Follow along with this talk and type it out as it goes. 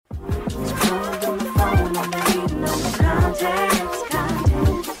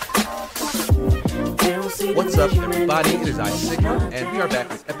up, everybody? It is I, Sigma, and we are back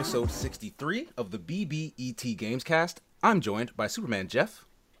with episode 63 of the BBET Gamescast. I'm joined by Superman Jeff.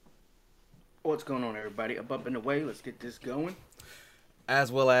 What's going on, everybody? Up, up, and away. Let's get this going.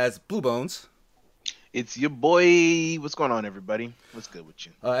 As well as Blue Bones. It's your boy. What's going on, everybody? What's good with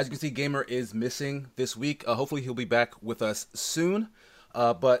you? As you can see, Gamer is missing this week. Hopefully he'll be back with us soon.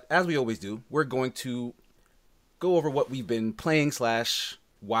 But as we always do, we're going to go over what we've been playing /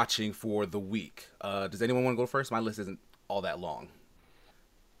 watching for the week. Does anyone want to go first? My list isn't all that long.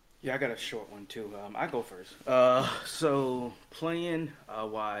 Yeah, I got a short one, too. I go first. So, playing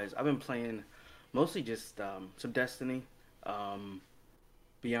wise, I've been playing mostly just some Destiny.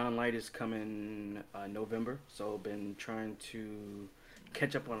 Beyond Light is coming November, so I've been trying to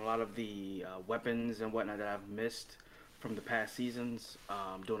catch up on a lot of the weapons and whatnot that I've missed from the past seasons.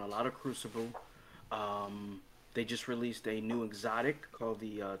 Doing a lot of Crucible. They just released a new exotic called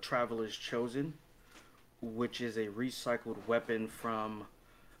the Traveler's Chosen, which is a recycled weapon from...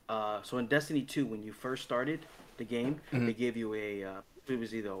 so in Destiny 2, when you first started the game, they gave you it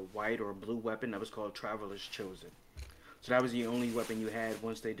was either a white or a blue weapon that was called Traveler's Chosen. So that was the only weapon you had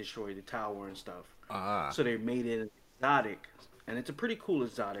once they destroyed the tower and stuff. So they made it an exotic, and it's a pretty cool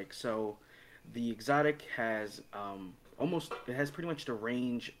exotic. So the exotic has pretty much the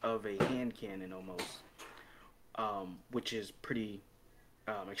range of a hand cannon almost, which is pretty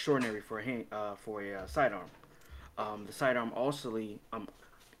extraordinary for a sidearm. The sidearm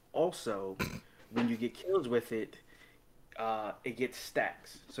also, when you get kills with it, it gets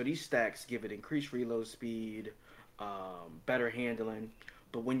stacks. So these stacks give it increased reload speed, better handling.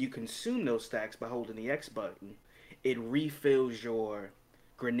 But when you consume those stacks by holding the X button, it refills your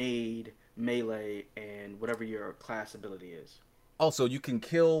grenade, melee, and whatever your class ability is. Also, you can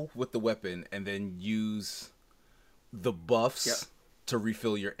kill with the weapon and then use the buffs to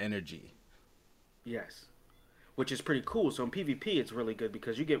refill your energy. Yes. Which is pretty cool. So in PvP, it's really good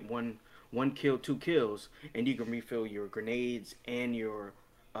because you get one kill, 2 kills, and you can refill your grenades and your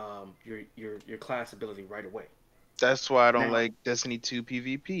class ability right away. That's why I don't like Destiny 2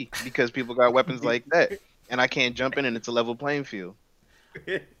 PvP, because people got weapons like that, and I can't jump in, and it's a level playing field.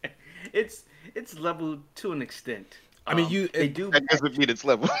 It's level to an extent. I mean, that doesn't mean it's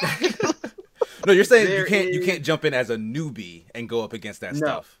level. No, you're saying you can't jump in as a newbie and go up against that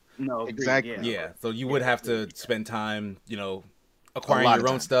stuff. No, exactly. Yeah, so you would have to spend time, acquiring your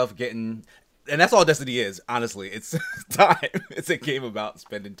own stuff, and that's all Destiny is. Honestly, it's time. It's a game about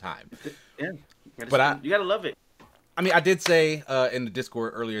spending time. Yeah, you gotta love it. I mean, I did say in the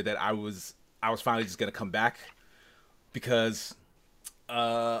Discord earlier that I was finally just gonna come back because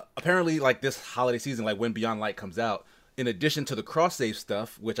apparently, like this holiday season, like when Beyond Light comes out, in addition to the cross save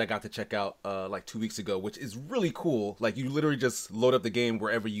stuff, which I got to check out like 2 weeks ago, which is really cool. Like you literally just load up the game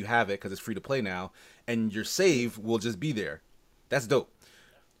wherever you have it because it's free to play now, and your save will just be there. That's dope.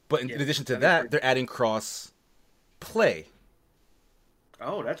 But in addition to that, they're adding cross play.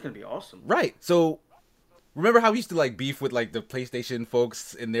 Oh, that's gonna be awesome. Right. So remember how we used to like beef with like the PlayStation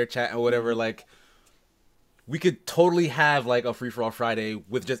folks in their chat or whatever? Like we could totally have like a free for all Friday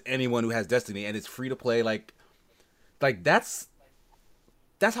with just anyone who has Destiny, and it's free to play. Like that's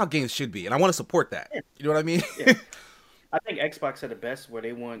how games should be, and I want to support that. You know what I mean? Yeah. I think Xbox said the best where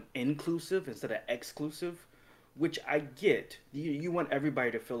they want inclusive instead of exclusive, which I get. You want everybody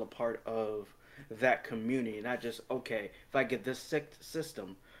to feel a part of that community, not just, okay, if I get this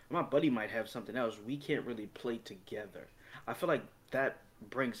system, my buddy might have something else. We can't really play together. I feel like that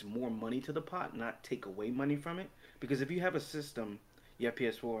brings more money to the pot, not take away money from it. Because if you have a system, you have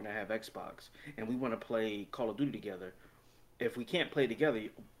PS4 and I have Xbox, and we want to play Call of Duty together, if we can't play together,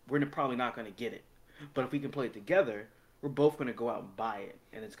 we're probably not going to get it. But if we can play it together, we're both going to go out and buy it,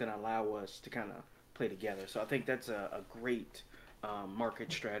 and it's going to allow us to kind of play together. So I think that's a great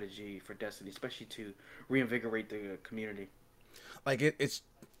market strategy for Destiny, especially to reinvigorate the community. Like it's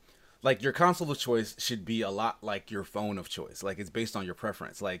like your console of choice should be a lot like your phone of choice. Like it's based on your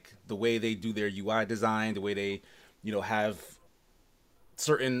preference. Like the way they do their UI design, the way they, have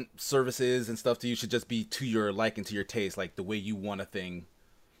certain services and stuff to you should just be to your liking, to your taste, like the way you want a thing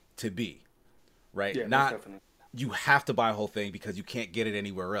to be, right? Yeah, not you have to buy a whole thing because you can't get it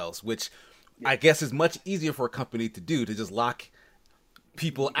anywhere else, which I guess is much easier for a company to do, to just lock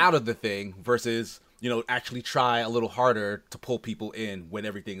people out of the thing versus actually try a little harder to pull people in when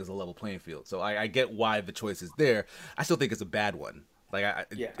everything is a level playing field. So I get why the choice is there. I still think it's a bad one. Like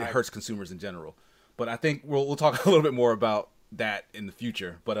it hurts consumers in general. But I think we'll talk a little bit more about that in the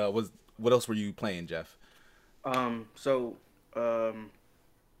future. But what else were you playing, Jeff? Right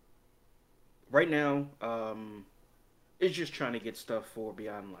now, it's just trying to get stuff for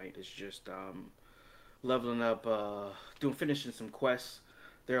Beyond Light. It's just leveling up, finishing some quests.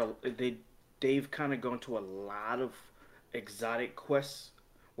 They've kind of gone to a lot of exotic quests,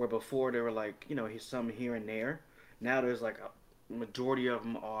 where before they were like, some here and there. Now there's like a majority of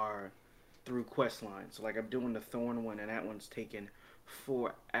them are through quest lines. So like I'm doing the Thorn one, and that one's taken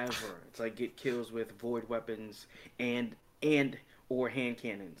forever. It's like get kills with void weapons and or hand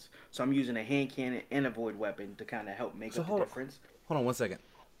cannons. So I'm using a hand cannon and a void weapon to kind of help make So up the difference. hold on 1 second.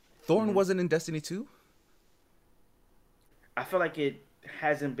 Thorn wasn't in Destiny 2? I feel like it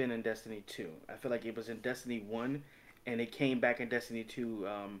hasn't been in Destiny 2. I feel like it was in Destiny 1 and it came back in Destiny 2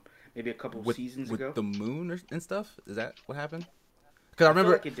 maybe a couple seasons with ago. the moon and stuff? Is that what happened? Because I feel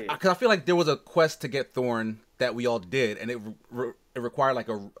remember, like it did. because I feel like there was a quest to get Thorn that we all did, and it required like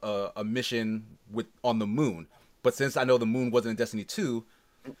a mission on the moon. But since I know the moon wasn't in Destiny 2,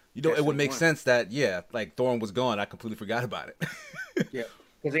 it would Destiny make 1. sense that like Thorn was gone. I completely forgot about it. Yeah.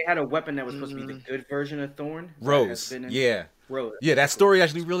 Because they had a weapon that was supposed to be the good version of Thorn. that has Rose, been in- yeah, Rose. yeah. That story is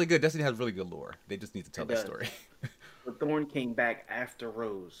actually really good. Destiny has really good lore. They just need to tell It that does. story. The Thorn came back after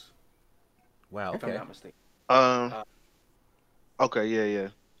Rose, Wow. if I'm Okay. not mistaken. Um. Okay. Yeah. Yeah.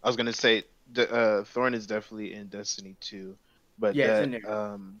 I was gonna say the Thorn is definitely in Destiny 2, but Yeah, it's that in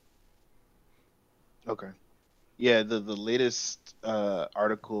there. Okay. Yeah. The latest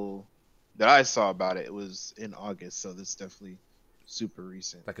article that I saw about it was in August, so this definitely super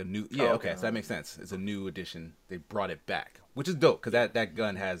recent. Like a new, Oh, okay, so that makes sense. It's a new edition. They brought it back, which is dope because that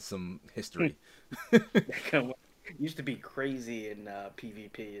gun has some history. Used to be crazy in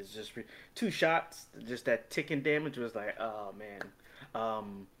PvP. It's just 2 shots, just that ticking damage was like, oh man.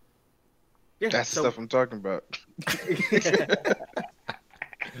 Yeah, That's the stuff I'm talking about.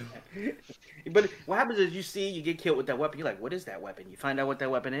 But what happens is you get killed with that weapon. You're like, what is that weapon? You find out what that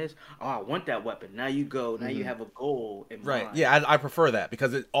weapon is. Oh, I want that weapon. Now you go. Now you have a goal in Right? mind. Yeah, I prefer that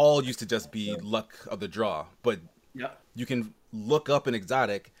because it all used to just be luck of the draw, but Yeah. you can look up an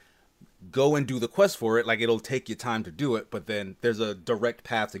exotic, go and do the quest for it. Like it'll take you time to do it, but then there's a direct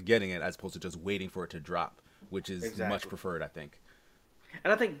path to getting it as opposed to just waiting for it to drop, which is much Exactly. preferred, I think.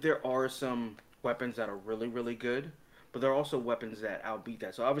 And I think there are some weapons that are really, really good, but there are also weapons that outbeat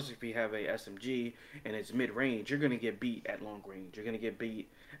that. So obviously, if you have a SMG and it's mid range, you're going to get beat at long range. You're going to get beat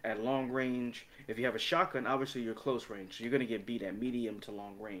at long range. If you have a shotgun, obviously you're close range. So you're going to get beat at medium to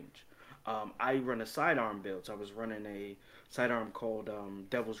long range. I run a sidearm build. So I was running a sidearm called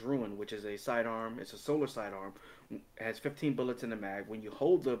Devil's Ruin, which is a sidearm. It's a solar sidearm. It has 15 bullets in the mag. When you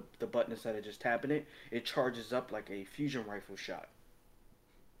hold the button instead of just tapping it, it charges up like a fusion rifle shot.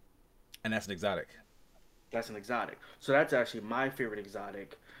 And that's an exotic. That's an exotic. So that's actually my favorite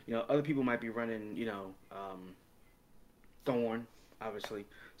exotic. Other people might be running, Thorn, obviously.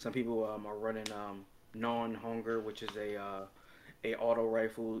 Some people are running Non-Hunger, which is a auto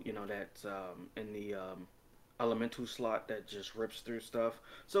rifle, that's in the elemental slot that just rips through stuff.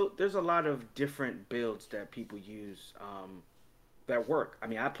 So there's a lot of different builds that people use that work. I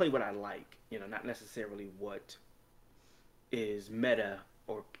mean, I play what I like, not necessarily what is meta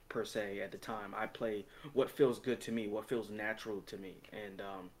or per se at the time. I play what feels good to me, what feels natural to me, and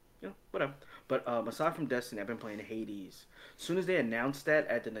whatever. But aside from Destiny, I've been playing Hades. As soon as they announced that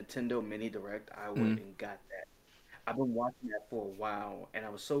at the Nintendo Mini Direct, I went and got that. I've been watching that for a while, and I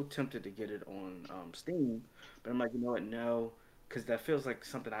was so tempted to get it on Steam, but I'm like, you know what, no, because that feels like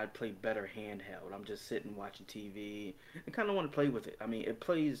something I'd play better handheld. I'm just sitting watching TV and kind of want to play with it. I mean, it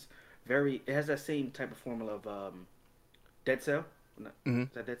plays it has that same type of formula of Dead Cell. Mm-hmm. Is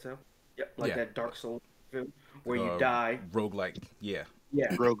that Dead Cell? Yep, like Yeah. that Dark Souls film where you die. Roguelike. Yeah.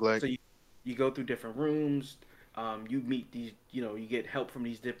 Yeah. Roguelike. So you go through different rooms. You meet these, you get help from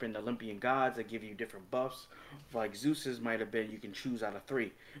these different Olympian gods that give you different buffs. Like Zeus's might have been, you can choose out of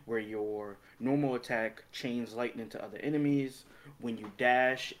 3, where your normal attack chains lightning to other enemies. When you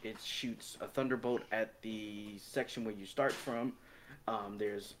dash, it shoots a thunderbolt at the section where you start from.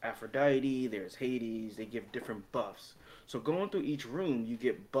 There's Aphrodite, there's Hades. They give different buffs. So going through each room, you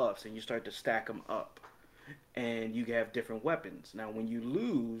get buffs and you start to stack them up. And you have different weapons. Now, when you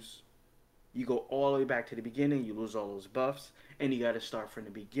lose, you go all the way back to the beginning. You lose all those buffs, and you got to start from the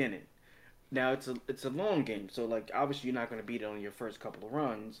beginning. Now it's a long game, so like obviously you're not going to beat it on your first couple of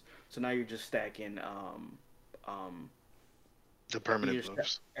runs. So now you're just stacking The permanent you're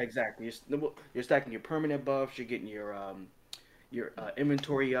buffs. exactly. You're stacking your permanent buffs. You're getting your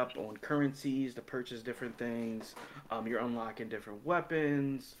inventory up on currencies to purchase different things. You're unlocking different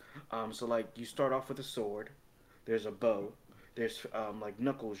weapons. So like you start off with a sword. There's a bow. There's like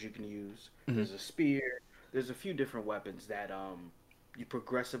knuckles you can use. There's a spear. There's a few different weapons that you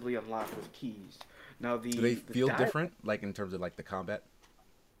progressively unlock with keys. Now Do they feel the different, like in terms of like the combat?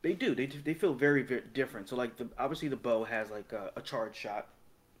 They do. They feel very, very different. So like obviously the bow has like a charge shot.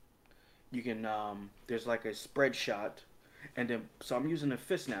 You can there's like a spread shot, and then so I'm using the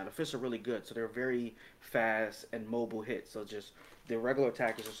fists now. The fists are really good, so they're very fast and mobile hits. So just the regular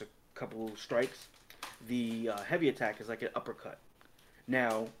attack is just a couple strikes. The heavy attack is like an uppercut.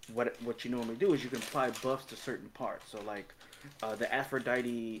 Now, what you normally do is you can apply buffs to certain parts. So like the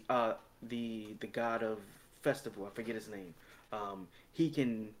Aphrodite, the god of festival, I forget his name. He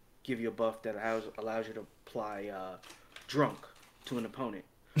can give you a buff that allows you to apply drunk to an opponent.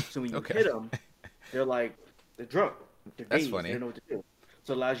 So when you Okay. hit them, they're drunk, they're That's dazed, they funny. don't know what to do.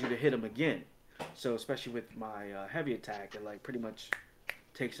 So it allows you to hit them again. So especially with my heavy attack, it like pretty much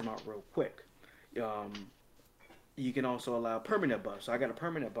takes them out real quick. Um, you can also allow permanent buff. So I got a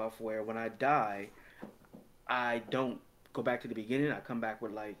permanent buff where when I die, I don't go back to the beginning. I come back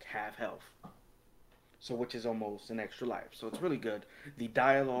with like half health. So which is almost an extra life. So it's really good. The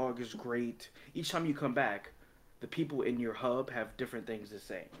dialogue is great. Each time you come back, the people in your hub have different things to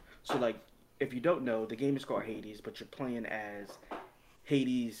say. So like if you don't know, the game is called Hades, but you're playing as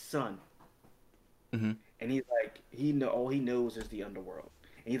Hades' son. Hmm. And he's like all he knows is the underworld.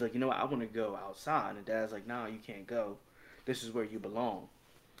 And he's like, you know what, I want to go outside. And Dad's like, nah, you can't go. This is where you belong.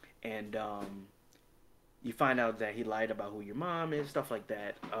 And you find out that he lied about who your mom is, stuff like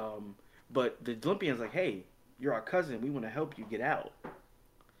that. But the Olympian's like, hey, you're our cousin. We want to help you get out.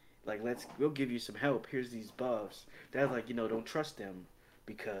 Like, we'll give you some help. Here's these buffs. Dad's like, don't trust them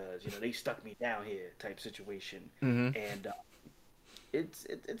because they stuck me down here type situation. Hmm. And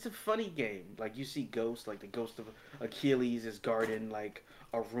it's a funny game. Like you see ghosts, like the ghost of Achilles is guarding like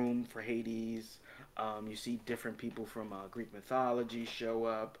a room for Hades. You see different people from Greek mythology show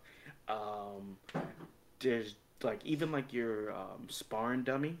up. Um, there's like even like your sparring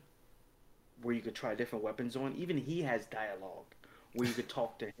dummy where you could try different weapons on. Even he has dialogue where you could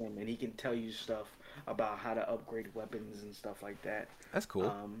talk to him and he can tell you stuff about how to upgrade weapons and stuff like that. That's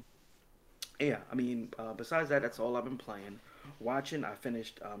cool. Yeah, I mean, besides that, that's all I've been playing. Watching, I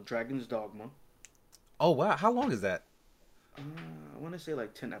finished Dragon's Dogma. Oh wow, how long is that? I want to say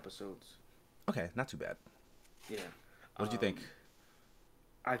like 10 episodes. Okay, not too bad. Yeah. What did you think?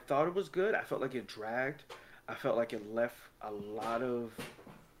 I thought it was good. I felt like it dragged. I felt like it left a lot of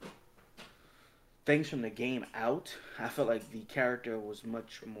things from the game out. I felt like the character was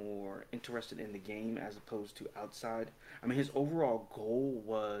much more interested in the game as opposed to outside. I mean, his overall goal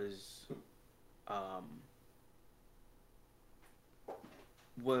um,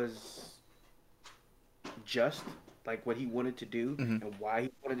 was just like what he wanted to do Hmm. and why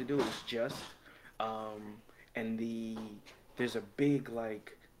he wanted to do it was just. Um, and there's a big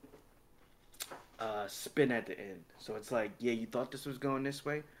like spin at the end. So it's like, yeah, you thought this was going this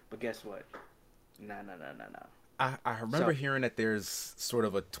way, but guess what? No, no, no, no, no. I remember So hearing that there's sort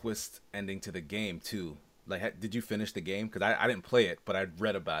of a twist ending to the game too. Like, did you finish the game? Because I didn't play it, but I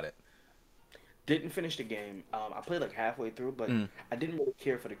read about it. didn't finish the game. I played like halfway through, but Mm. I didn't really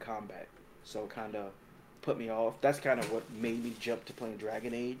care for the combat, so it kind of put me off. That's kind of what made me jump to playing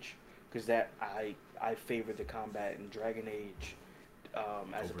Dragon Age, because that I favor the combat in Dragon Age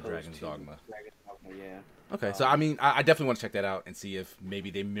as Over opposed Dragon's to Dogma. Dragon's Dogma. Yeah. Okay, so I Um, mean, I definitely want to check that out and see if maybe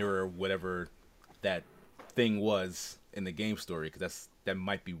they mirror whatever that thing was in the game story, because that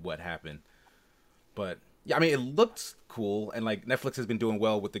might be what happened. But yeah, I mean, it looked cool, and like Netflix has been doing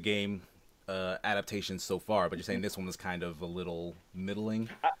well with the game adaptations so far. But you're saying this one was kind of a little middling.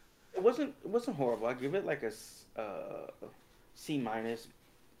 it wasn't horrible. I give it like C minus.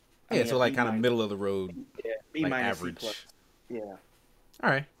 I Yeah, mean a so like B kind of minus. middle of the road, Yeah, B like minus C plus. average. Yeah. All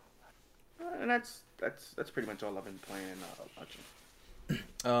right. And that's pretty much all I've been playing. Watching.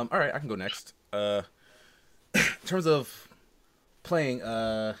 All right, I can go next. In terms of playing,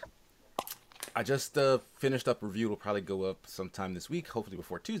 I just finished up review. Will probably go up sometime this week, hopefully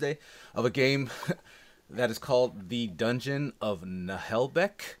before Tuesday, of a game that is called The Dungeon of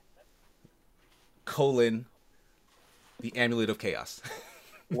Nahelbeck: colon, The Amulet of Chaos.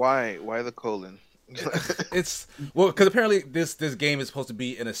 Why? Why the colon? It's well because apparently this game is supposed to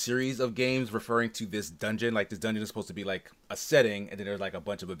be in a series of games referring to this dungeon. Like this dungeon is supposed to be like a setting, and then there's like a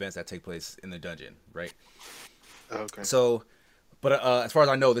bunch of events that take place in the dungeon, right? Okay. So, but as far as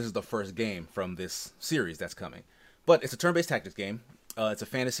I know, this is the first game from this series that's coming. But it's a turn-based tactics game. It's a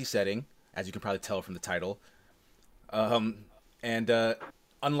fantasy setting, as you can probably tell from the title. And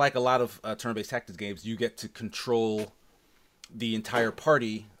unlike a lot of turn-based tactics games, you get to control the entire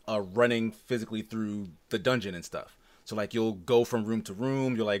party running physically through the dungeon and stuff. So like you'll go from room to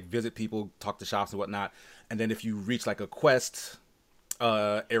room, you'll like visit people, talk to shops and whatnot, and then if you reach like a quest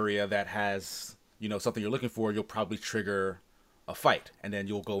area that has something you're looking for, you'll probably trigger a fight, and then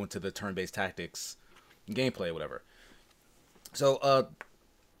you'll go into the turn-based tactics gameplay or whatever. So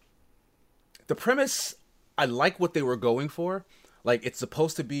the premise, I like what they were going for. Like, it's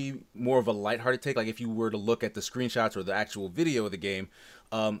supposed to be more of a lighthearted take. Like, if you were to look at the screenshots or the actual video of the game,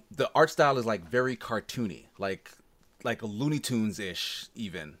 the art style is like very cartoony, like a Looney Tunes ish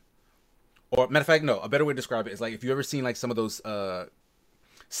even. Or matter of fact, no, a better way to describe it is like if you ever seen like some of those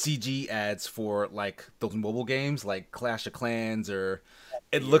CG ads for like those mobile games, like Clash of Clans, or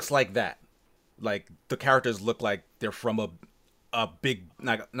it looks like that. Like the characters look like they're from a big,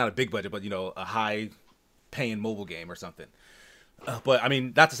 not a big budget, but a high paying mobile game or something. But I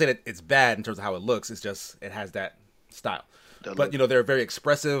mean, not to say that it's bad in terms of how it looks. It's just it has that style. But they're very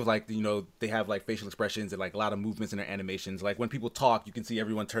expressive. Like they have like facial expressions and like a lot of movements in their animations. Like when people talk, you can see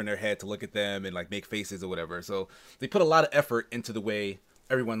everyone turn their head to look at them and like make faces or whatever. So they put a lot of effort into the way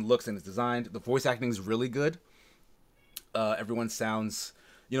everyone looks and is designed. The voice acting is really good. Everyone sounds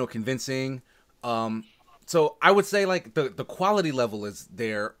convincing. So I would say like the quality level is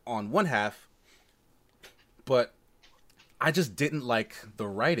there on one half, but I just didn't like the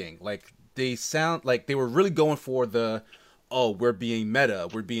writing. Like they sound like they were really going for we're being meta,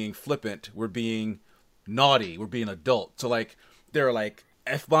 we're being flippant, we're being naughty, we're being adult. So like there are like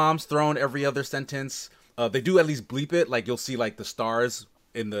F-bombs thrown every other sentence. They do at least bleep it. Like you'll see like the stars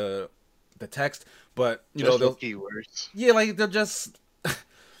in the text, but they'll keywords. Yeah, like they're just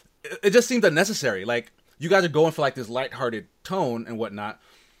it just seemed unnecessary. Like you guys are going for like this lighthearted tone and whatnot,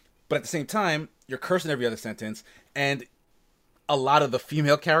 but at the same time you're cursing every other sentence, and a lot of the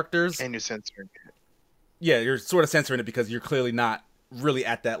female characters, and you're censoring it. Yeah, you're sort of censoring it because you're clearly not really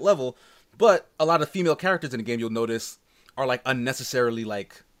at that level. But a lot of female characters in the game, you'll notice, are like unnecessarily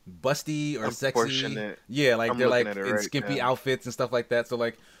like busty or sexy. Yeah, like they're like in skimpy outfits and stuff like that. So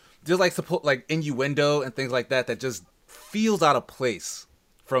like there's like innuendo and things like that just feels out of place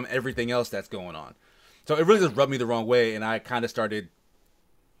from everything else that's going on. So it really just rubbed me the wrong way, and I kind of started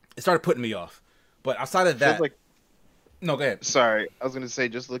putting me off. But outside of that, no, go ahead. Sorry, I was gonna say,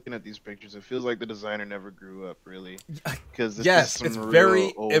 just looking at these pictures, it feels like the designer never grew up, really. Because yes, it's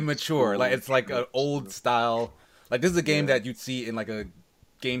very immature. Like it's like an old style. Like this is a game that you'd see in like a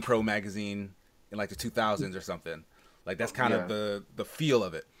GamePro magazine in like the 2000s or something. Like that's kind of the feel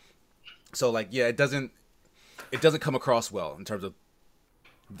of it. So like it doesn't come across well in terms of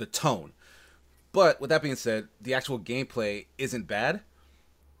the tone. But with that being said, the actual gameplay isn't bad.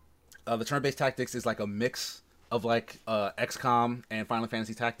 The turn-based tactics is like a mix of like XCOM and Final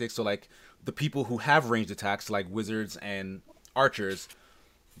Fantasy Tactics. So like the people who have ranged attacks, like wizards and archers,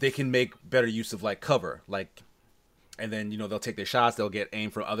 they can make better use of like cover, like, and then they'll take their shots, they'll get aim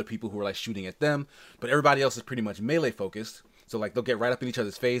from other people who are like shooting at them. But everybody else is pretty much melee focused. So like they'll get right up in each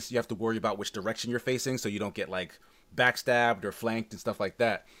other's face. You have to worry about which direction you're facing so you don't get like backstabbed or flanked and stuff like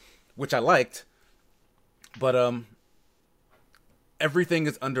that, which I liked. But everything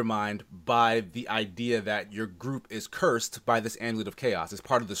is undermined by the idea that your group is cursed by this amulet of chaos. It's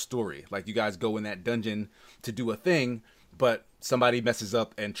part of the story. Like you guys go in that dungeon to do a thing, but somebody messes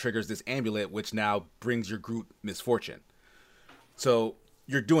up and triggers this amulet, which now brings your group misfortune. So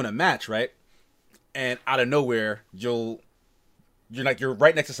you're doing a match, right? And out of nowhere, you're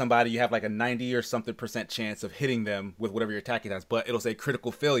right next to somebody. You have like a 90 or something % chance of hitting them with whatever your attack has, but it'll say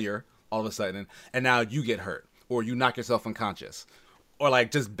critical failure all of a sudden, and now you get hurt, or you knock yourself unconscious. Or like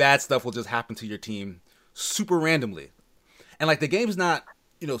just bad stuff will just happen to your team super randomly. And like the game's not,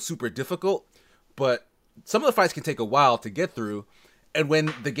 super difficult, but some of the fights can take a while to get through. And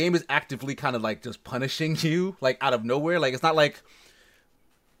when the game is actively kind of like just punishing you like out of nowhere, like it's not like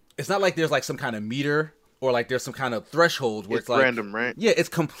there's like some kind of meter or like there's some kind of threshold where it's like random, right? Yeah, it's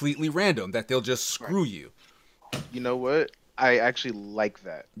completely random that they'll just screw you. You know what? I actually like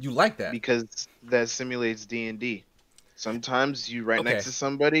that. You like that? Because that simulates D&D. Sometimes you next to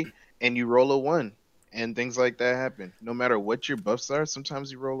somebody and you roll a 1 and things like that happen. No matter what your buffs are,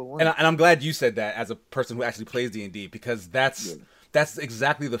 sometimes you roll a 1. And I'm glad you said that as a person who actually plays D&D, because that's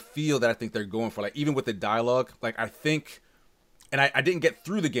exactly the feel that I think they're going for. Like even with the dialogue, like I think, and I didn't get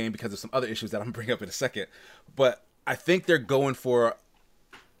through the game because of some other issues that I'm going to bring up in a second, but I think they're going for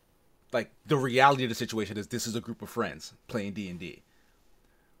like the reality of the situation is this is a group of friends playing D&D.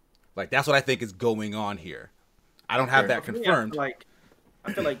 Like that's what I think is going on here. I don't have that confirmed.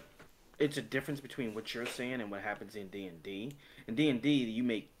 I feel like it's a difference between what you're saying and what happens in D&D. In D&D, you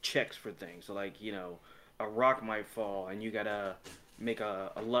make checks for things. So like, a rock might fall and you gotta make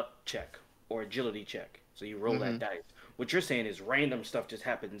a luck check or agility check. So you roll that dice. What you're saying is random stuff just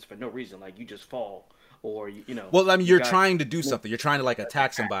happens for no reason. Like you just fall or Well, I mean, you're trying to do something. You're trying to like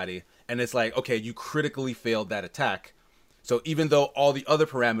attack somebody, and it's like, okay, you critically failed that attack. So even though all the other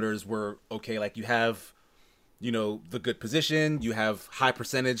parameters were okay, like you have, the good position, you have high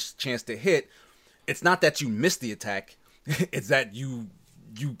percentage chance to hit, it's not that you miss the attack, it's that you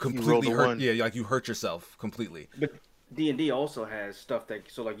completely hurt. Yeah, like you hurt yourself completely. But D&D also has stuff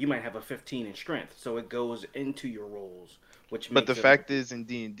like you might have a 15 in strength, so it goes into your rolls. But the fact is, in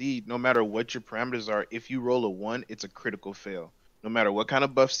D&D, no matter what your parameters are, if you roll a 1, it's a critical fail. No matter what kind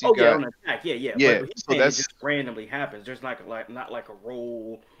of buffs you got. Yeah, on attack. Yeah. But so that's just randomly happens. There's not like a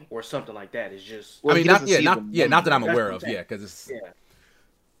roll or something like that. It's just. Well, I mean, not that I'm aware of. Yeah, because it's. Yeah.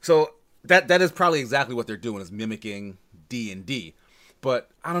 So that is probably exactly what they're doing, is mimicking D&D. But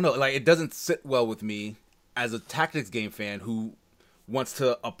I don't know, like it doesn't sit well with me as a tactics game fan who wants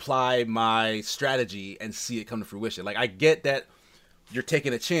to apply my strategy and see it come to fruition. Like I get that you're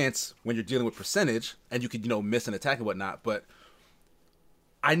taking a chance when you're dealing with percentage and you could, miss an attack and whatnot, but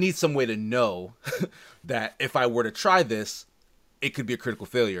I need some way to know that if I were to try this, it could be a critical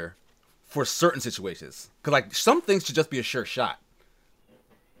failure for certain situations. Because like some things should just be a sure shot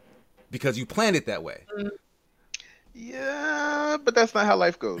because you planned it that way. Yeah, but that's not how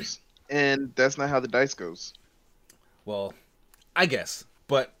life goes, and that's not how the dice goes. Well, I guess,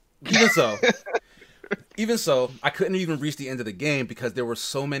 but even so, I couldn't even reach the end of the game because there were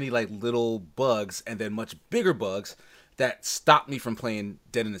so many like little bugs and then much bigger bugs that stopped me from playing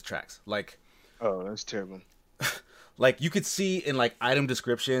dead in its tracks. Like, oh, that's terrible. Like you could see in like item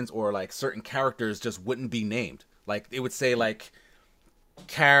descriptions or like certain characters just wouldn't be named. Like it would say like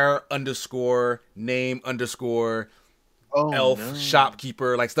char _ name _ elf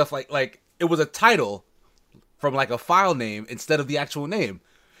shopkeeper, like stuff like it was a title from like a file name instead of the actual name.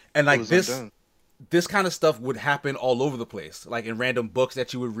 And like this kind of stuff would happen all over the place, like in random books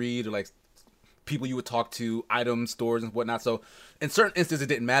that you would read or like people you would talk to, item stores and whatnot. So in certain instances it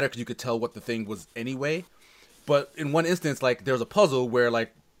didn't matter because you could tell what the thing was anyway. But in one instance, like there was a puzzle where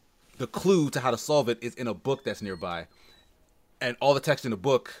like the clue to how to solve it is in a book that's nearby, and all the text in the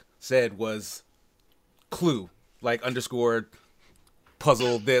book said was clue, like _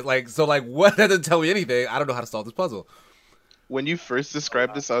 puzzle that like, so like what? That doesn't tell me anything. I don't know how to solve this puzzle. When you first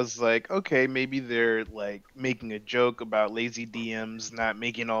described this, I was like, okay, maybe they're like making a joke about lazy DMs not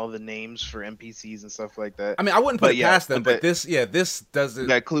making all the names for NPCs and stuff like that. I mean, I wouldn't put it past them, but this doesn't.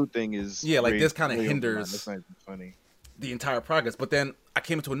 That clue thing is like this kind of hinders that's not even funny. The entire progress. But then I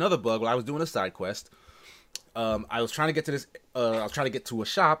came into another bug when I was doing a side quest. I was trying to get to I was trying to get to a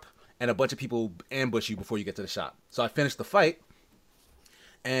shop, and a bunch of people ambush you before you get to the shop. So I finished the fight,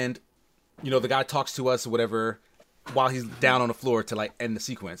 and the guy talks to us or whatever while he's down on the floor to like end the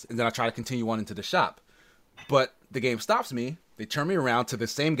sequence, and then I try to continue on into the shop, but the game stops me. They turn me around to the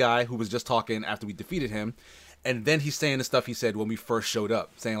same guy who was just talking after we defeated him, and then he's saying the stuff he said when we first showed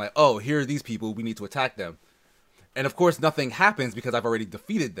up, saying like, oh, here are these people, we need to attack them. And of course nothing happens because I've already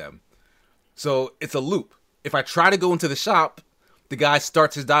defeated them. So it's a loop. If I try to go into the shop, the guy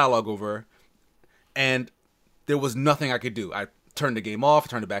starts his dialogue over, and there was nothing I could do. I turned the game off,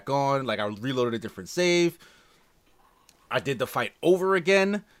 turned it back on, like I reloaded a different save. I did the fight over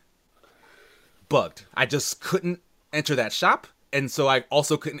again. Bugged. I just couldn't enter that shop, and so I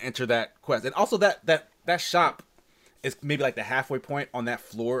also couldn't enter that quest. And also that shop is maybe like the halfway point on that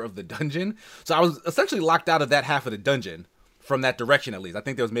floor of the dungeon. So I was essentially locked out of that half of the dungeon from that direction at least. I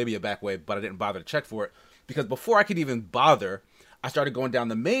think there was maybe a back way, but I didn't bother to check for it because before I could even bother, I started going down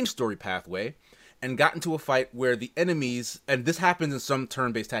the main story pathway and got into a fight where the enemies, and this happens in some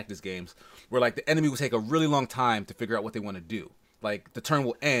turn-based tactics games, where like the enemy will take a really long time to figure out what they want to do. Like the turn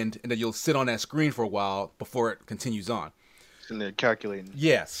will end and then you'll sit on that screen for a while before it continues on. And they're calculating.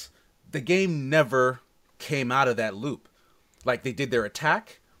 Yes. The game never came out of that loop. Like they did their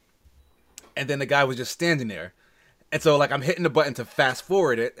attack and then the guy was just standing there. And so like I'm hitting the button to fast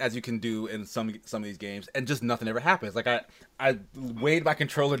forward it, as you can do in some of these games, and just nothing ever happens. Like I weighed my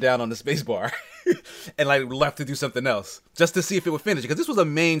controller down on the space bar and like left to do something else just to see if it would finish, because this was a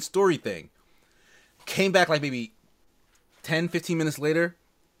main story thing. Came back like maybe 10, 15 minutes later,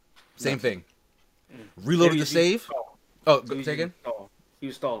 same thing. Reloaded the save. Oh, so say again? He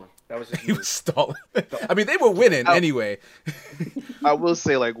was stalling. That was just he was stalling. I mean, they were winning anyway. I will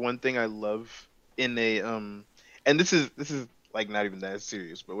say, like, one thing I love in a and this is like not even that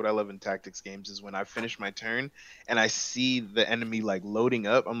serious, but what I love in tactics games is when I finish my turn and I see the enemy like loading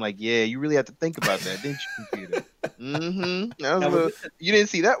up. I'm like, yeah, you really have to think about that, didn't you, computer? You didn't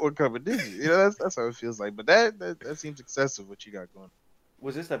see that one coming, did you? That's how it feels like. But that seems excessive what you got going.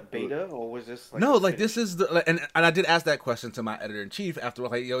 Was this a beta or was this like no? Like this is the and I did ask that question to my editor in chief after,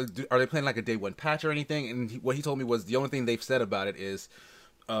 like, are they playing like a day one patch or anything? And what he told me was the only thing they've said about it is,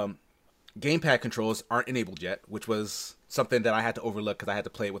 gamepad controls aren't enabled yet, which was something that I had to overlook because I had to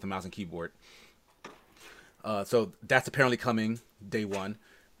play it with a mouse and keyboard. So that's apparently coming day one,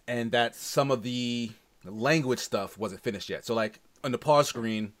 and that some of the language stuff wasn't finished yet. So like on the pause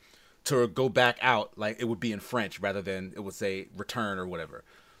screen, to go back out, like it would be in French rather than it would say return or whatever.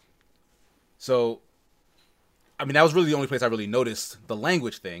 So, I mean, that was really the only place I really noticed the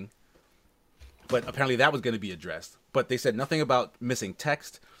language thing. But apparently that was going to be addressed. But they said nothing about missing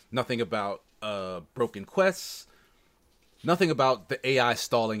text, nothing about broken quests, nothing about the AI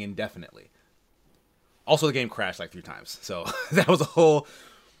stalling indefinitely. Also, the game crashed like 3 times. So that was a whole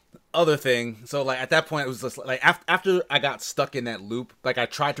other thing. So like at that point, it was just like after I got stuck in that loop, like I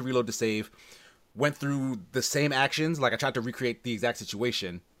tried to reload the save, went through the same actions, like I tried to recreate the exact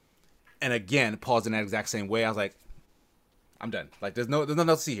situation, and again paused in that exact same way. I was like, I'm done. Like there's nothing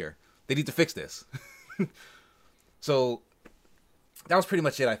else to see here. They need to fix this. So that was pretty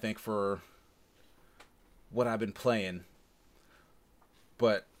much it, I think, for what I've been playing.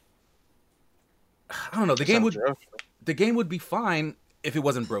 But I don't know. The game would be fine if it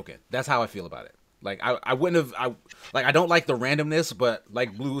wasn't broken. That's how I feel about it. Like I wouldn't have. I don't like the randomness, but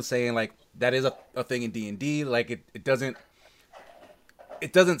like Blue was saying, like that is a thing in D&D. Like it doesn't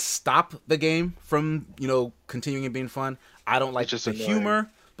stop the game from continuing and being fun. I don't like just the humor,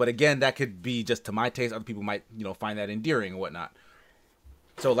 but again, that could be just to my taste. Other people might find that endearing and whatnot.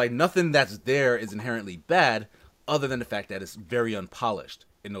 So like nothing that's there is inherently bad, other than the fact that it's very unpolished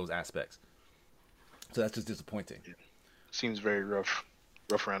in those aspects. So that's just disappointing. Yeah. Seems very rough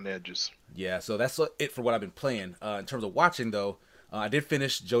around the edges. Yeah, so that's it for what I've been playing. In terms of watching, though, I did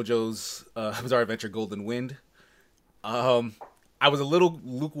finish JoJo's Bizarre Adventure Golden Wind. I was a little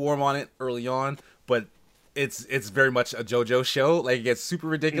lukewarm on it early on, but it's very much a JoJo show. Like it gets super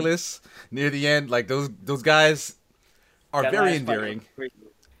ridiculous near the end. Like those guys are very endearing.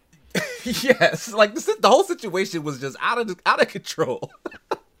 Yes, like the whole situation was just out of control.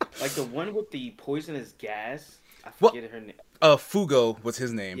 Like the one with the poisonous gas. I forget her name. Fugo was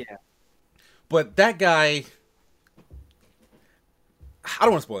his name. Yeah. But that guy, I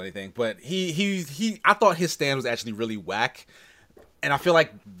don't want to spoil anything, but he I thought his stand was actually really whack. And I feel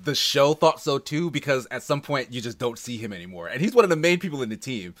like the show thought so too, because at some point you just don't see him anymore. And he's one of the main people in the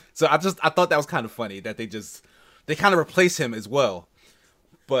team. So I thought that was kind of funny that they kind of replace him as well.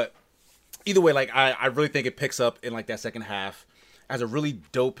 But either way, like I really think it picks up in like that second half. Has a really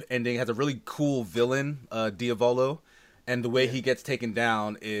dope ending, has a really cool villain, Diavolo, and the way he gets taken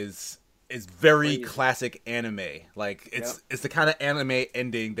down is very classic anime. Like it's the kind of anime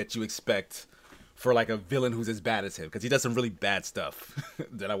ending that you expect for like a villain who's as bad as him, because he does some really bad stuff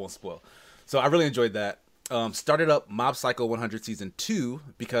that I won't spoil. So I really enjoyed that. Started up Mob Psycho 100 Season 2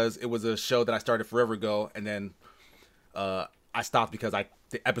 because it was a show that I started forever ago, and then I stopped because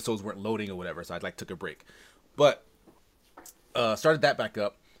the episodes weren't loading or whatever, so I took a break. But started that back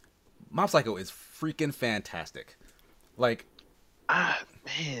up. Mob Psycho is freaking fantastic. Like,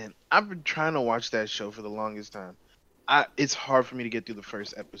 man, I've been trying to watch that show for the longest time. It's hard for me to get through the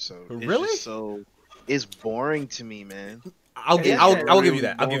first episode. Really? It's boring to me, man. I'll give you that.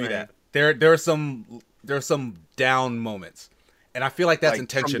 I'll give you that. There are some down moments, and I feel like that's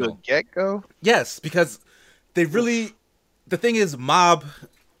intentional. From the get-go? Yes, because they really. The thing is, Mob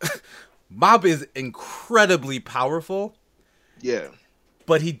is incredibly powerful. Yeah.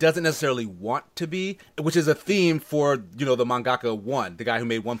 But he doesn't necessarily want to be, which is a theme for, the mangaka One, the guy who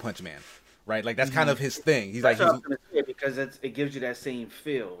made One Punch Man, right? Like, that's kind of his thing. He's that's what I was gonna say, because it gives you that same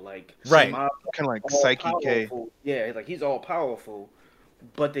feel. Like, right. Kind of like Psyche K. Yeah, like he's all powerful,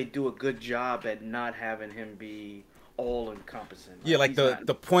 but they do a good job at not having him be all encompassing. Yeah, like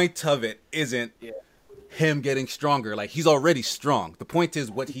the point of it isn't him getting stronger. Like, he's already strong. The point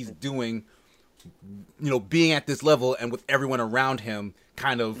is what he's doing, being at this level and with everyone around him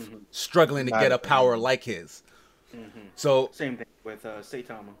kind of struggling to get a power like his. So same thing with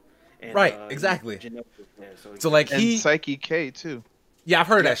Saitama. And, right, exactly. So like and Psyche K too. Yeah, I've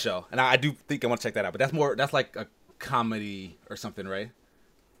heard of that show, and I do think I want to check that out. But that's like a comedy or something, right?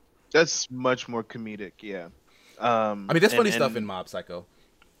 That's much more comedic, yeah. I mean, there's funny stuff in Mob Psycho.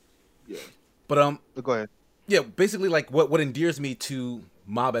 Yeah. But go ahead. Yeah, basically, like what endears me to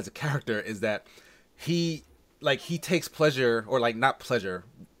Mob as a character is that he takes pleasure, or like not pleasure,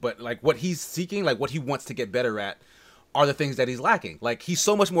 but like what he's seeking, like what he wants to get better at, are the things that he's lacking. Like, he's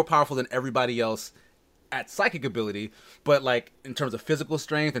so much more powerful than everybody else at psychic ability, but like in terms of physical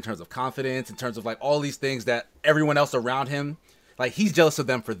strength, in terms of confidence, in terms of like all these things that everyone else around him, like he's jealous of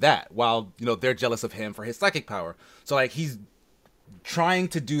them for that, while they're jealous of him for his psychic power. So like he's trying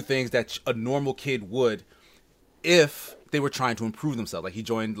to do things that a normal kid would, if they were trying to improve themselves. Like he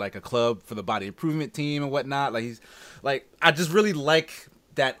joined like a club for the body improvement team and whatnot. Like he's like, I just really like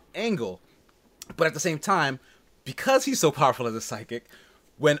that angle. But at the same time, because he's so powerful as a psychic,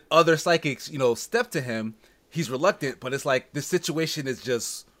 when other psychics, you know, step to him, he's reluctant. But it's like this situation is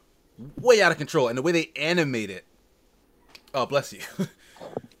just way out of control, and the way they animate it. Oh, bless you.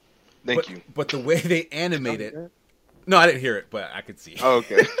 Thank you. But the way they animate it. No, I didn't hear it, but I could see. Oh,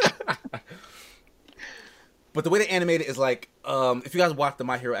 okay. But the way they animate it is like, if you guys watch the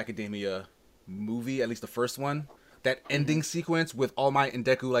My Hero Academia movie, at least the first one, that ending sequence with All Might and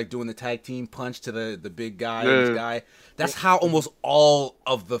Deku like doing the tag team punch to the big guy and this guy, that's how almost all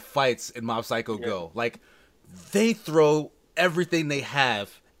of the fights in Mob Psycho go. Like, they throw everything they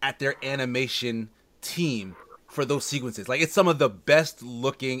have at their animation team for those sequences. Like, it's some of the best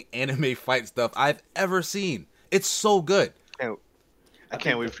looking anime fight stuff I've ever seen. It's so good. I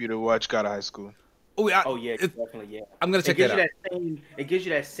can't wait for you to watch God of High School. Oh yeah, definitely, yeah. I'm gonna check that out. It gives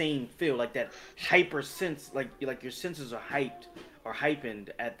you that same feel, like that hyper sense, like your senses are hypened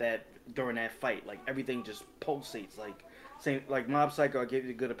at that during that fight. Like everything just pulsates. Like same like Mob Psycho. I'll give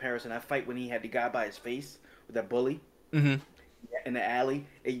you a good comparison. That fight when he had the guy by his face with that bully in the alley,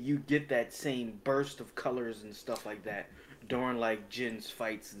 and you get that same burst of colors and stuff like that during like Jin's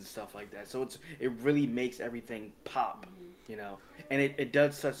fights and stuff like that. So it really makes everything pop, you know, and it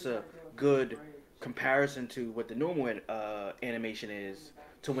does such a good comparison to what the normal animation is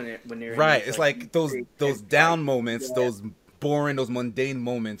to when they're right. It's like those down moments, those boring, those mundane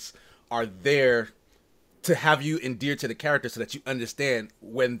moments are there to have you endear to the character so that you understand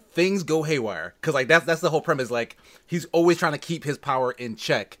when things go haywire. Because like that's the whole premise. Like he's always trying to keep his power in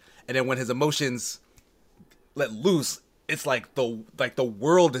check, and then when his emotions let loose, it's like the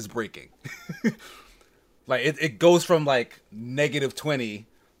world is breaking. Like it goes from like -20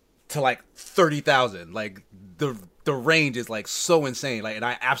 to like 30,000. Like the range is like so insane. Like, and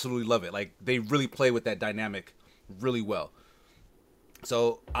I absolutely love it. Like they really play with that dynamic really well.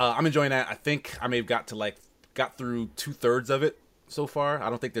 So I'm enjoying that. I think I may have got through 2/3 of it so far. I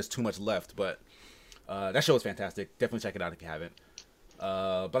don't think there's too much left, but that show is fantastic. Definitely check it out if you haven't.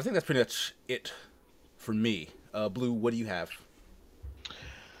 But I think that's pretty much it for me. Blue, what do you have?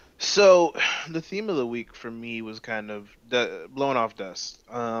 So, the theme of the week for me was kind of blowing off dust.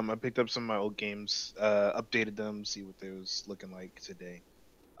 I picked up some of my old games, updated them, see what they was looking like today.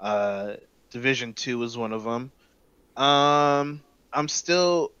 Division 2 was one of them. I'm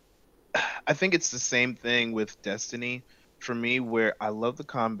still, I think it's the same thing with Destiny for me, where I love the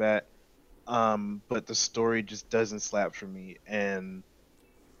combat, but the story just doesn't slap for me. And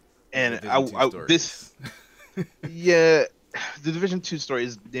this, yeah. The Division 2 story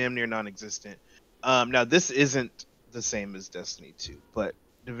is damn near non-existent. Now, this isn't the same as Destiny 2, but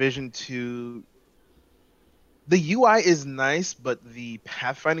Division 2, the UI is nice, but the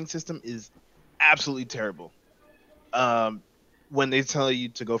pathfinding system is absolutely terrible. When they tell you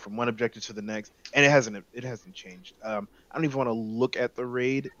to go from one objective to the next, and it hasn't changed. I don't even want to look at the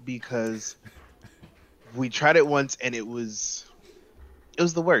raid because we tried it once and it was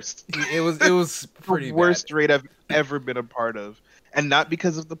the worst. It was pretty the worst raid I've ever been a part of, and not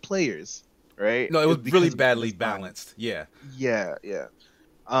because of the players, right? No, it was really badly balanced. Yeah.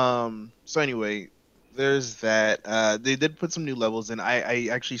 So anyway, there's that. They did put some new levels in. I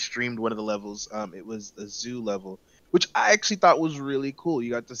actually streamed one of the levels. It was the zoo level, which I actually thought was really cool. You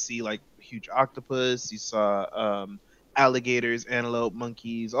got to see like huge octopus. You saw alligators, antelope,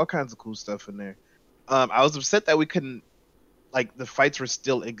 monkeys, all kinds of cool stuff in there. I was upset that we couldn't. Like, the fights were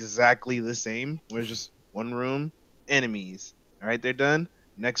still exactly the same. It was just one room, enemies. All right, they're done.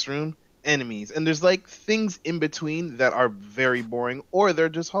 Next room, enemies. And there's, like, things in between that are very boring, or they're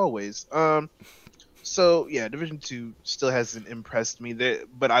just hallways. So, yeah, Division 2 still hasn't impressed me.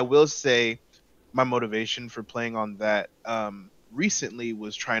 But I will say my motivation for playing on that recently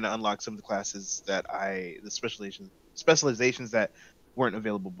was trying to unlock some of the classes the specializations that weren't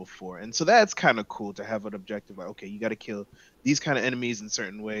available before. And so that's kind of cool to have an objective like, okay, you got to kill these kind of enemies in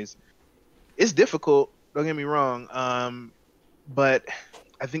certain ways. It's difficult, don't get me wrong, but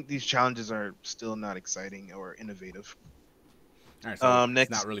I think these challenges are still not exciting or innovative. All right, so it's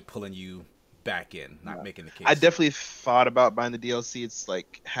not really pulling you back in, not making the case. I definitely thought about buying the DLC. It's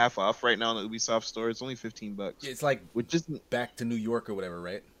like half off right now on the Ubisoft store. It's only $15. It's like which is Back to New York or whatever,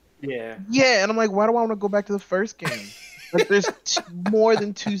 right? Yeah, and I'm like, why do I want to go back to the first game? Like, there's more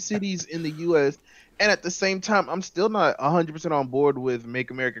than 2 cities in the U.S., And at the same time, I'm still not 100% on board with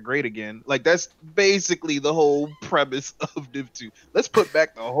Make America Great Again. Like, that's basically the whole premise of Div 2. Let's put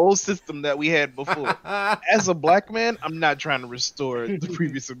back the whole system that we had before. As a black man, I'm not trying to restore the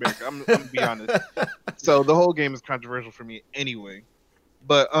previous America. I'm gonna be honest. So the whole game is controversial for me anyway.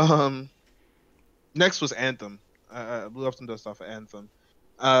 But next was Anthem. I blew off some dust off of Anthem.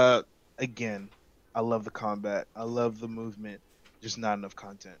 Again, I love the combat. I love the movement. Just not enough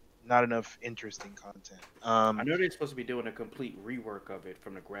content. Not enough interesting content. I know they're supposed to be doing a complete rework of it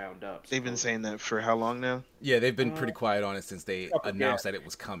from the ground up. They've been saying that for how long now? Yeah, they've been pretty quiet on it since they announced yeah. that it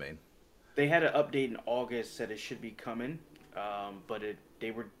was coming. They had an update in August, said it should be coming, but they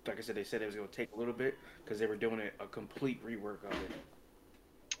were, like I said, they said it was going to take a little bit because they were doing a complete rework of it.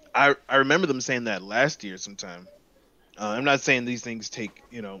 I remember them saying that last year sometime. I'm not saying these things take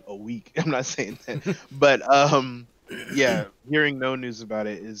a week. I'm not saying that, but yeah, hearing no news about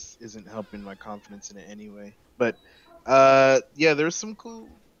it isn't helping my confidence in it anyway. But yeah, there's some cool.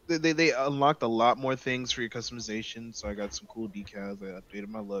 They unlocked a lot more things for your customization, so I got some cool decals. I updated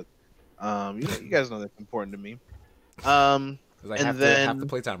my look. You guys know that's important to me. Like and half then the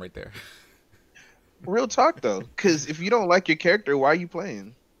playtime right there. real talk though, because if you don't like your character, why are you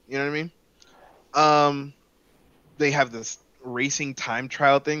playing? You know what I mean? They have this racing time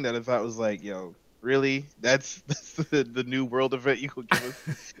trial thing that I thought was like, yo, really? That's the new world event you could give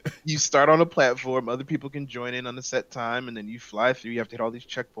us. You start on a platform, other people can join in on a set time, and then you fly through. You have to hit all these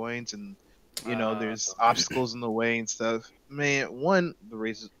checkpoints, and there's obstacles in the way and stuff. Man,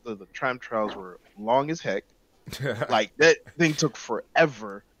 the time trials were long as heck. Like that thing took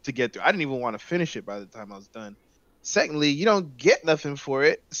forever to get through. I didn't even want to finish it by the time I was done. Secondly, you don't get nothing for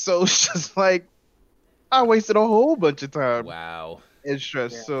it, so it's just like I wasted a whole bunch of time. Wow. And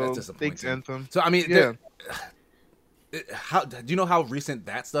stress. Yeah, So that's thanks, disappointing. Anthem. So I mean, yeah. How do you know how recent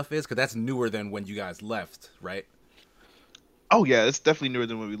that stuff is? Because that's newer than when you guys left, right? Oh yeah, it's definitely newer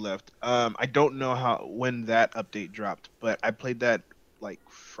than when we left. I don't know when that update dropped, but I played that like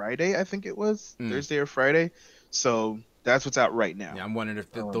Friday, I think it was Thursday or Friday. So that's what's out right now. Yeah, I'm wondering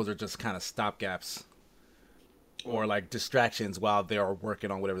if those are just kind of stopgaps or like distractions while they are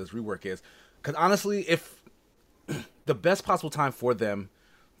working on whatever this rework is. Because honestly, if the best possible time for them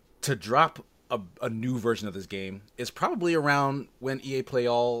to drop a new version of this game is probably around when EA Play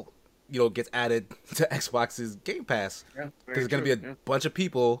All, gets added to Xbox's Game Pass. Yeah, Because there's going to be a bunch of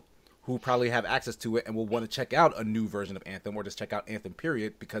people who probably have access to it and will want to check out a new version of Anthem or just check out Anthem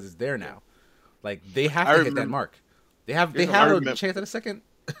period because it's there now. Like they have to hit that mark. They have a chance at a second.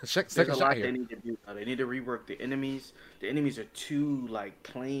 There's a lot they need to do. They need to rework the enemies. The enemies are too like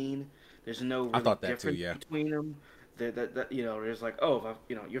plain. There's no really difference between them. There's like,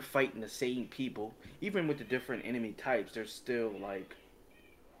 you're fighting the same people. Even with the different enemy types, there's still like,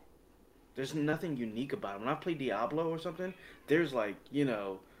 there's nothing unique about them. When I play Diablo or something, there's like, these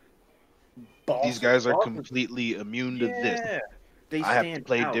guys are completely immune to this. I have to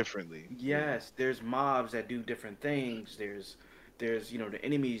play differently. Yes, there's mobs that do different things. There's the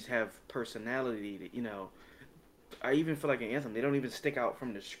enemies have personality. I even feel like in Anthem, they don't even stick out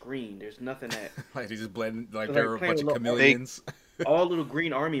from the screen. There's nothing that like they just blend like they're a bunch of chameleons. All little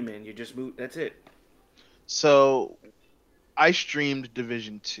green army men. You just move. That's it. So, I streamed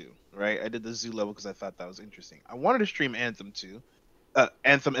Division 2. Right, I did the zoo level because I thought that was interesting. I wanted to stream Anthem too,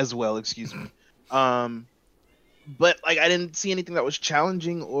 Anthem as well. Excuse me. But like I didn't see anything that was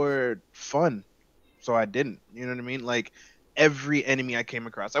challenging or fun, so I didn't. You know what I mean? Like every enemy I came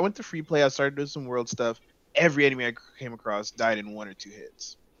across, I went to free play. I started doing some world stuff. Every enemy I came across died in 1 or 2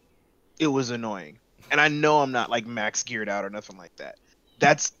 hits. It was annoying, and I know I'm not like max geared out or nothing like that.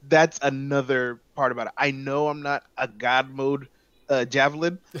 That's another part about it. I know I'm not a god mode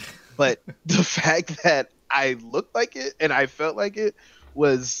javelin, but the fact that I looked like it and I felt like it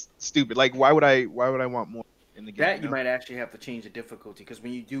was stupid. Like why would I want more in the game? That you might actually have to change the difficulty, because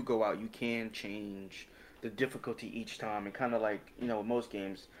when you do go out, you can change the difficulty each time, and kind of like with most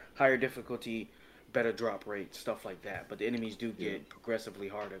games, higher difficulty, better drop rate, stuff like that. But the enemies do get progressively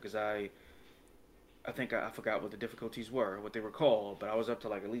harder, because I think I forgot what the difficulties were, what they were called, but I was up to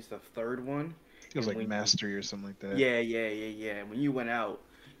like at least the 3rd one. It was like mastery or something like that. Yeah. When you went out,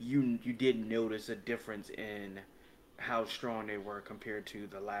 you did notice a difference in how strong they were compared to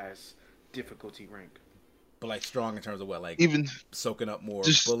the last difficulty rank. But like strong in terms of what, like even soaking up more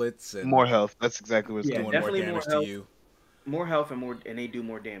bullets and more health. That's exactly what's doing more damage to you. More health and they do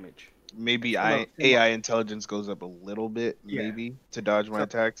more damage. Maybe AI intelligence goes up a little bit, maybe to dodge my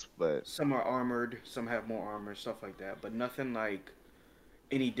attacks, but some are armored, some have more armor, stuff like that. But nothing like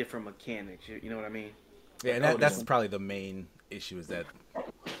any different mechanics. You know what I mean? Yeah, and that's probably the main issue, is that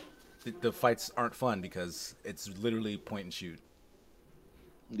the fights aren't fun because it's literally point and shoot.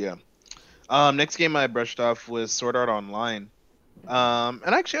 Yeah. Next game I brushed off was Sword Art Online. And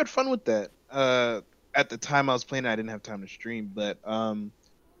I actually had fun with that. At the time I was playing, I didn't have time to stream, but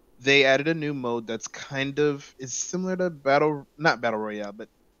they added a new mode that's kind of is similar to not Battle Royale, but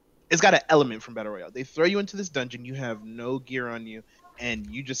it's got an element from Battle Royale. They throw you into this dungeon, you have no gear on you, and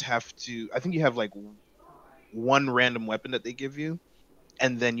you just have to. I think you have like one random weapon that they give you,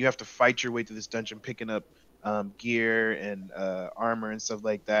 and then you have to fight your way through this dungeon, picking up gear and armor and stuff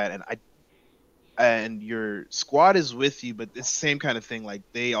like that. And your squad is with you, but it's the same kind of thing. Like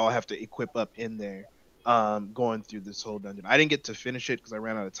they all have to equip up in there, going through this whole dungeon. I didn't get to finish it because I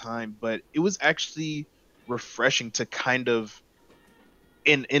ran out of time, but it was actually refreshing to kind of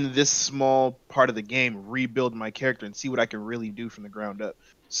in this small part of the game rebuild my character and see what I can really do from the ground up.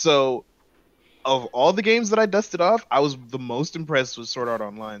 So of all the games that I dusted off, I was the most impressed with Sword Art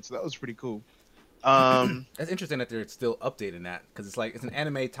Online. So that was pretty cool. That's interesting that they're still updating that because it's like it's an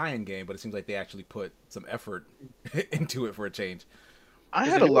anime tie-in game, but it seems like they actually put some effort into it for a change. I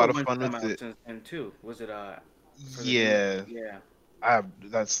had a lot of fun with it. And two, was it Yeah, yeah.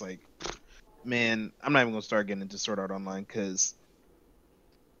 that's like, man, I'm not even gonna start getting into Sword Art Online because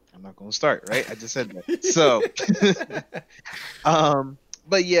I'm not gonna start, right? I just said that. So,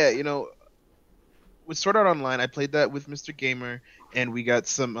 but yeah, with Sword Art Online, I played that with Mr. Gamer, and we got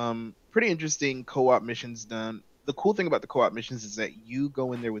some pretty interesting co-op missions done. The cool thing about the co-op missions is that you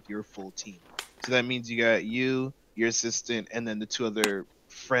go in there with your full team. So that means you got you, your assistant, and then the two other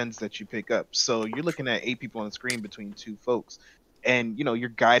friends that you pick up. So you're looking at 8 people on the screen between 2 folks, and you're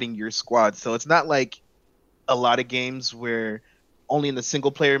guiding your squad. So it's not like a lot of games where only in the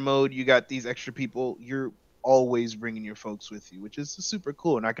single player mode you got these extra people. You're always bringing your folks with you, which is super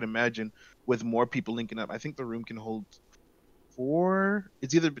cool. And I can imagine with more people linking up, I think the room can hold 4.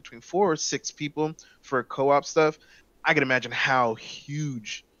 It's either between 4 or 6 people for co-op stuff. I can imagine how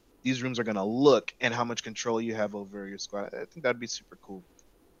huge these rooms are gonna look and how much control you have over your squad. I think that'd be super cool.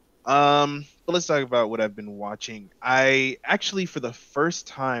 But let's talk about what I've been watching. I actually, for the first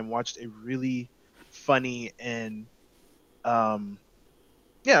time, watched a really funny and a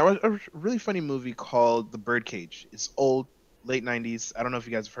really funny movie called The Birdcage. It's old, late 90s. I don't know if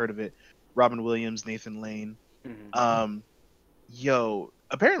you guys have heard of it. Robin Williams, Nathan Lane. Mm-hmm.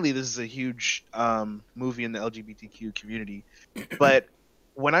 Apparently this is a huge movie in the LGBTQ community. But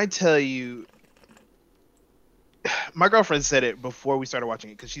when I tell you, my girlfriend said it before we started watching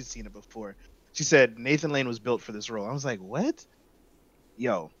it because she's seen it before. She said Nathan Lane was built for this role. I was like, what?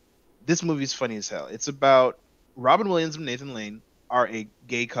 Yo, this movie's funny as hell. It's about Robin Williams and Nathan Lane are a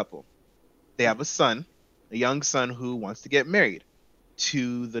gay couple. They have a son, a young son who wants to get married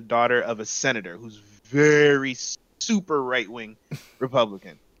to the daughter of a senator who's very super right-wing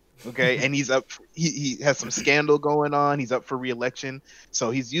Republican. Okay, and he's up. He has some scandal going on. He's up for re-election, so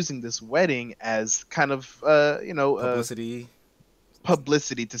he's using this wedding as kind of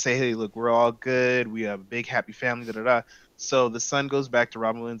publicity to say, hey, look, we're all good. We have a big happy family. Da da da. So the son goes back to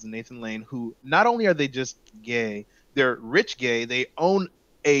Robin Williams and Nathan Lane, who not only are they just gay, they're rich gay. They own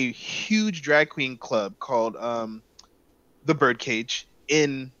a huge drag queen club called the Birdcage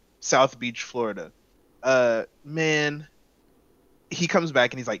in South Beach, Florida. Man, he comes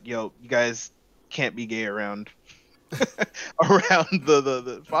back and he's like, yo, you guys can't be gay around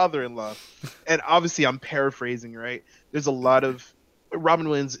the father-in-law. And obviously I'm paraphrasing, right? There's a lot of Robin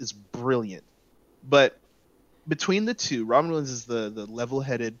Williams is brilliant, but between the two, Robin Williams is the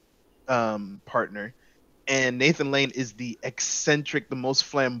level-headed partner, and Nathan Lane is the eccentric, the most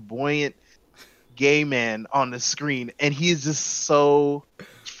flamboyant gay man on the screen, and he is just so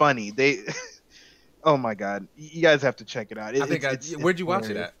funny. Oh my god, you guys have to check it out. Where'd you watch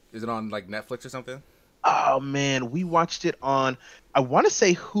it at? Is it on like Netflix or something? Oh man, we watched it on, I want to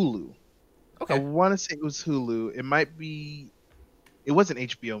say Hulu. Okay. I want to say it was Hulu. It might be. It wasn't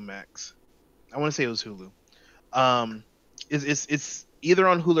HBO Max. I want to say it was Hulu. It's either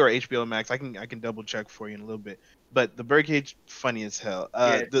on Hulu or HBO Max. I can double check for you in a little bit. But The Birdcage, funny as hell.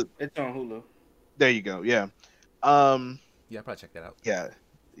 It's on Hulu. There you go. Yeah. Yeah, I'll probably check that out. Yeah.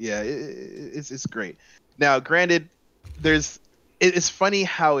 It's great. Now, granted, it's funny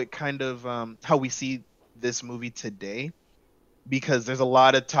how it kind of how we see this movie today, because there's a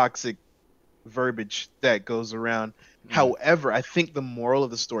lot of toxic verbiage that goes around. However, I think the moral of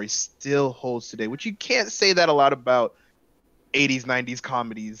the story still holds today, which you can't say that a lot about 80s, 90s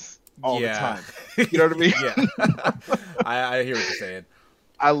comedies all the time. You know what I mean? Yeah. I hear what you're saying.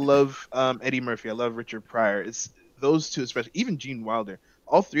 I love Eddie Murphy. I love Richard Pryor. It's those two, especially, even Gene Wilder.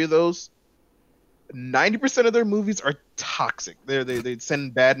 All three of those, 90% of their movies are toxic. They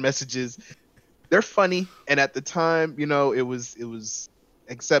send bad messages. They're funny, and at the time, you know, it was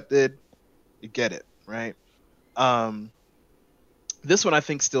accepted. You get it, right? This one I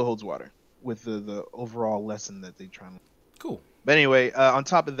think still holds water with the overall lesson that they try to. Cool. But anyway, on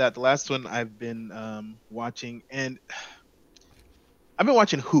top of that, the last one I've been watching, and I've been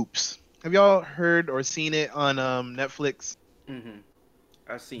watching Hoops. Have y'all heard or seen it on Netflix? Mm-hmm.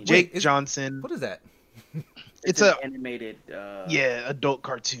 I've seen Jake Wait, Johnson. What is that? It's an a animated. adult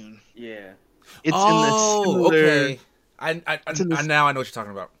cartoon. Yeah. It's in the similar. Okay. I this- now I know what you're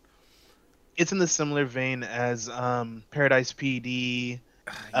talking about. It's in the similar vein as Paradise PD,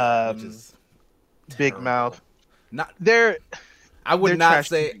 Which is Big terrible. Mouth. Not They're I would they're not trash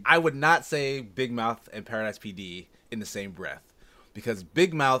say TV. I would not say Big Mouth and Paradise PD in the same breath, because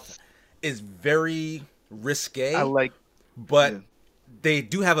Big Mouth is very risque, I like but yeah. they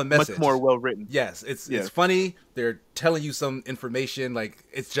do have a much message. more well written. Yes, it's Yeah. funny. They're telling you some information. Like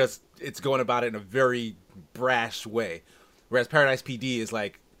it's going about it in a very brash way, whereas Paradise PD is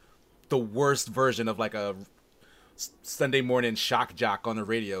like the worst version of like a Sunday morning shock jock on the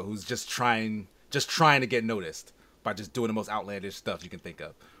radio who's just trying to get noticed by just doing the most outlandish stuff you can think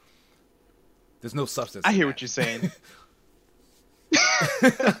of. There's no substance. I in hear that. what you're saying.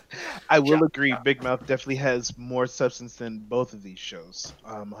 I will agree. Big Mouth definitely has more substance than both of these shows.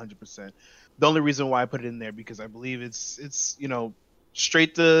 100%. The only reason why I put it in there because I believe it's you know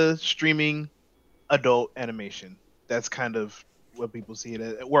straight to streaming adult animation. That's kind of what people see it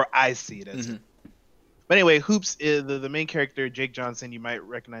as, where I see it as. Mhm. But anyway, Hoops is the main character, Jake Johnson. You might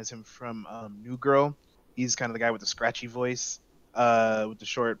recognize him from New Girl. He's kind of the guy with the scratchy voice, with the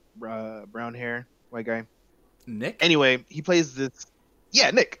short brown hair, white guy. Nick. Anyway, he plays this.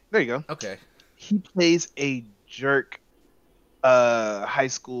 Yeah, Nick. There you go. Okay. He plays a jerk high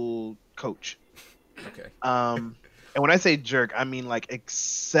school coach. Okay. And when I say jerk, I mean like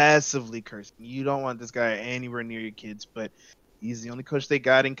excessively cursing. You don't want this guy anywhere near your kids, but he's the only coach they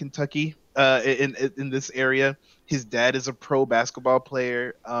got in Kentucky, in this area. His dad is a pro basketball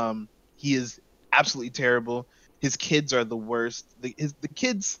player. He is absolutely terrible. His kids are the worst. The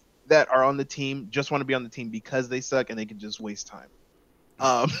kids that are on the team just want to be on the team because they suck and they can just waste time.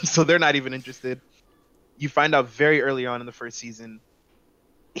 So they're not even interested. You find out very early on in the first season,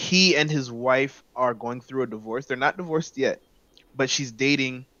 he and his wife are going through a divorce. They're not divorced yet, but she's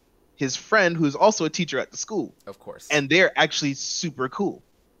dating his friend who's also a teacher at the school. Of course. And they're actually super cool.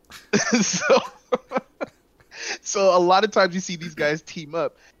 So a lot of times you see these guys team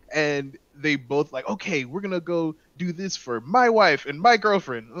up and they both like, okay, we're going to go do this for my wife and my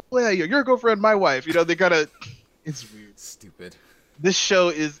girlfriend. Well, your girlfriend, my wife. You know, they kind of, it's weird. Stupid. This show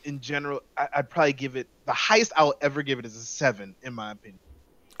is in general, I'd probably give it, the highest I'll ever give it is a 7 in my opinion.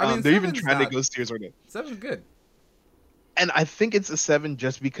 I mean, they're even seven's trying not- to go serious right now. 7's good. And I think it's a 7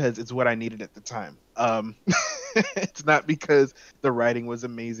 just because it's what I needed at the time. It's not because the writing was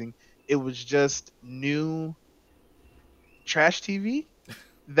amazing. It was just new trash TV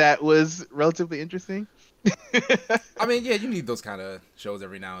that was relatively interesting. I mean, yeah, you need those kind of shows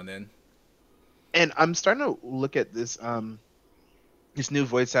every now and then. And I'm starting to look at this this new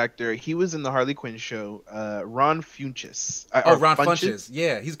voice actor. He was in the Harley Quinn show. Ron Funches. Ron Funches.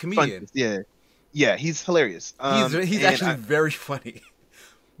 Yeah, he's a comedian. Funches, yeah, he's hilarious. He's and actually very funny.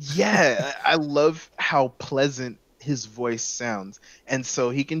 Yeah, I love how pleasant his voice sounds, and so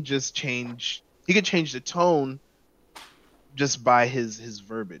he can just change. He can change the tone just by his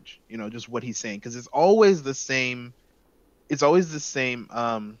verbiage. You know, just what he's saying, because it's always the same. It's always the same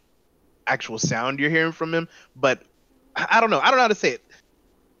actual sound you're hearing from him, but I don't know. I don't know how to say it.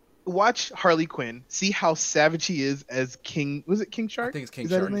 Watch Harley Quinn. See how savage he is as King. Was it King Shark? I think it's King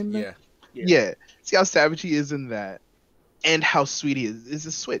Is that his Shark. name now? Yeah. Yeah. See how savage he is in that, and how sweet he is. It's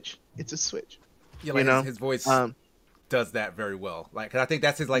a switch. It's a switch. Yeah, like You know? his voice Um, does that very well. Like, 'cause I think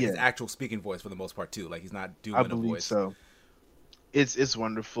that's his his Yeah. actual speaking voice for the most part too. Like, he's not doing I a believe voice. so. It's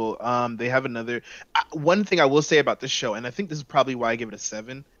wonderful. They have another one thing I will say about this show, and I think this is probably why I give it a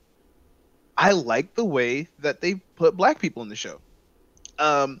 7. I like the way that they put black people in the show.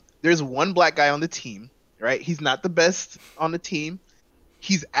 There's one black guy on the team, right? He's not the best on the team.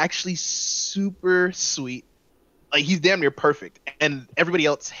 He's actually super sweet. Like, he's damn near perfect, and everybody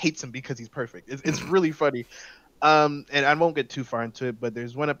else hates him because he's perfect. It's really funny. And I won't get too far into it, but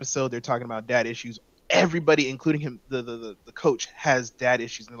there's one episode they're talking about dad issues. Everybody, including him, the coach, has dad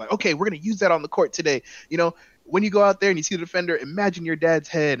issues, and they're like, okay, we're gonna use that on the court today. You know, when you go out there and you see the defender, imagine your dad's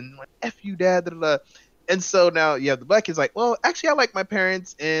head, and like, F you, dad. Da, da, da. And so now, yeah, the black kid's like, well, actually, I like my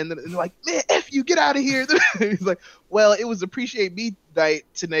parents, and they're like, man, F you, get out of here. He's like, well, it was appreciate me night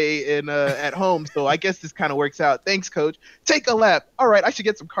today at home, so I guess this kind of works out. Thanks, coach. Take a lap. All right, I should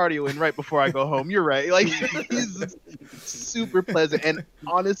get some cardio in right before I go home. You're right. Like, he's super pleasant, and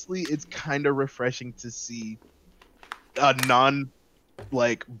honestly, it's kind of refreshing to see a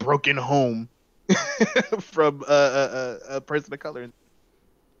broken home from a person of color.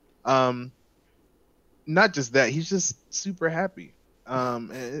 Not just that, he's just super happy.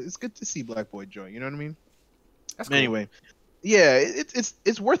 And it's good to see Black Boy joy. You know what I mean? That's cool. Anyway, yeah,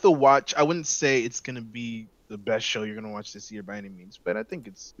 it's worth a watch. I wouldn't say it's gonna be the best show you're gonna watch this year by any means, but I think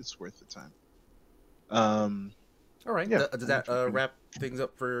it's worth the time. All right. Yeah. Does that wrap things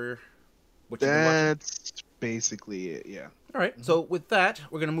up for what you've been watching? That's basically it. Yeah. All right. So with that,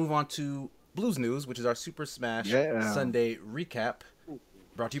 we're gonna move on to Blues News, which is our Super Smash Sunday recap,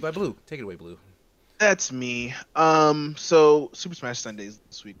 brought to you by Blue. Take it away, Blue. That's me. So Super Smash Sundays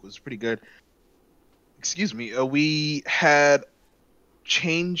this week was pretty good. Excuse me. We had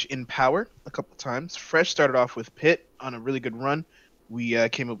change in power a couple times. Fresh started off with Pit on a really good run. We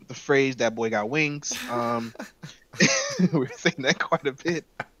came up with the phrase "that boy got wings." We were saying that quite a bit.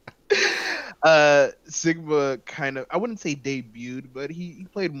 Sigma kind of, I wouldn't say debuted, but he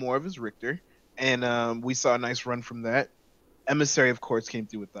played more of his Richter, and we saw a nice run from that. Emissary, of course, came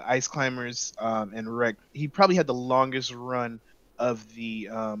through with the Ice Climbers, and Wreck. He probably had the longest run of the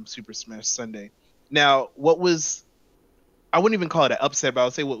Super Smash Sunday. Now, I wouldn't even call it an upset, but I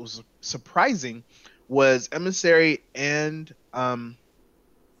would say what was surprising was Emissary and,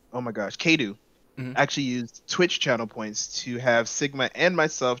 Kadu actually used Twitch channel points to have Sigma and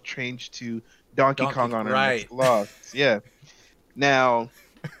myself change to Donkey Kong on our next loss. Yeah. Now,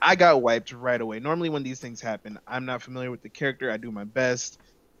 I got wiped right away. Normally when these things happen, I'm not familiar with the character. I do my best.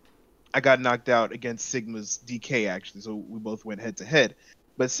 I got knocked out against Sigma's DK, actually, so we both went head-to-head.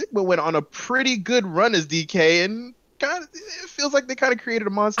 But Sigma went on a pretty good run as DK, and it feels like they kind of created a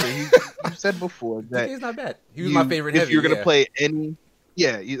monster. You said before that DK's not bad. He was my favorite heavy. If you're going to play any...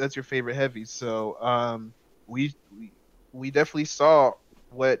 Yeah, that's your favorite heavy. So we definitely saw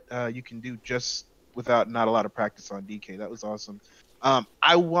what you can do just without not a lot of practice on DK. That was awesome.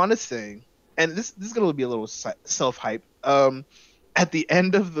 I want to say, and this is going to be a little self-hype. At the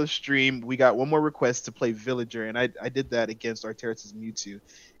end of the stream, we got one more request to play Villager, and I did that against Arteris' Mewtwo.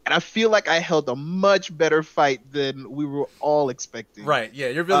 And I feel like I held a much better fight than we were all expecting. Right, yeah,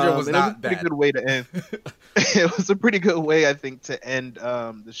 your Villager was not bad. It was a pretty good way to end. It was a pretty good way, I think, to end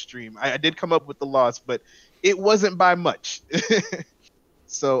the stream. I did come up with the loss, but it wasn't by much.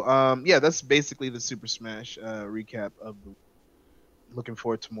 So, yeah, that's basically the Super Smash recap of the week. Looking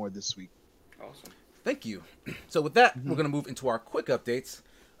forward to more this week. Awesome. Thank you. So with that, we're going to move into our quick updates.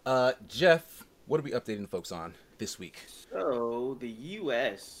 Jeff, what are we updating folks on this week? So the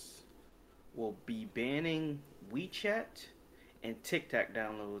U.S. will be banning WeChat and TikTok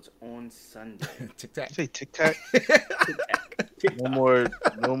downloads on Sunday. TikTok. Say TikTok.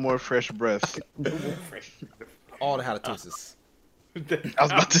 No more fresh breath. All the halitosis. I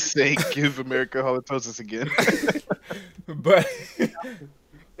was about to say, give America halitosis again. But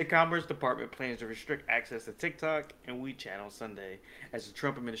the Commerce Department plans to restrict access to TikTok and WeChat on Sunday as the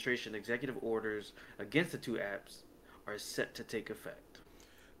Trump administration executive orders against the two apps are set to take effect.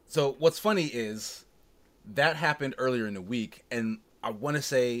 So what's funny is that happened earlier in the week, and I want to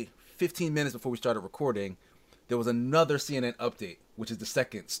say 15 minutes before we started recording, there was another CNN update, which is the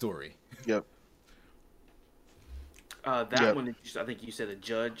second story. Yep. One, I think you said a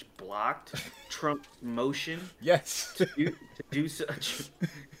judge blocked Trump's motion. Yes. to do such.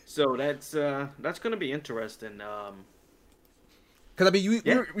 So that's going to be interesting. Because I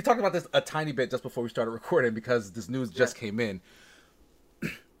mean, we talked about this a tiny bit just before we started recording because this news just came in.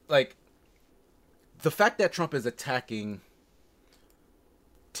 Like, the fact that Trump is attacking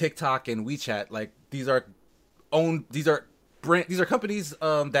TikTok and WeChat, like these are companies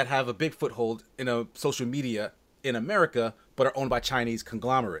that have a big foothold in a social media in America, but are owned by Chinese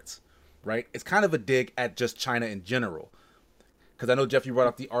conglomerates, right? It's kind of a dig at just China in general. Because I know, Jeff, you brought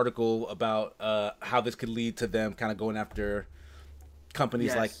up the article about how this could lead to them kind of going after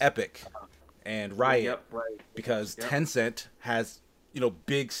companies like Epic and Riot, because Tencent has,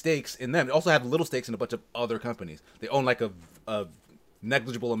 big stakes in them. They also have little stakes in a bunch of other companies. They own like a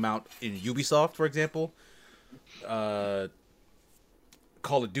negligible amount in Ubisoft, for example. Call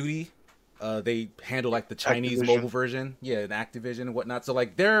of Duty. They handle like the Chinese mobile version, and Activision and whatnot. So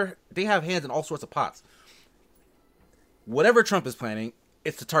like they have hands in all sorts of pots. Whatever Trump is planning,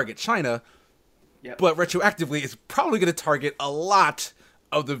 it's to target China, but retroactively, it's probably going to target a lot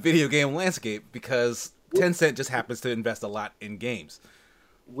of the video game landscape because Tencent just happens to invest a lot in games.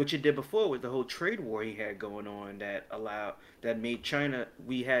 which it did before with the whole trade war he had going on that made China.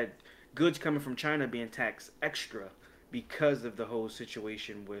 We had goods coming from China being taxed extra because of the whole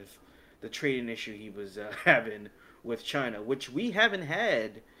situation with the trading issue he was having with China, which we haven't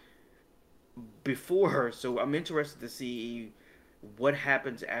had before. So I'm interested to see what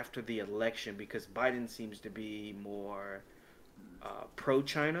happens after the election because Biden seems to be more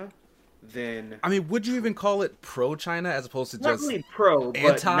pro-China than. I mean, would you even call it pro-China as opposed to Not just really pro,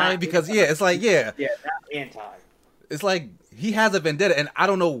 but anti? Because it's like yeah, not anti. it's like he has a vendetta, and I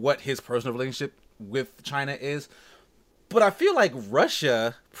don't know what his personal relationship with China is, but I feel like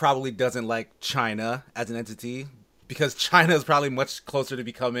Russia probably doesn't like China as an entity because China is probably much closer to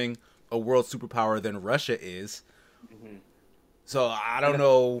becoming a world superpower than Russia is. Mm-hmm. So I don't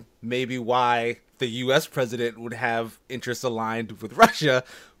know maybe why the U.S. president would have interests aligned with Russia,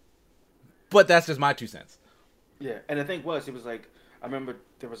 but that's just my 2 cents. Yeah, and the thing it was like, I remember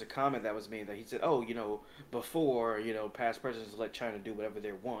there was a comment that was made that he said, oh, before, past presidents let China do whatever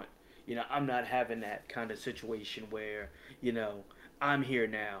they want. I'm not having that kind of situation where, I'm here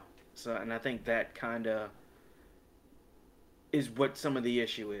now. So, and I think that kind of is what some of the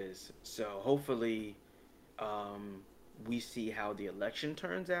issue is. So hopefully, we see how the election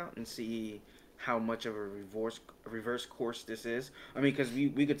turns out and see how much of a reverse course this is. I mean, because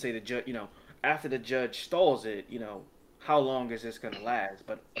we could say the judge, after the judge stalls it, how long is this going to last?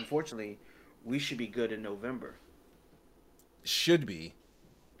 But unfortunately, we should be good in November. Should be.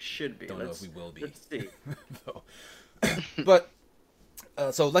 Don't know if we will be. Let's see. No. But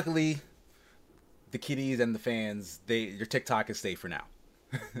so luckily, the kiddies and the fans, your TikTok is safe for now.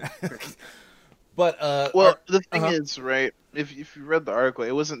 But the thing is, right? If you read the article,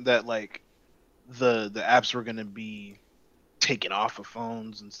 it wasn't that like the apps were gonna be taken off of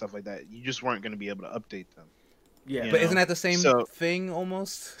phones and stuff like that. You just weren't gonna be able to update them. Yeah, but isn't that the same thing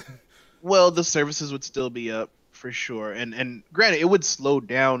almost? Well, the services would still be up for sure, and granted, it would slow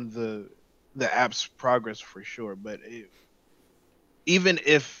down the app's progress for sure. But even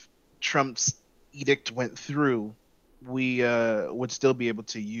if Trump's edict went through, we would still be able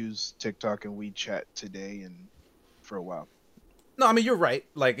to use TikTok and WeChat today and for a while. No, I mean you're right.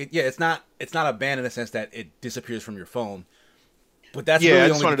 Like, it's not a ban in the sense that it disappears from your phone. But that's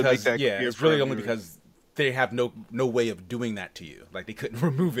really only because it's really only because they have no way of doing that to you. Like they couldn't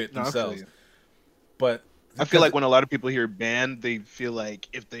remove it themselves. But I feel like when a lot of people hear ban, they feel like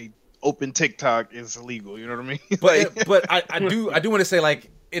if they open TikTok, it's illegal. You know what I mean? But I do want to say, like,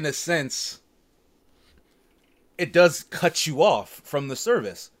 in a sense, it does cut you off from the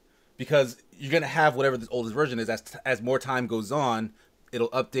service because you're gonna have whatever the oldest version is. As more time goes on, it'll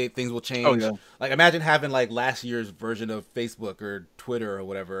update. Things will change. Oh, yeah. Like imagine having like last year's version of Facebook or Twitter or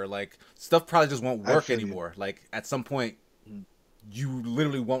whatever. Like stuff probably just won't work anymore. Like at some point, you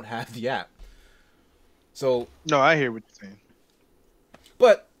literally won't have the app. So no, I hear what you're saying.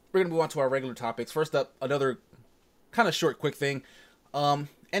 But we're gonna move on to our regular topics. First up, another kind of short, quick thing.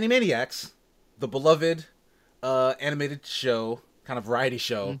 Animaniacs, the beloved animated show, kind of variety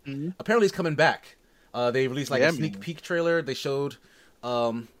show, apparently is coming back. They released like a sneak peek trailer. They showed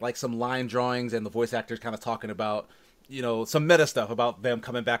like some line drawings and the voice actors kind of talking about, some meta stuff about them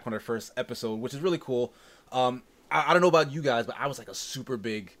coming back on their first episode, which is really cool. I don't know about you guys, but I was like a super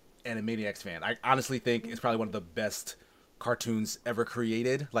big Animaniacs fan. I honestly think it's probably one of the best cartoons ever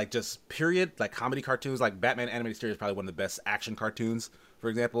created, like just period, like comedy cartoons. Like Batman Animated Series is probably one of the best action cartoons, for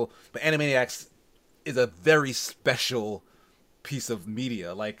example. But Animaniacs is a very special piece of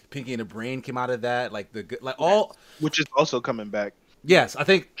media. Like Pinky and the Brain came out of that. Like which is also coming back. Yes, I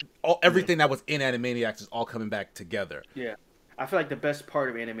think everything that was in Animaniacs is all coming back together. Yeah, I feel like the best part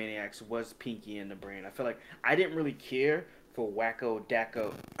of Animaniacs was Pinky and the Brain. I feel like I didn't really care for Wacko,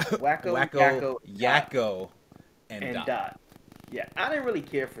 Yakko, and Dot. Yeah, I didn't really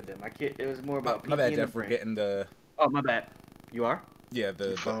care for them. It was more about Pinky my bad, and Jeff. the Brain. We're getting the. Oh, my bad. You are? Yeah,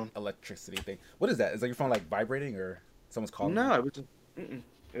 the electricity thing. What is that? Is like your phone like vibrating or someone's calling? No,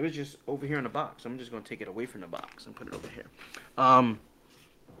 it was just over here in the box. I'm just gonna take it away from the box and put it over here.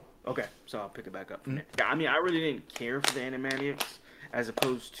 Okay, so I'll pick it back up from there. Yeah, I mean, I really didn't care for the Animaniacs as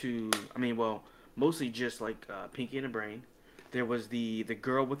opposed to, mostly just like Pinky and the Brain. There was the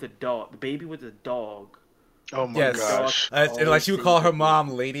girl with the dog, the baby with the dog. Oh my gosh! And like she would call her mom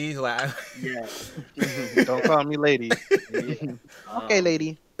lady. Like, yeah. Don't call me lady. Okay,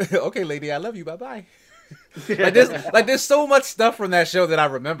 lady. Okay, lady. I love you. Bye bye. There's so much stuff from that show that I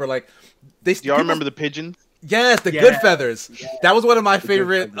remember. Like, do y'all remember the pigeons? Yes, the Goodfeathers. Yeah. That was one of my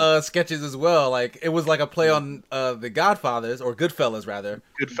favorite sketches as well. Like, it was like a play on the Godfathers, or Goodfellas rather.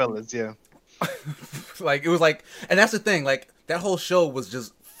 Goodfellas, yeah. Like, it was like, and that's the thing. Like, that whole show was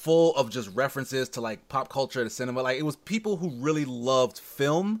just full of just references to like pop culture, to cinema. Like it was people who really loved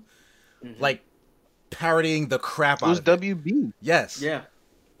film, like parodying the crap It out was of it. WB. Yes. Yeah.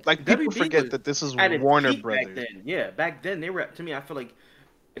 Like people WB forget was that this is at its Warner peak Brothers. back then. Yeah, back then they were. To me, I feel like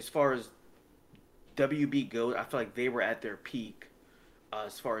as far as WB goes, I feel like they were at their peak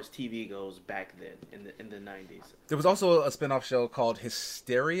as far as TV goes back then in the 90s. There was also a spin-off show called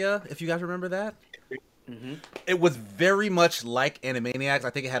Hysteria, if you guys remember that. It was very much like Animaniacs. I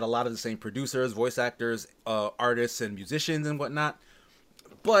think it had a lot of the same producers, voice actors, artists, and musicians and whatnot.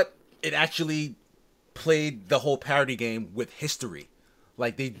 But it actually played the whole parody game with history.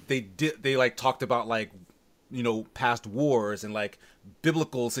 Like they like talked about like, you know, past wars and like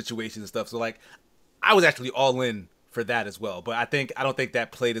biblical situations and stuff. So like I was actually all in for that as well. But I don't think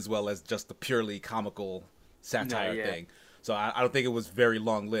that played as well as just the purely comical satire thing. So I don't think it was very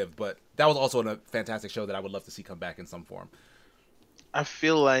long lived, but that was also a fantastic show that I would love to see come back in some form. I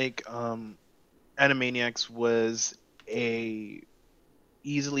feel like Animaniacs was a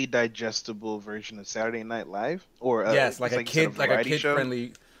easily digestible version of Saturday Night Live, or yes, like a kid show.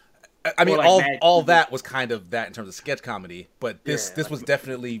 friendly. I mean, like all that was kind of that in terms of sketch comedy, but this was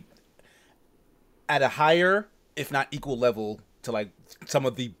definitely at a higher, if not equal level to like some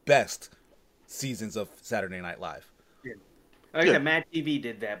of the best seasons of Saturday Night Live. I think Mad TV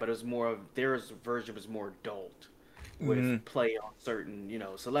did that, but it was more of their version was more adult, with play on certain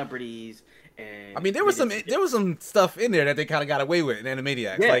celebrities and. I mean, there was some stuff in there that they kind of got away with in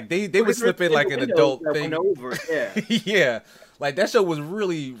Animaniacs. Yeah. Like they would slip in like an adult thing. Over. Yeah, yeah, like that show was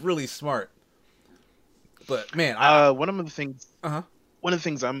really really smart. But man, one of the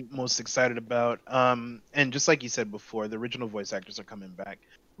things I'm most excited about, and just like you said before, the original voice actors are coming back.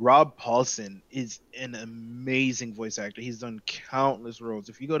 Rob Paulsen is an amazing voice actor. He's done countless roles.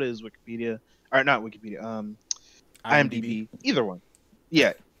 If you go to his Wikipedia, or not Wikipedia, IMDb, either one.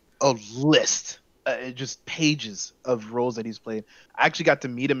 Yeah, a list, just pages of roles that he's played. I actually got to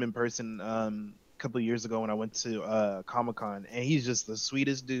meet him in person a couple of years ago when I went to Comic-Con, and he's just the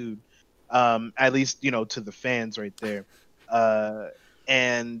sweetest dude. At least to the fans right there,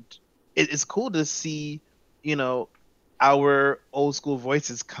 and it's cool to see our old school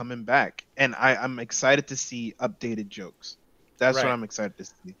voices coming back, and I'm excited to see updated jokes. That's what I'm excited to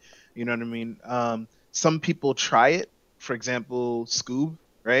see. You know what I mean? Some people try it. For example, Scoob,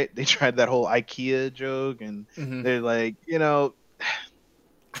 right? They tried that whole IKEA joke, and they're like,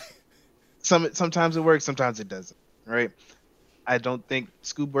 sometimes it works, sometimes it doesn't, right? I don't think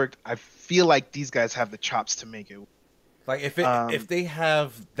Scoob worked. I feel like these guys have the chops to make it work. Like if they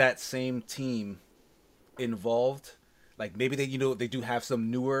have that same team involved, like maybe they do have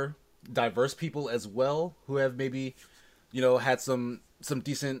some newer diverse people as well who have maybe had some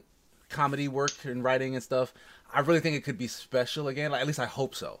decent comedy work and writing and stuff. I really think it could be special again. Like, at least I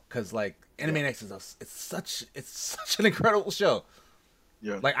hope so, because like Animaniacs is it's such an incredible show.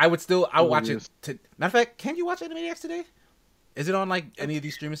 Yeah, like I would watch it. Matter of fact, can you watch Animaniacs today? Is it on like any of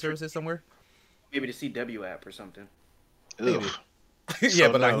these streaming services somewhere? Maybe the CW app or something. Maybe. Yeah,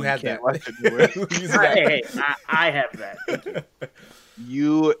 but like who has that? Hey, I have that.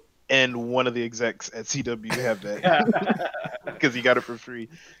 You and one of the execs at CW have that because you got it for free.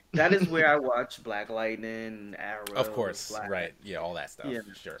 That is where I watch Black Lightning, Arrow. Of course, right? Yeah, all that stuff. Yeah.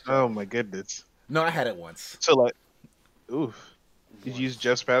 Sure. Oh my goodness. No, I had it once. So like, did you use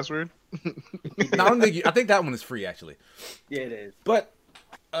Jeff's password? No, I think that one is free actually. Yeah, it is. But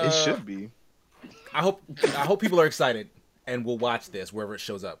it should be. I hope people are excited and will watch this wherever it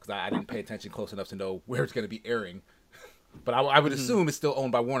shows up, because I didn't pay attention close enough to know where it's going to be airing. But I would assume it's still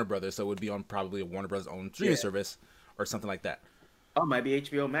owned by Warner Brothers, so it would be on probably a Warner Brothers owned streaming service or something like that. Oh, it might be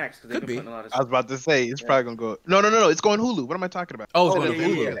HBO Max, because they've been putting a lot of stuff. I was about to say it's probably gonna go. No, it's going Hulu. What am I talking about? Oh, it's going to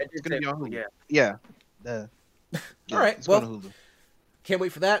Hulu. Yeah. It's gonna be on Hulu. Yeah. All right. Well, Hulu. Can't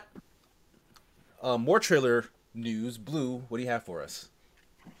wait for that. More trailer news. Blue, what do you have for us?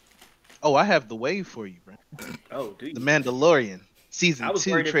 Oh, I have the wave for you, bro. Oh, dude. The Mandalorian season 2 trailer. I was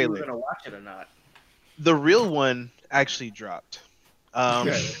worried if you were gonna watch it or not. The real one actually dropped. There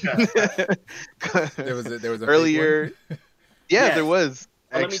was a earlier. Yes. There was.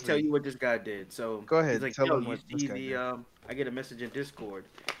 Well, let me tell you what this guy did. So go ahead. He's like, tell him what you see I get a message in Discord.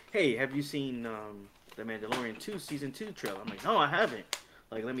 Hey, have you seen the Mandalorian 2 season 2 trailer? I'm like, no, I haven't.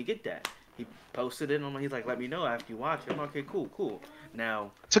 Like, let me get that. He posted it, and he's like, let me know after you watch it. I'm like, okay, cool.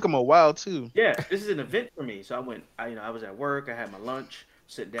 Now, took him a while too. Yeah, this is an event for me. So I went. I was at work. I had my lunch.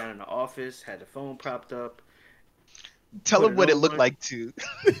 Sit down in the office. Had the phone propped up. Tell him what it looked like too.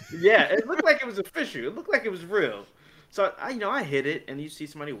 Yeah, it looked like it was official. It looked like it was real. So I hit it, and you see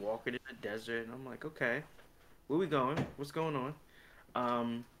somebody walking in the desert, and I'm like, okay, where we going? What's going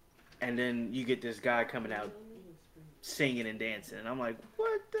on? and then you get this guy coming out singing and dancing, and I'm like,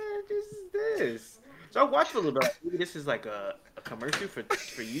 what the heck is this? So I watched a little bit. Maybe this is like a commercial for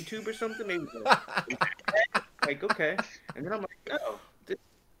YouTube or something. Maybe like okay, and then I'm like, no.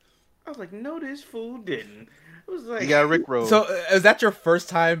 I was like, no, this fool didn't. It was like, You got Rickrolled. So is that your first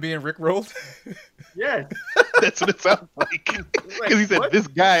time being rickrolled? yes. That's what it sounds like. Because he said, what? this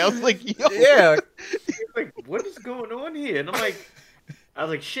guy. I was like, yo. Yeah. Like, what is going on here? And I was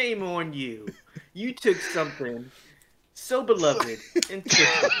like, shame on you. You took something so beloved and took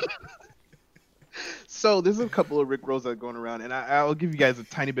it. So there's a couple of Rickrolls that are going around, and I'll give you guys a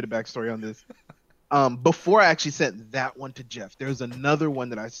tiny bit of backstory on this. Before I actually sent that one to Jeff, there's another one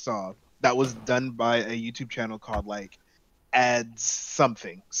that I saw that was done by a YouTube channel called like Ads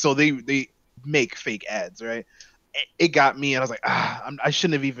Something. So they make fake ads, right? It got me, and I was like, I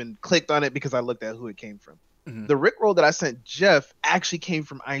shouldn't have even clicked on it because I looked at who it came from. Mhm. The Rickroll that I sent Jeff actually came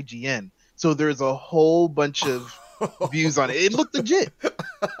from IGN. So there's a whole bunch of views on it. It looked legit.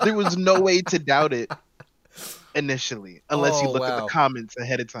 There was no way to doubt it initially, unless you Oh, look at wow. the comments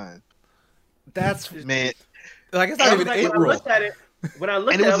ahead of time. That's Man, like it's I not was even like, when I April. looked at it, And it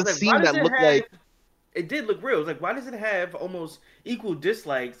was I a was like, scene why does that it looked have? like- It did look real. It was like, why does it have almost equal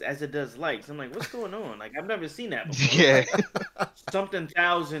dislikes as it does likes? I'm like, what's going on? Like, I've never seen that before. yeah. Something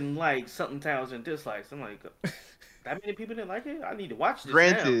thousand likes, something thousand dislikes. I'm like, that many people didn't like it? I need to watch this.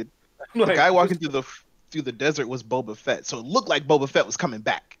 Granted, now. the guy walking through the desert was Boba Fett, so it looked like Boba Fett was coming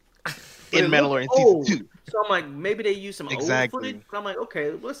back in it Mandalorian looked season old. 2. So I'm like, maybe they used some Exactly. old footage. But I'm like,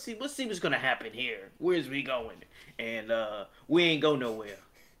 okay, let's see what's gonna happen here. Where's we going? And we ain't go nowhere.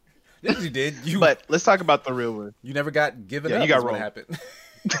 Yes, you did. But let's talk about the real one. You never got given Yeah, up. you got is what rolled. happened.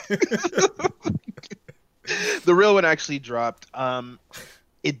 The real one actually dropped.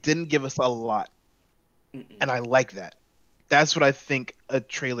 It didn't give us a lot, and I like that. That's what I think a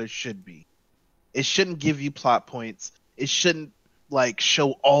trailer should be. It shouldn't give you plot points. It shouldn't like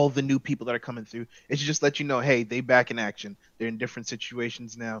show all the new people that are coming through. It should just let you know, hey, they back in action. They're in different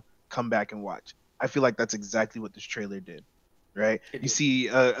situations now. Come back and watch. I feel like that's exactly what this trailer did, right? It You did. see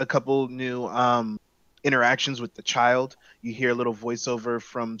a couple new interactions with the child. You hear a little voiceover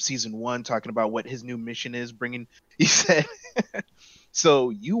from season 1 talking about what his new mission is. He said,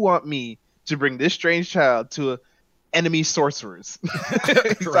 "So you want me to bring this strange child to enemy sorcerers?"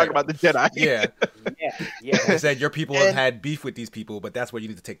 He's Right. talking about the Jedi. Yeah. Yeah. They said your people have And- had beef with these people, but that's where you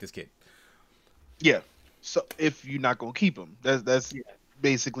need to take this kid. Yeah. So if you're not gonna keep him, that's Yeah.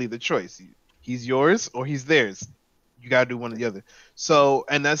 basically the choice. He's yours or he's theirs. You gotta do one or the other. So,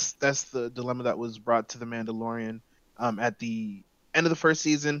 and that's the dilemma that was brought to the Mandalorian at the end of the first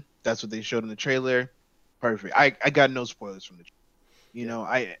season. That's what they showed in the trailer. Perfect. I got no spoilers from the trailer. You know,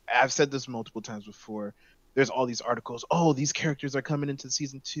 I've said this multiple times before. There's all these articles. Oh, these characters are coming into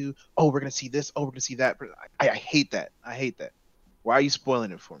season 2. Oh, we're gonna see this. Oh, we're gonna see that. I hate that. I hate that. Why are you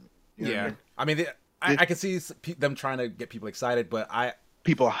spoiling it for me? You know what I Yeah. mean? I mean, I can see them trying to get people excited, but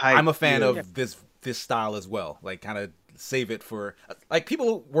People hype. I'm a fan yeah. of this style as well. Like, kind of save it for like people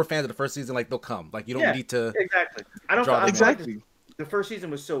who were fans of the first season. Like, they'll come. Like, you don't Yeah. need to. Exactly. I don't. Draw I them feel like Exactly. the first season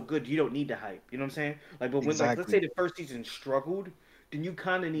was so good, you don't need to hype. You know what I'm saying? Like, but when like let's Exactly. say the first season struggled, then you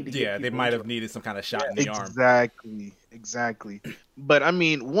kind of need to. Get Yeah, they people might have into it. needed some kind of shot in the arm. Exactly. But I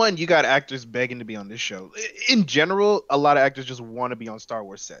mean, one, you got actors begging to be on this show. In general, a lot of actors just want to be on Star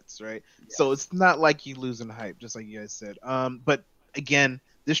Wars sets, right? So it's not like you losing hype, just like you guys said. But again,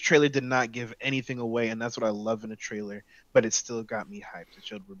 this trailer did not give anything away, and that's what I love in a trailer. But it still got me hyped. It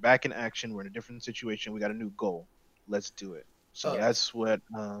showed we're back in action. We're in a different situation. We got a new goal. Let's do it. So that's what.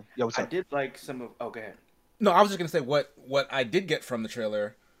 Yeah, what's I up? did like some of. Oh, go ahead. No, I was just gonna say what I did get from the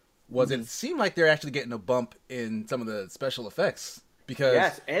trailer was Mm-hmm. it seemed like they're actually getting a bump in some of the special effects because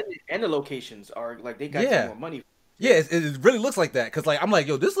Yes, and the locations are like they got Yeah. some more money. yeah, it really looks like that. Because like I'm like,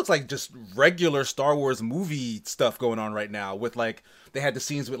 yo, this looks like just regular Star Wars movie stuff going on right now. With like they had the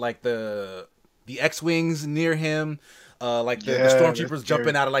scenes with like the X-wings near him, like the Yeah, that's stormtroopers jumping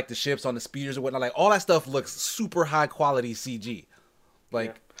scary. out of like the ships on the speeders and whatnot. Like all that stuff looks super high quality CG.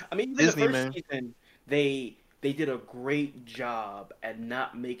 Like Yeah. I mean, even Disney, the first man. season, they did a great job at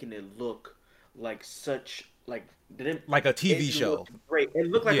not making it look like such like they didn't like a TV it show. looked great. It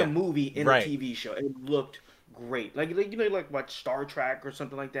looked like Yeah. a movie in Right. a TV show. It looked great. Like you know, like watch Star Trek or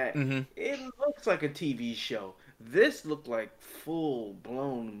something like that. Mhm. It looks like a TV show. This looked like full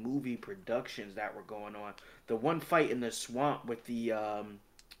blown movie productions that were going on. The one fight in the swamp with the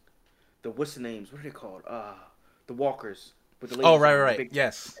what's the names? What are they called? The walkers with the Oh lasers right, on the right, big-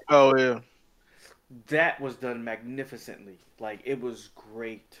 yes. Oh yeah. That was done magnificently. Like it was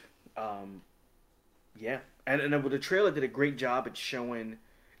great. Yeah, and the trailer did a great job at showing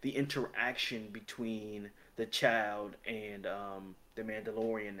the interaction between the child and the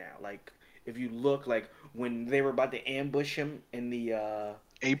Mandalorian now. Like if you look like when they were about to ambush him in the And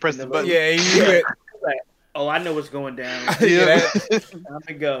you press in the the button. Yeah, yeah, like, oh, I know what's going down. Yeah, Time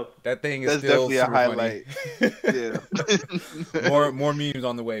to go. that thing is That's still definitely a super highlight. funny. Yeah. more memes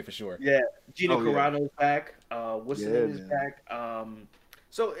on the way for sure. Yeah, Gina Oh, yeah. Carano's back. What's the Yeah, name is man. back.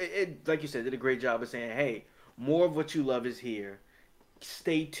 So it like you said, did a great job of saying, hey, more of what you love is here.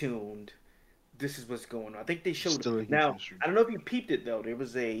 Stay tuned. This is what's going on. I think they showed Still a huge now. mystery. I don't know if you peeped it though. There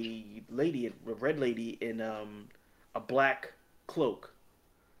was a lady, a red lady in a black cloak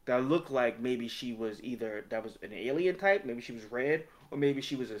that looked like maybe she was either that was an alien type, maybe she was red, or maybe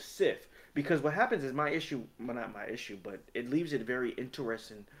she was a Sith. Because what happens is my issue, well not my issue, but it leaves it very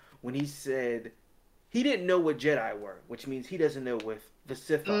interesting when he said he didn't know what Jedi were, which means he doesn't know what the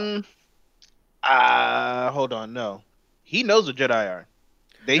Sith are. Hold on, no. He knows what Jedi are.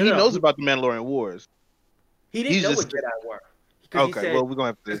 No, He no, knows about the Mandalorian Wars. he didn't He's know just what Jedi were. Because he okay. said, Well, we're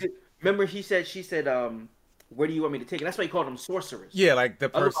gonna have to. remember she said, where do you want me to take it? That's why he called them sorcerers. Yeah, like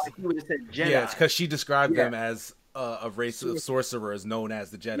the Otherwise, person. he would have said Jedi. Yeah, it's because she described Yeah. them as a race of sorcerers known as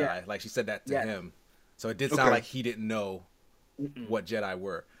the Jedi. Yeah. Like she said that to Yeah. him, so it did sound Okay. like he didn't know what Jedi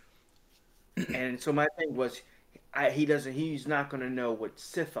were. And so my thing was, he's not going to know what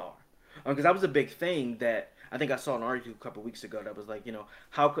Sith are. Because that was a big thing that I think I saw an article a couple weeks ago that was like,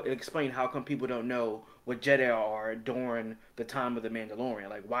 explain how come people don't know what Jedi are during the time of the Mandalorian.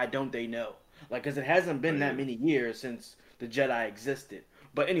 Like, why don't they know? Like, because it hasn't been that many years since the Jedi existed.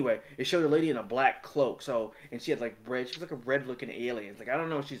 But anyway, it showed a lady in a black cloak. So, and she had like red. She was like a red looking alien. It's like I don't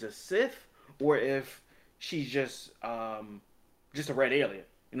know if she's a Sith or if she's just a red alien.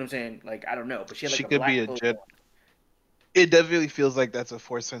 You know what I'm saying? Like I don't know. But she had like She a could black be a cloak Jedi. on. It definitely feels like that's a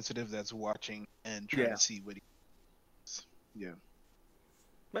Force sensitive that's watching and trying Yeah. to see what he. Yeah.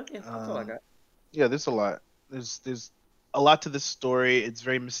 But yeah, that's all I got. Yeah, there's a lot. There's a lot to this story. It's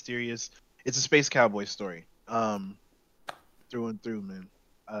very mysterious. It's a space cowboy story. Through and through, man.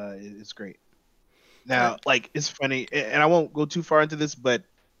 It's great. Now, like it's funny, and I won't go too far into this, but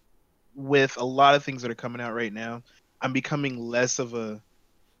with a lot of things that are coming out right now, I'm becoming less of a.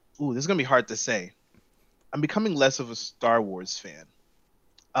 Ooh, this is gonna be hard to say. I'm becoming less of a Star Wars fan.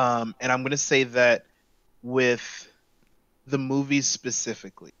 And I'm gonna say that with the movies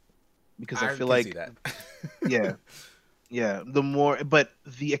specifically, because I feel can like see that. yeah, the more, but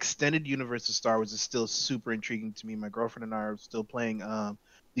the extended universe of Star Wars is still super intriguing to me. My girlfriend and I are still playing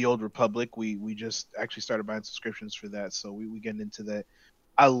the Old Republic. We just actually started buying subscriptions for that, so we getting into that.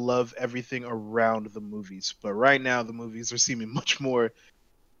 I love everything around the movies, but right now the movies are seeming much more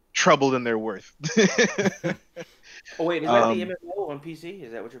trouble than they're worth. Oh wait, is that the MMO on PC?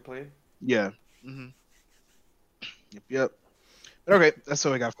 Is that what you're playing? Yeah. Mm-hmm. Yep. But okay, that's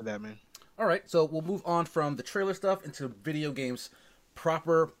all I got for that, man. All right, so we'll move on from the trailer stuff into video games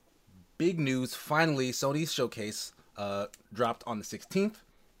proper. Big news! Finally, Sony's showcase dropped on the 16th.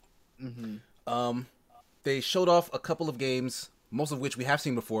 Mm-hmm. They showed off a couple of games, most of which we have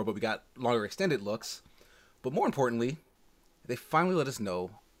seen before, but we got longer extended looks. But more importantly, they finally let us know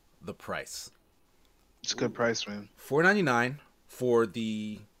the price. It's a good price, man. $4.99 for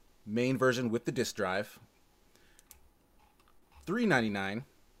the main version with the disc drive. $3.99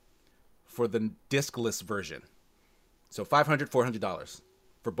 for the discless version. So $500, $400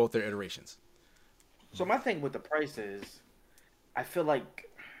 for both their iterations. So my thing with the price is, I feel like,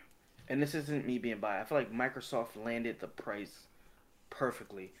 and this isn't me being biased, I feel like Microsoft landed the price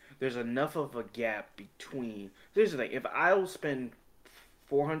perfectly. There's enough of a gap between. Here's the thing: if I'll spend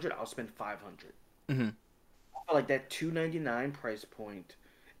 $400, I'll spend $500. Mm-hmm. I feel like that $299 price point,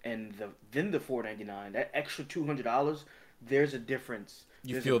 and then the $499, that extra $200, there's a difference.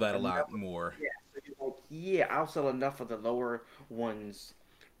 You There's feel that a enough- lot more. Yeah, so you're like, yeah, I'll sell enough of the lower ones,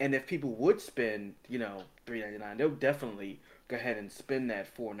 and if people would spend, $399, they'll definitely go ahead and spend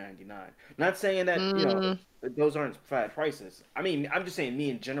that $499. Not saying that those aren't fat prices. I mean, I'm just saying me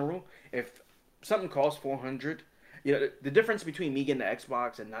in general. If something costs $400, the difference between me getting the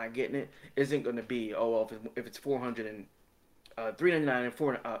Xbox and not getting it isn't going to be if it's $400 and $399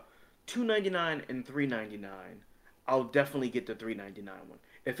 and $299 and $399. I'll definitely get the $399 one.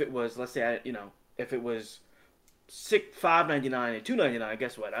 If it was, let's say, if it was $599 and $299,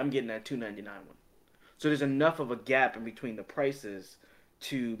 guess what? I'm getting that $299 one. So there's enough of a gap in between the prices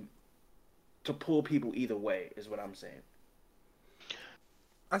to pull people either way, is what I'm saying.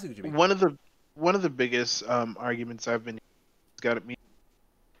 I see what you mean. One of the biggest arguments I've been got at me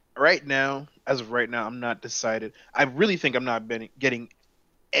right now. As of right now, I'm not decided. I really think I'm not getting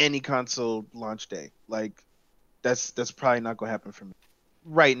any console launch day. Like that's probably not gonna happen for me.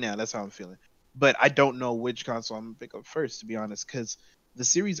 right now. That's how I'm feeling. But I don't know which console I'm gonna pick up first, to be honest, because the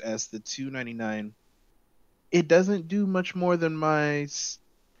Series S, the 299, it doesn't do much more than my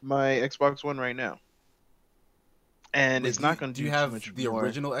Xbox One right now, and Wait, it's not going to do do you too have much the more.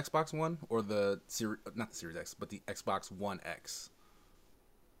 original Xbox One or the series, not the Series X, but the Xbox One X?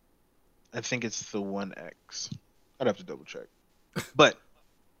 I think it's the One X. I'd have to double check. But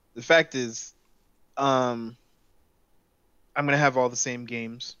the fact is, I'm gonna have all the same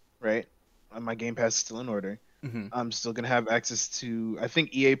games, right? My Game Pass is still in order. Mm-hmm. I'm still gonna have access to. I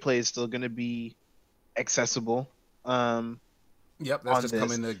think EA Play is still gonna be accessible. Yep, that's On just this.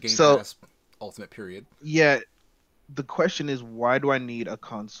 coming to Game So- Pass Ultimate period. Yeah, the question is, why do I need a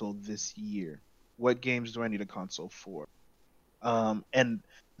console this year? What games do I need a console for? And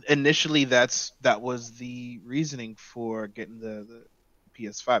initially, that was the reasoning for getting the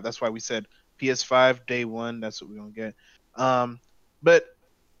PS5. That's why we said PS5 day one. That's what we're gonna get. But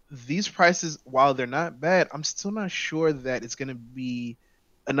these prices, while they're not bad, I'm still not sure that it's gonna be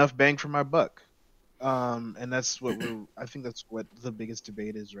enough bang for my buck. And that's what I think that's what the biggest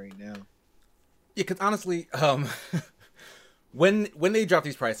debate is right now. Yeah, because honestly, when they drop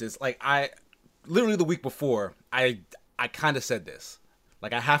these prices, like I literally the week before, I kind of said this.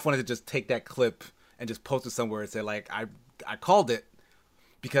 Like I half wanted to just take that clip and just post it somewhere and say like I called it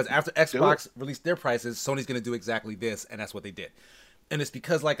because after Xbox released their prices, Sony's gonna do exactly this, and that's what they did. And it's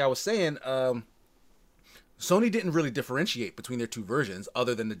because, like I was saying, Sony didn't really differentiate between their two versions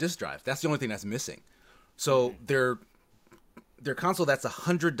other than the disc drive. That's the only thing that's missing. So their console that's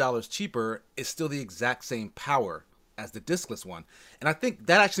 $100 cheaper is still the exact same power as the discless one. And I think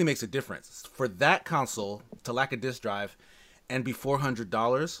that actually makes a difference. For that console to lack a disc drive and be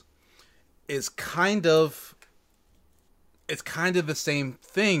 $400 is kind of the same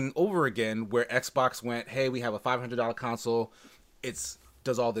thing over again, where Xbox went, hey, we have a $500 console. It's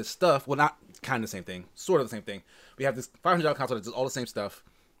does all this stuff. Well, not kind of the same thing, sort of the same thing. We have this $500 console that does all the same stuff.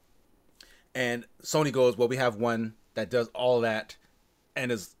 And Sony goes, well, we have one that does all that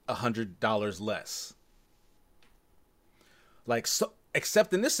and is $100 less. Like, so,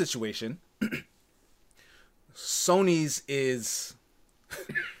 except in this situation, Sony's is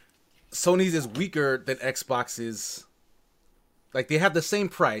weaker than Xbox's. Like, they have the same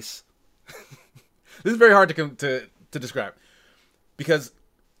price. This is very hard to describe because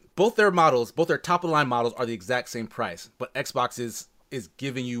both their top of the line models are the exact same price, but Xbox is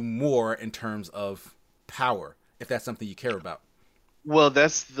giving you more in terms of power, if that's something you care about. Well,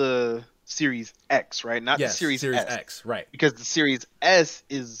 that's the Series X, right? Not Yes, the Series X, right? Because the Series S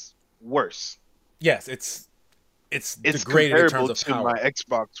is worse. Yes, it's degraded in comparable terms of to power. my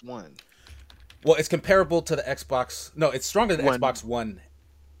Xbox One. Well, it's comparable to the Xbox. No, it's stronger than One. Xbox One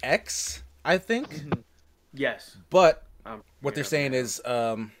X, I think. Yes. But what Yeah, they're saying is,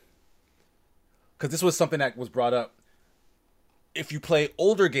 because this was something that was brought up, if you play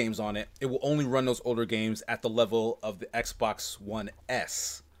older games on it, it will only run those older games at the level of the Xbox One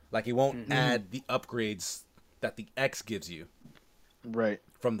S. Like, it won't add the upgrades that the X gives you Right.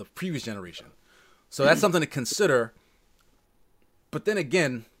 from the previous generation. So that's something to consider. But then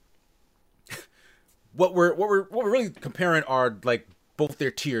again, what we're really comparing are like both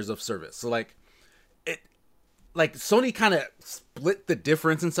their tiers of service. So like Sony kind of split the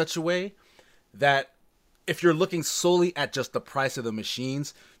difference in such a way that if you're looking solely at just the price of the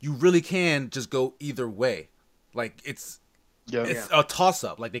machines, you really can just go either way. Like it's a toss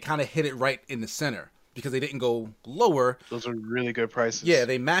up. Like they kind of hit it right in the center because they didn't go lower. Those are really good prices. Yeah,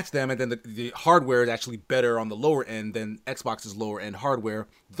 they matched them, and then the hardware is actually better on the lower end than Xbox's lower end hardware.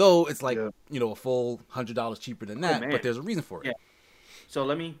 Though it's like a full $100 cheaper than that, but there's a reason for it. Yeah. So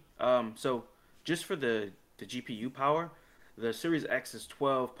let me so just for the GPU power, the Series X is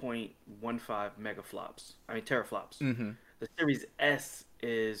 12.15 teraflops. Mm-hmm. The Series S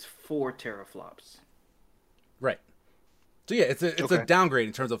is 4 teraflops. Right. So yeah, it's a downgrade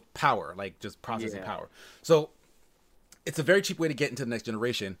in terms of power, like just processing power. So it's a very cheap way to get into the next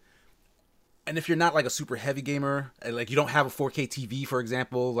generation. And if you're not like a super heavy gamer, like you don't have a 4K TV, for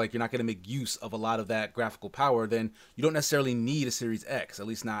example, like you're not going to make use of a lot of that graphical power, then you don't necessarily need a Series X, at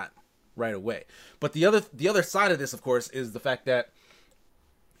least not right away. But the other side of this, of course, is the fact that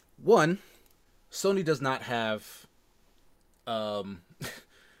one, Sony does not have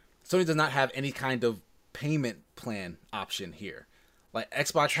any kind of payment plan option here. Like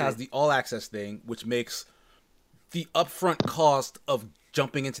Xbox has the all access thing, which makes the upfront cost of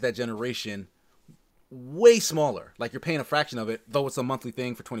jumping into that generation way smaller. Like you're paying a fraction of it, though it's a monthly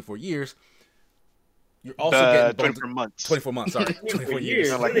thing for 24 years. You're also getting 24 months. 24 months, sorry. 24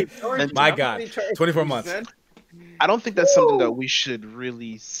 years. Like, My God. 24 months. I don't think that's something that we should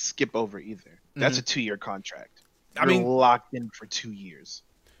really skip over either. That's a 2-year contract. I You're mean, locked in for 2 years.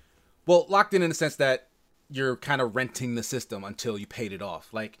 well, locked in the sense that you're kind of renting the system until you paid it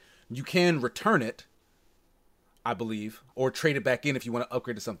off. Like, you can return it, I believe, or trade it back in if you want to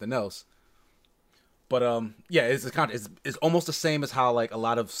upgrade to something else. But yeah, it's almost the same as how like a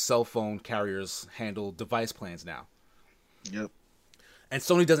lot of cell phone carriers handle device plans now. Yep. And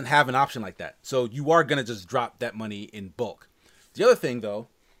Sony doesn't have an option like that. So you are gonna just drop that money in bulk. The other thing though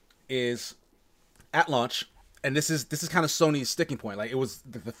is at launch, and this is kind of Sony's sticking point. Like it was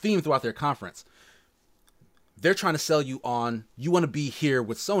the theme throughout their conference. They're trying to sell you on you want to be here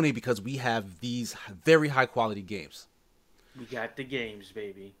with Sony because we have these very high quality games. We got the games,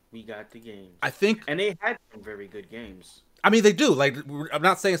 baby. We got the games. I think, and they had some very good games. I mean, they do. Like, I'm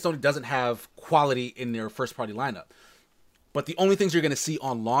not saying Sony doesn't have quality in their first party lineup, but the only things you're going to see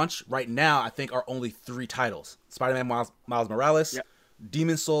on launch right now, I think, are only 3 titles: Spider-Man Miles Morales, Yep.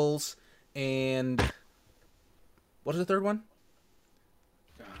 Demon Souls, and what is the third one?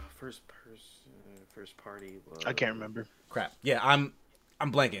 First party. I can't remember. Crap. Yeah, I'm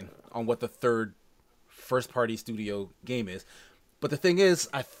blanking on what the third first party studio game is. But the thing is,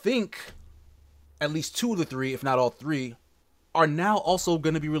 I think at least 2 of the 3, if not all 3, are now also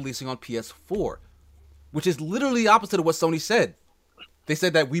going to be releasing on PS4, which is literally the opposite of what Sony said. They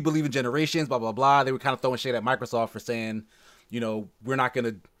said that we believe in generations, blah, blah, blah. They were kind of throwing shade at Microsoft for saying, we're not going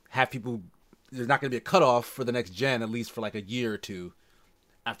to have people, there's not going to be a cutoff for the next gen, at least for like a year or 2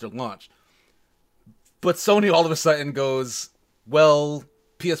 after launch. But Sony all of a sudden goes, well,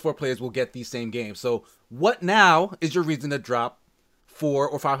 PS4 players will get these same games. So what now is your reason to drop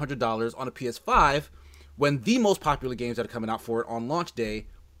 $400 or $500 on a PS5 when the most popular games that are coming out for it on launch day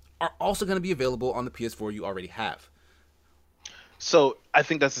are also going to be available on the PS4 you already have? So I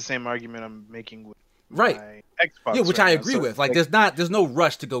think that's the same argument I'm making with right. my Xbox. Yeah, which right I now. agree So, with. Like, there's no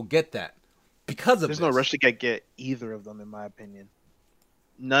rush to go get that because of there's this. no rush to get either of them, in my opinion.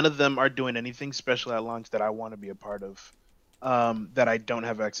 None of them are doing anything special at launch that I want to be a part of, that I don't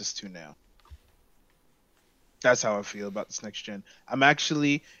have access to now. That's how I feel about this next gen. I'm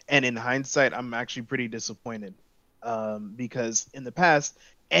actually, and in hindsight, I'm actually pretty disappointed, because in the past,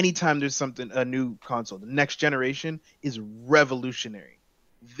 anytime there's a new console, the next generation is revolutionary.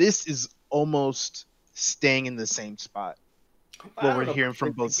 This is almost staying in the same spot. What we're hearing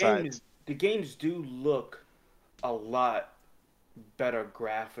from both sides. The games do look a lot better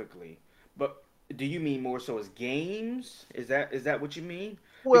graphically, but do you mean more so as games? Is that what you mean?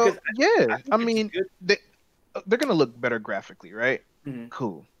 Well, Because yeah. I it's mean, good. they're gonna look better graphically, right? Mhm.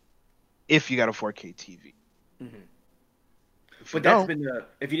 Cool. If you got a 4K TV. Mhm. If you But that's don't, been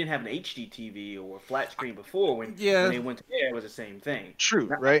if you didn't have an HD TV or a flat screen before, when Yeah. when they went to there, it was the same thing. true,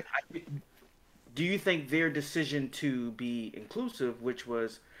 Now, right? do you think their decision to be inclusive, which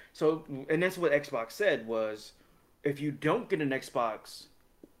was so, and that's what Xbox said was, if you don't get an Xbox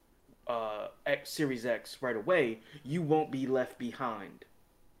Series X right away, you won't be left behind.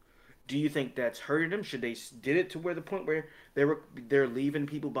 Do you think that's hurting them? Should they did it to where the point where they're leaving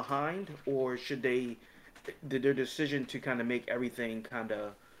people behind, or should they did their decision to kind of make everything kind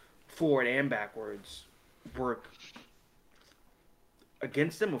of forward and backwards work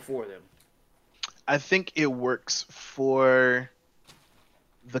against them or for them? I think it works for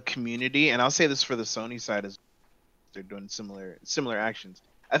the community, and I'll say this for the Sony side as they're doing similar actions.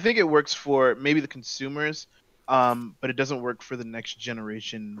 I think it works for maybe the consumers, but it doesn't work for the next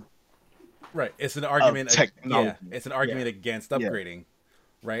generation. Right. It's an argument. Technology. Yeah. It's an argument against upgrading.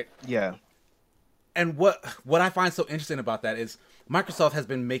 Right. Yeah. And what I find so interesting about that is Microsoft has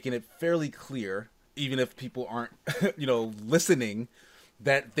been making it fairly clear, even if people aren't, listening,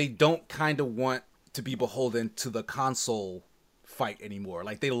 that they don't kind of want to be beholden to the console fight anymore.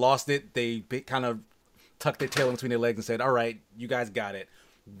 Like, they lost it. They kind of tucked their tail in between their legs and said, all right, you guys got it.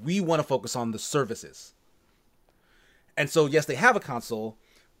 We want to focus on the services. And so, yes, they have a console,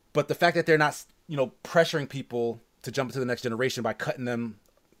 but the fact that they're not, pressuring people to jump into the next generation by cutting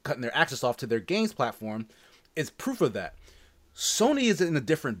their access off to their games platform is proof of that. Sony is in a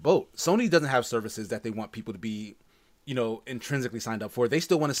different boat. Sony doesn't have services that they want people to be, intrinsically signed up for. They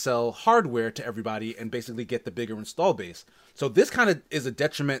still want to sell hardware to everybody and basically get the bigger install base. So this kind of is a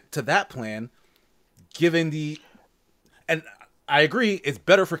detriment to that plan, and I agree, it's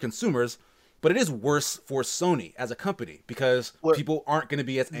better for consumers, but it is worse for Sony as a company because people aren't going to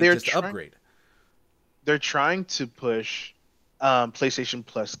be as anxious to upgrade. They're trying to push PlayStation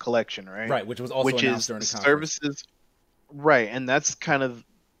Plus collection, right? Right, which was also announced during the conference. Services, right, and that's kind of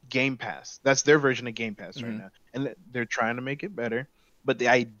Game Pass. That's their version of Game Pass right now, and they're trying to make it better. But the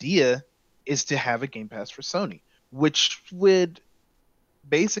idea is to have a Game Pass for Sony, which would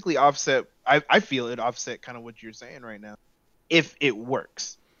basically offset. I feel it offset kind of what you're saying right now, if it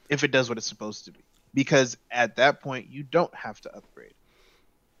works, if it does what it's supposed to be, because at that point you don't have to upgrade.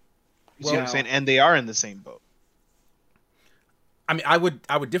 You see what I'm saying? And they are in the same boat. I mean, I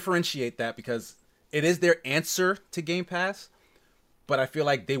would differentiate that because it is their answer to Game Pass, but I feel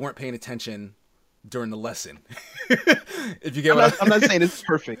like they weren't paying attention during the lesson. If you get I'm not saying it's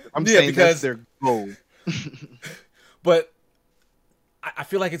perfect. I'm saying because that's their goal. But I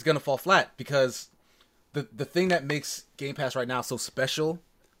feel like it's gonna fall flat because the thing that makes Game Pass right now so special,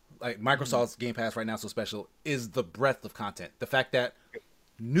 like Microsoft's Game Pass right now so special, is the breadth of content. The fact that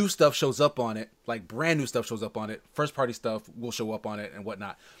new stuff shows up on it, like brand new stuff shows up on it, first party stuff will show up on it and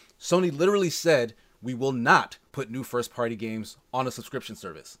whatnot. Sony literally said, we will not put new first party games on a subscription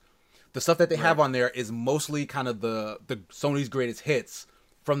service. The stuff that they have on there is mostly kind of the Sony's greatest hits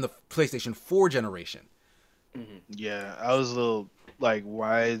from the PlayStation 4 generation. Yeah, I was a little like,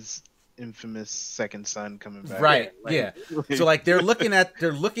 why is infamous Second Son coming back? Right. Yeah. So like they're looking at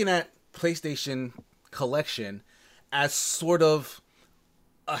PlayStation Collection as sort of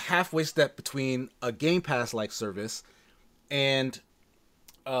a halfway step between a Game Pass like service and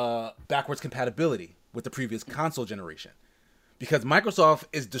backwards compatibility with the previous console generation, because Microsoft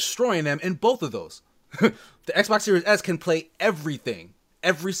is destroying them in both of those. The Xbox Series S can play everything,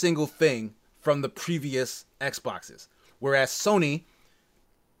 every single thing from the previous Xboxes, whereas Sony,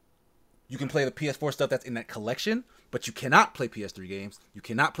 you can play the PS4 stuff that's in that collection, but you cannot play PS3 games, you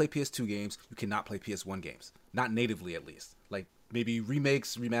cannot play PS2 games, you cannot play PS1 games, not natively at least. Like maybe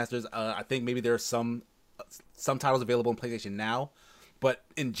remakes, remasters. I think maybe there are some titles available on PlayStation Now, but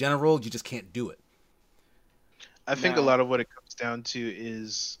in general, you just can't do it. I think a lot of what it comes down to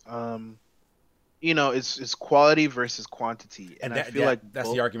is, it's quality versus quantity, and I feel like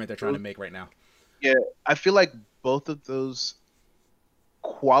that's the argument they're trying to make right now. Yeah, I feel like both of those,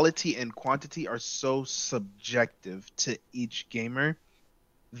 quality and quantity, are so subjective to each gamer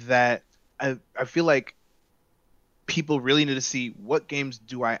that I feel like people really need to see, what games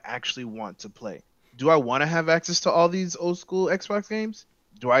do I actually want to play? Do I want to have access to all these old school Xbox games?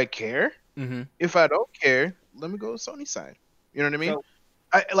 Do I care? Mm-hmm. If I don't care, let me go Sony side. You know what I mean? So,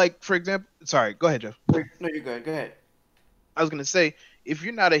 I like, for example, sorry, go ahead, Jeff. No, you're good. Go ahead. I was gonna say, if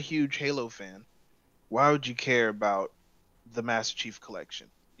you're not a huge Halo fan, why would you care about the Master Chief Collection?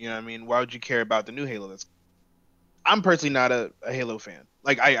 You know what I mean? Why would you care about the new Halo? I'm personally not a Halo fan.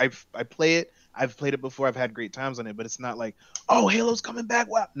 Like I play it. I've played it before. I've had great times on it, but it's not like, oh, Halo's coming back.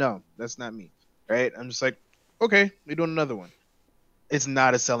 Wow. No, that's not me. Right? I'm just like, okay, we're doing another one. It's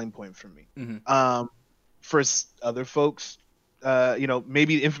not a selling point for me. Mm-hmm. For other folks,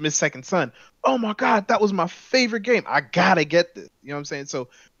 maybe Infamous Second Son. Oh my God, that was my favorite game. I gotta get this. You know what I'm saying? So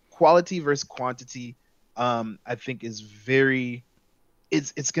quality versus quantity, I think is very.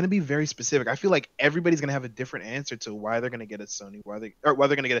 It's going to be very specific. I feel like everybody's going to have a different answer to why they're going to get a Sony, why they're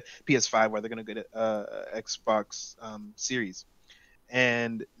going to get a PS5, why they're going to get a Xbox Series,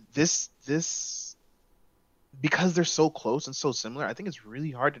 and this because they're so close and so similar. I think it's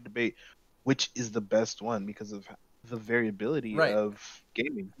really hard to debate which is the best one because of the variability of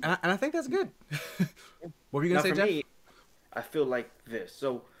gaming. And I think that's good. What were you going to say, Jeff? Me, I feel like this.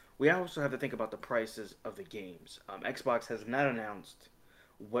 So we also have to think about the prices of the games. Xbox has not announced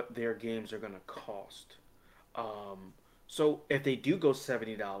what their games are going to cost. So if they do go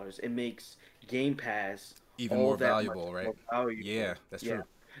 $70, it makes Game Pass even more valuable, right? More valuable. Yeah, that's true.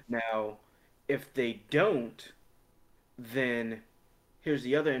 Now, if they don't, then here's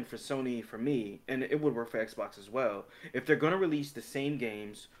the other end for Sony, for me, and it would work for Xbox as well. If they're going to release the same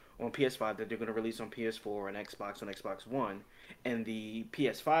games on PS5 that they're going to release on PS4 and Xbox on Xbox One, and the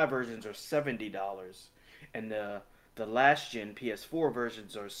PS5 versions are $70, and the last gen PS4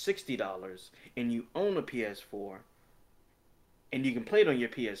 versions are $60, and you own a PS4, and you can play it on your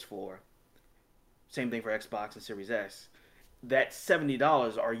PS4, same thing for Xbox and Series S, that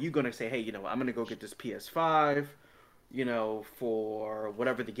 $70, are you going to say, hey, I'm going to go get this PS5, for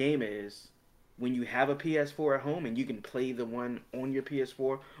whatever the game is, when you have a PS4 at home and you can play the one on your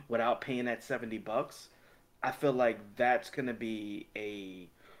PS4 without paying that $70, I feel like that's going to be a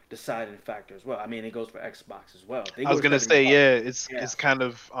deciding factor as well. I mean, it goes for Xbox as well. I was going to say, it's kind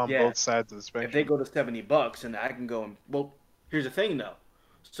of on both sides of the spectrum. If they go to $70 and I can go and, well, here's the thing though.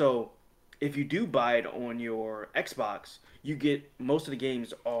 So if you do buy it on your Xbox, you get, most of the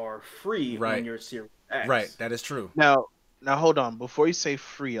games are free on your Series X. Right, that is true. Now hold on. Before you say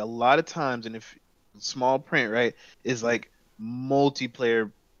free, a lot of times, and if small print, right, is like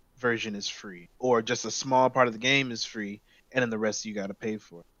multiplayer version is free, or just a small part of the game is free, and then the rest you got to pay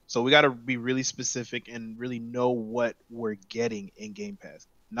for. So we got to be really specific and really know what we're getting in Game Pass.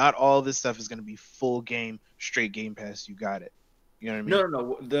 Not all this stuff is going to be full game, straight Game Pass. You got it. You know what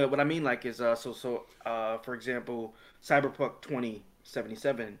I mean? No. What I mean like is for example, Cyberpunk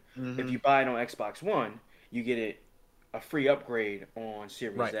 2077. If you buy it on Xbox One, you get it a free upgrade on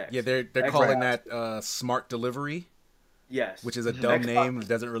Series Right. X. Yeah, they're Xbox- calling that smart delivery, yes, which is a dumb Xbox- name. It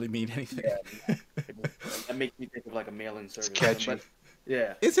doesn't really mean anything. Yeah, that makes me think of like a mail-in service. catchy. But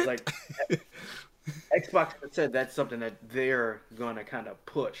yeah, Is it? like Xbox said that's something that they're gonna kind of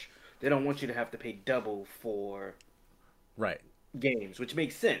push. They don't want you to have to pay double for Right. games, which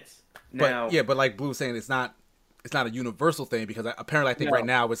makes sense. But Now, yeah, but like Blue was saying, it's not a universal thing because apparently I think No. right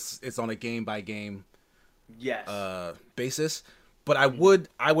now it's on a game by game yes, basis. But I would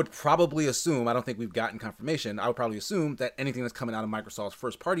probably assume, I don't think we've gotten confirmation, I would probably assume that anything that's coming out of Microsoft's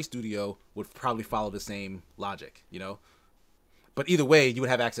first party studio would probably follow the same logic, you know? But either way, you would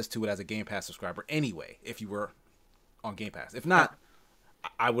have access to it as a Game Pass subscriber anyway if you were on Game Pass. If not,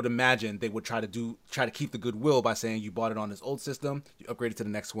 I would imagine they would try to keep the goodwill by saying you bought it on this old system, you upgrade it to the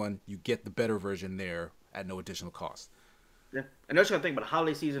next one, you get the better version there at no additional cost. yeah. And that's the thing. But the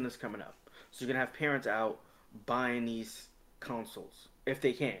holiday season is coming up, so you're gonna have parents out buying these consoles if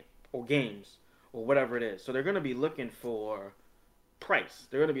they can, or games, or whatever it is. So they're gonna be looking for price.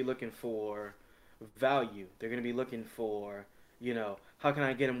 They're gonna be looking for value. They're gonna be looking for, how can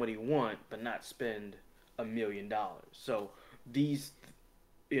I get him what he want, but not spend $1 million. So these,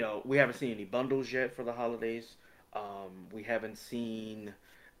 we haven't seen any bundles yet for the holidays. We haven't seen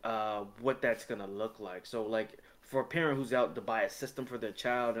what that's gonna look like. So like for a parent who's out to buy a system for their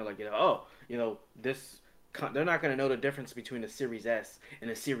child, they're like, they're not gonna know the difference between a Series S and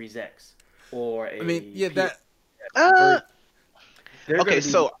a Series X or a. I mean, yeah, PS. They're Okay, gonna be-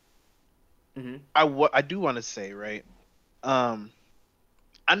 so Mhm. I do want to say, right?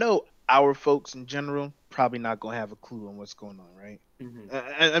 I know our folks in general probably not gonna have a clue on what's going on, right?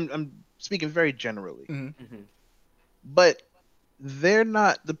 Mhm. I'm speaking very generally, Mhm. but they're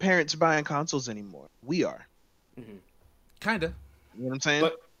not the parents buying consoles anymore. We are. Mhm. Kinda. You know what I'm saying?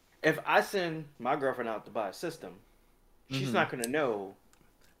 But if I send my girlfriend out to buy a system, she's Mhm. not going to know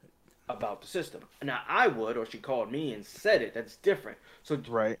about the system. Now, I would, or she called me and said it. That's different. So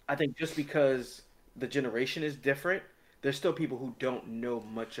Right. I think just because the generation is different, there's still people who don't know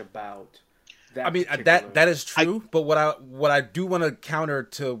much about that. I mean particular- that is true, but what I do want to counter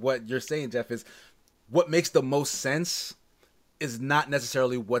to what you're saying, Jeff, is what makes the most sense is not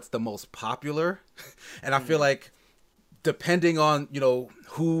necessarily what's the most popular. And I feel like depending on,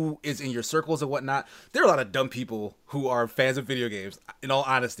 who is in your circles and whatnot, there are a lot of dumb people who are fans of video games, in all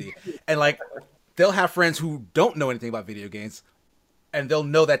honesty. And like they'll have friends who don't know anything about video games, and they'll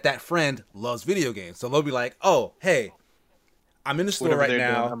know that friend loves video games. So they'll be like, "Oh, hey, I'm in the store Whatever right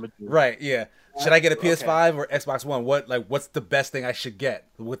they're doing, now." I'ma do it. Right, yeah. Should I get a Okay. PS5 or Xbox One? What's the best thing I should get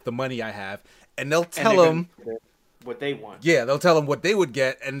with the money I have? And they'll and tell they're them, gonna get what they want. yeah, they'll tell them what they would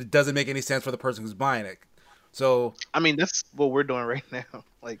get, and it doesn't make any sense for the person who's buying it. So, I mean, that's what we're doing right now.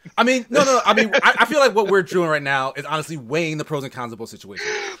 Like, I mean, no. I mean, I feel like what we're doing right now is honestly weighing the pros and cons of both situations.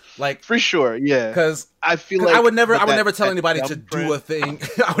 Like, for sure, yeah. because I feel like I would never with that tell anybody to dumb do a thing.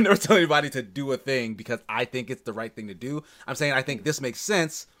 I would never tell anybody to do a thing because I think it's the right thing to do. I'm saying I think this makes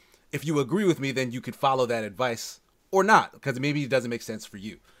sense. If you agree with me, then you could follow that advice or not, because maybe it doesn't make sense for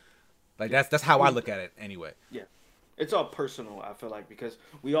you. Like that's how I look at it anyway. Yeah. It's all personal, I feel like, because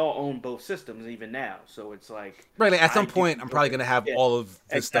we all own both systems even now. So it's like Right. Like at some I point, do I'm probably gonna have yeah, all of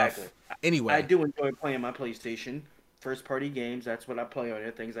this exactly. stuff anyway. I do enjoy playing my PlayStation, first party games. That's what I play on. There,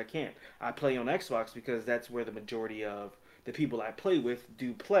 things I can't. I play on Xbox because that's where the majority of the people I play with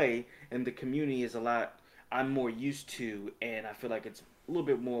do play, and the community is a lot I'm more used to, and I feel like it's a little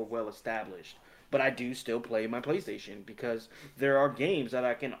bit more well established. But I do still play my PlayStation because there are games that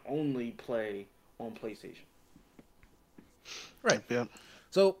I can only play on PlayStation. Right. Yeah.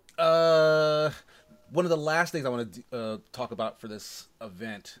 So, one of the last things I want to talk about for this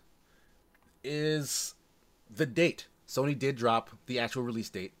event is the date. Sony did drop the actual release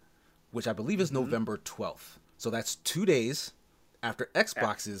date, which I believe is November 12th. So that's 2 days after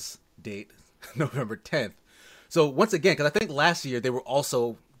Xbox's date, November 10th. So once again, because I think last year they were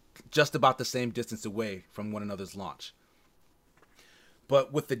also just about the same distance away from one another's launch.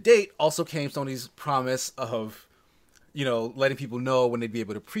 But with the date also came Sony's promise of, letting people know when they'd be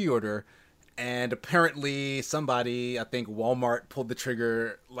able to pre-order. And apparently somebody, I think Walmart, pulled the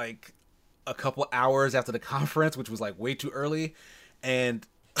trigger like a couple hours after the conference, which was like way too early. And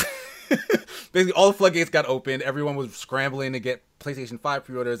basically all the floodgates got opened. Everyone was scrambling to get PlayStation 5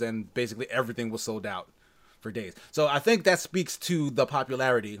 pre-orders, and basically everything was sold out for days. So I think that speaks to the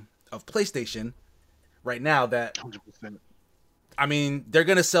popularity of PlayStation right now. That 100%. I mean, they're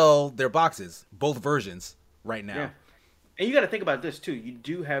gonna sell their boxes, both versions, right now. Yeah. And you got to think about this too. You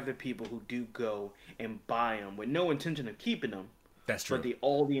do have the people who do go and buy them with no intention of keeping them, That's true. but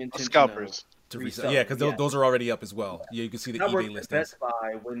all the intention Scalpers. To resell, resell yeah, them. because those are already up as well. Yeah, you can see the I eBay worked at listings. Best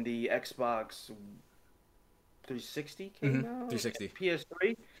Buy when the Xbox 360 came out. 360.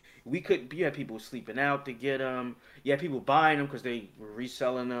 PS3. You had people sleeping out to get them. You had people buying them because they were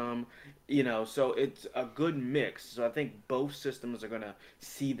reselling them. So it's a good mix. So I think both systems are gonna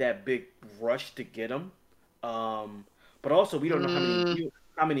see that big rush to get them. But also we don't know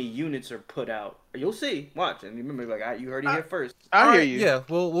how many units are put out. You'll see. Watch and remember, like you heard it here first. I hear you. Yeah,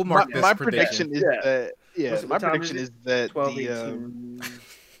 we'll mark this my prediction. prediction is that What time is it? is that 12, the 18.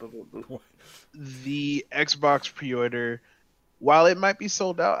 the Xbox pre-order, while it might be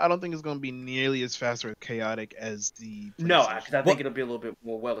sold out, I don't think it's going to be nearly as fast or chaotic as the No, PlayStation. because I think it'll be a little bit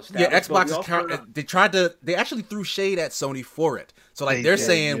more well established. Yeah, Xbox they actually threw shade at Sony for it. So like they're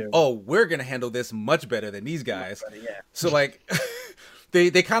saying, yeah. "Oh, we're gonna handle this much better than these guys." Yeah. So like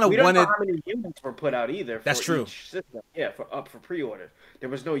they kind of We don't wanted. know how many units were put out either. For That's true. Each system. Yeah, for pre-order. There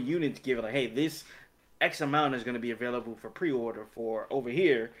was no units given like, hey, this X amount is going to be available for pre-order for over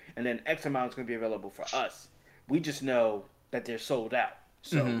here, and then X amount is going to be available for us. We just know that they're sold out.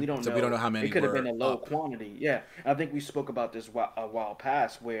 So we don't know how many it could have been a were low up. quantity. Yeah, I think we spoke about this a while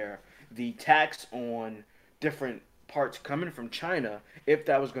past, where the tax on different parts coming from China, if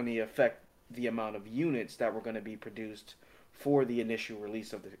that was going to affect the amount of units that were going to be produced for the initial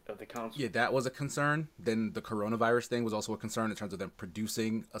release of the console. Yeah, that was a concern. Then the coronavirus thing was also a concern in terms of them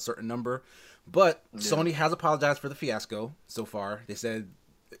producing a certain number. But Sony has apologized for the fiasco so far. They said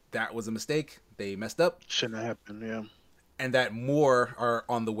that was a mistake. They messed up. Shouldn't have happened, yeah. And that more are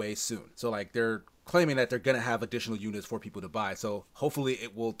on the way soon. So like they're claiming that they're going to have additional units for people to buy. So hopefully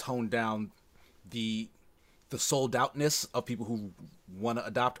it will tone down the sold outness of people who want to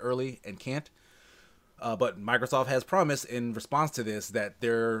adopt early and can't. But Microsoft has promised in response to this that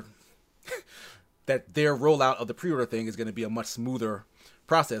their rollout of the pre-order thing is going to be a much smoother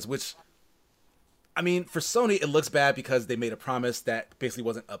process, which, I mean, for Sony, it looks bad because they made a promise that basically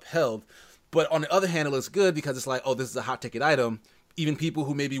wasn't upheld. But on the other hand, it looks good because it's like, oh, this is a hot ticket item. Even people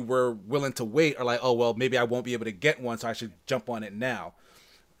who maybe were willing to wait are like, oh, well, maybe I won't be able to get one, so I should jump on it now.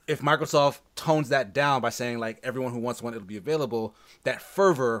 If Microsoft tones that down by saying, like, everyone who wants one, it'll be available, that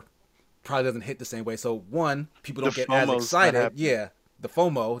fervor probably doesn't hit the same way. So, one, people don't get as excited. Yeah, the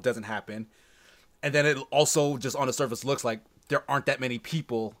FOMO doesn't happen. And then it also just on the surface looks like there aren't that many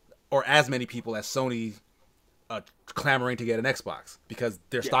people or as many people as Sony clamoring to get an Xbox because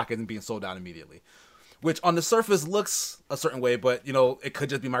their stock isn't being sold out immediately. Which on the surface looks a certain way, but, it could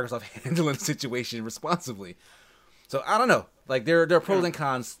just be Microsoft handling the situation responsibly. So, I don't know. Like, there are pros and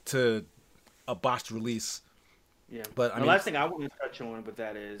cons to a botched release. Yeah. But the last thing I want to touch on with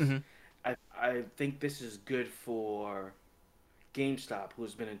that is I think this is good for GameStop,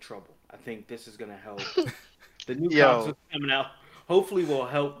 who's been in trouble. I think this is going to help. The new consoles coming out hopefully will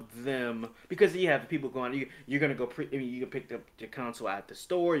help them because you have people going. You're going to go. You can pick up your console at the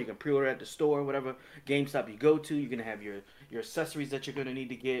store. You can pre-order at the store, whatever GameStop you go to. You're going to have your accessories that you're going to need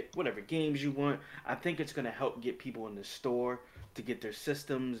to get, whatever games you want. I think it's going to help get people in the store to get their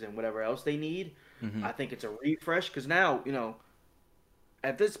systems and whatever else they need. I think it's a refresh because now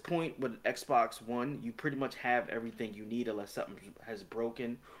at this point with Xbox One, you pretty much have everything you need unless something has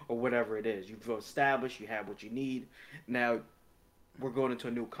broken or whatever it is. You've established you have what you need. Now we're going into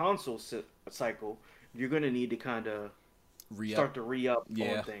a new console cycle. You're going to need to kind of start to re-up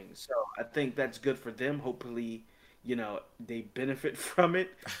on things. So I think that's good for them. Hopefully, they benefit from it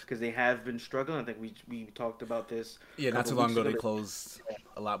because they have been struggling. I think we talked about this. Yeah, not too long ago they closed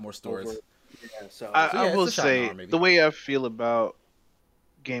a lot more stores. I will say the way I feel about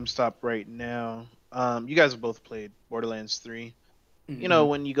GameStop right now, you guys have both played Borderlands 3.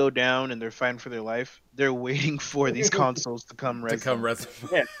 When you go down and they're fighting for their life, they're waiting for these consoles to come resident.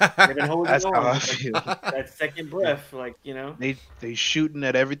 Yeah, they've been holding That's on. how I feel. That second breath, They shooting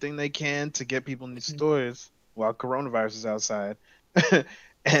at everything they can to get people in these stores while coronavirus is outside,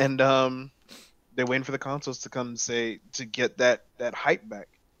 and they're waiting for the consoles to come to get that hype back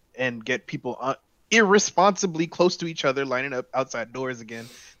and get people irresponsibly close to each other lining up outside doors again.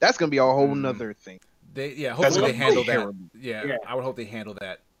 That's gonna be a whole nother thing. Hopefully they handle that. Yeah, I would hope they handle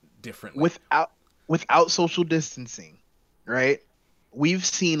that differently. Without social distancing, right? We've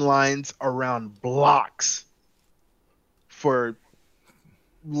seen lines around blocks for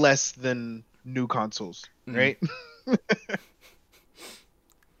less than new consoles, right?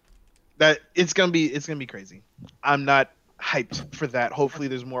 that it's gonna be crazy. I'm not hyped for that. Hopefully,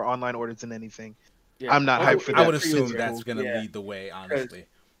 there's more online orders than anything. Yeah. I'm not hyped for that. I would assume It's that's cool. gonna Yeah. lead the way, honestly.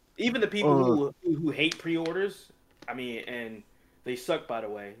 Even the people who hate pre-orders, I mean, and they suck, by the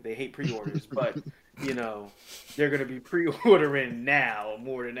way. They hate pre-orders, but you know, they're gonna be pre-ordering now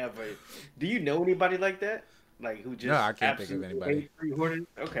more than ever. Do you know anybody like that? Like who just No, I can't think of absolutely anybody. hate pre-orders?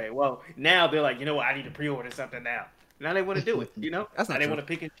 Okay, well now they're like, you know what? I need to pre-order something now. Now they want to do it. You know, That's not now they true. want to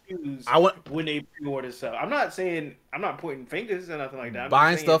pick and choose I want when they pre-order stuff. I'm not saying I'm not pointing fingers or nothing like that. I'm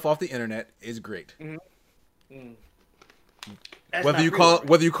buying just saying, stuff off the internet is great. that's Whether not you call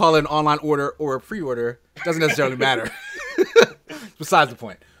pre-ordering. it an online order or a pre-order doesn't necessarily matter. Besides the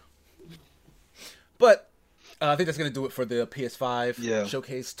point. But I think that's gonna do it for the PS5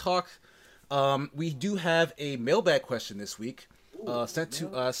 showcase talk. We do have a mailbag question this week sent to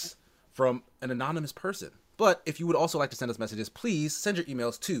us from an anonymous person. But if you would also like to send us messages, please send your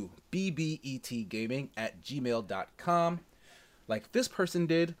emails to bbetgaming@gmail.com, like this person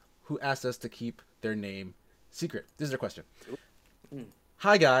did, who asked us to keep their name secret. This is their question.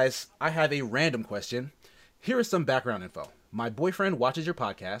 Hi guys, I have a random question. Here is some background info. My boyfriend watches your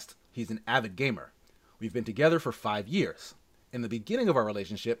podcast. He's an avid gamer. We've been together for 5 years. In the beginning of our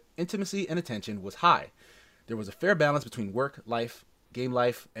relationship, intimacy and attention was high. There was a fair balance between work, life, game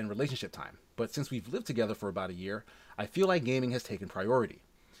life, and relationship time. But since we've lived together for about a year, I feel like gaming has taken priority.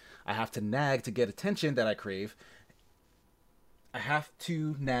 I have to nag to get attention that I crave. I have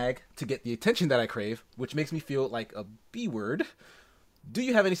to nag to get the attention that I crave, which makes me feel like a B word. Do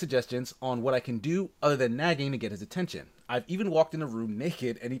you have any suggestions on what I can do other than nagging to get his attention? I've even walked in a room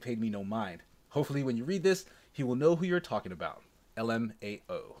naked and he paid me no mind. Hopefully when you read this, he will know who you're talking about.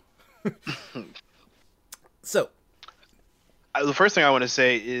 LMAO. So, The first thing I want to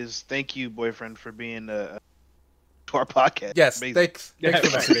say is thank you, boyfriend, for being to our podcast. yes, Amazing. thanks for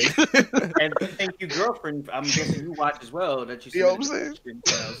listening. And thank you, girlfriend. I'm guessing you watch as well. That you. You know what I'm saying?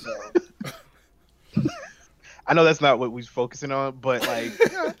 So. I know that's not what we're focusing on, but like,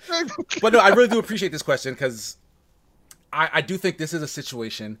 But no, I really do appreciate this question because I do think this is a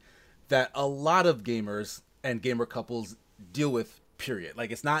situation that a lot of gamers and gamer couples deal with. Period.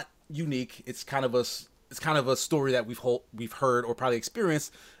 Like it's not unique. It's kind of a story that we've heard or probably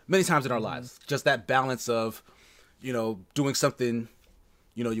experienced many times in our lives. Just that balance of, you know, doing something,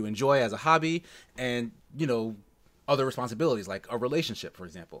 you know, you enjoy as a hobby and, you know, other responsibilities like a relationship, for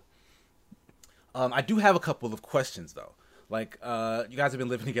example. I do have a couple of questions though. Like, you guys have been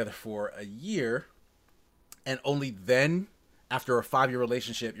living together for a year, and only then, after a 5-year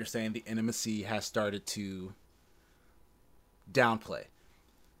relationship, you're saying the intimacy has started to downplay.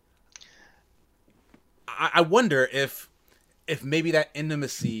 I wonder if maybe that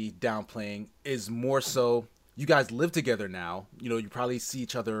intimacy downplaying is more so you guys live together now. You know, you probably see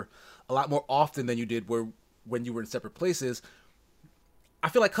each other a lot more often than you did when you were in separate places. I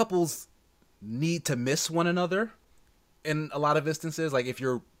feel like couples need to miss one another in a lot of instances. Like if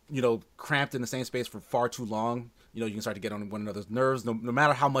you're, you know, cramped in the same space for far too long, you know, you can start to get on one another's nerves. No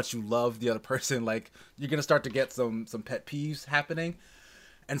matter how much you love the other person, like you're gonna start to get some pet peeves happening.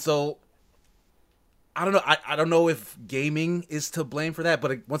 And so I don't know. I don't know if gaming is to blame for that,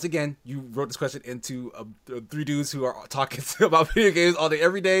 but once again, you wrote this question into 3 dudes who are talking about video games all day,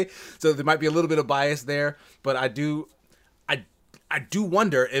 every day. So there might be a little bit of bias there, but I do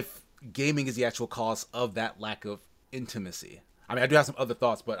wonder if gaming is the actual cause of that lack of intimacy. I mean, I do have some other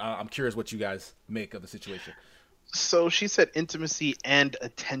thoughts, but I'm curious what you guys make of the situation. So she said intimacy and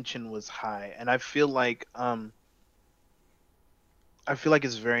attention was high, and I feel like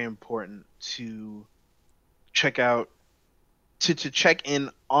it's very important to check out to check in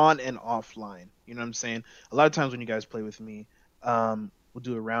on and offline. You know what I'm saying? A lot of times when you guys play with me, we'll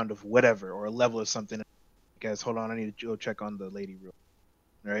do a round of whatever or a level of something. Guys, hold on, I need to go check on the lady real.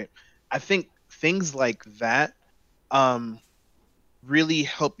 Right? I think things like that really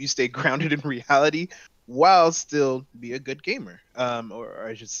help you stay grounded in reality while still be a good gamer, or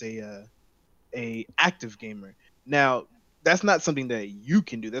I should say a active gamer. Now, that's not something that you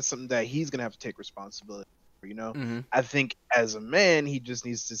can do. That's something that he's gonna have to take responsibility for, you know. Mm-hmm. I think as a man, he just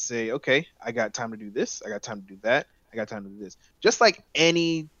needs to say, okay, I got time to do this, I got time to do that, I got time to do this. Just like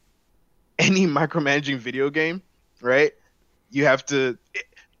any micromanaging video game, right? You have to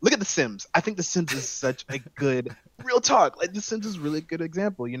look at The Sims. I think The Sims is such a good real talk. Like The Sims is really a good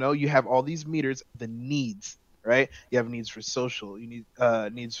example. You know, you have all these meters, the needs, right? You have needs for social, you need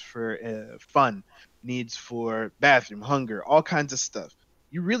needs for fun, needs for bathroom, hunger, all kinds of stuff.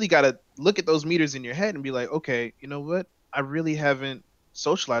 You really got to look at those meters in your head and be like, okay, you know what? I really haven't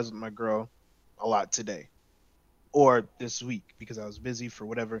socialized with my girl a lot today or this week because I was busy for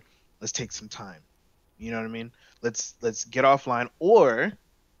whatever. let's take some time. You know what I mean? Let's get offline, or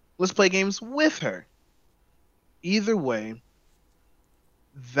let's play games with her. Either way,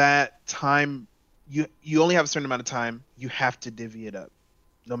 that time you only have a certain amount of time. You have to divvy it up,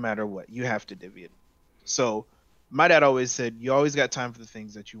 no matter what. You have to divvy it. So my dad always said, you always got time for the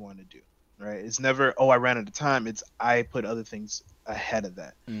things that you want to do, right? It's never, oh, I ran out of time. It's I put other things ahead of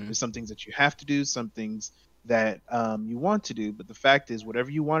that. There's some things that you have to do, some things that you want to do. But the fact is,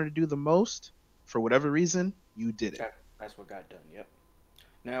 whatever you wanted to do the most, for whatever reason, you did it. That's what got done. Yep.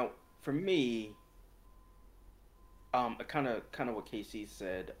 Now, for me, kind of what KC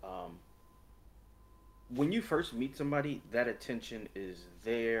said. When you first meet somebody, that attention is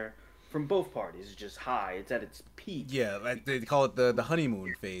there from both parties. It's just high. It's at its peak. Yeah, like they call it the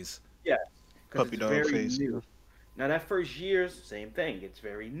honeymoon phase. Yeah, because Puppy it's dog very phase. new. Now that first year's same thing. It's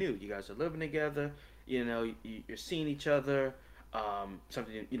very new. You guys are living together. You know, you're seeing each other.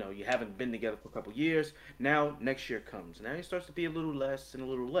 Something you haven't been together for a couple years. Now next year comes. Now it starts to be a little less and a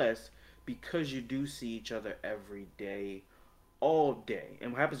little less because you do see each other every day, all day.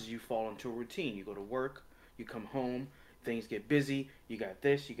 And what happens is you fall into a routine. You go to work, you come home, things get busy. You got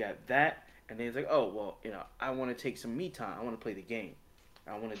this, you got that, and then it's like, oh well, I want to take some me time. I want to play the game.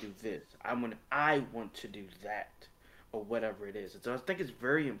 I want to do this. I want to do that, or whatever it is. And so I think it's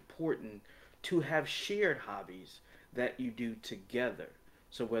very important to have shared hobbies that you do together.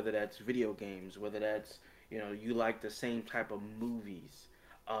 So whether that's video games, whether that's you like the same type of movies.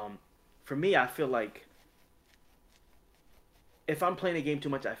 For me, I feel like if I'm playing a game too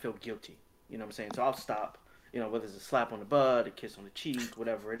much, I feel guilty. You know what I'm saying? So I'll stop. Whether it's a slap on the butt, a kiss on the cheek,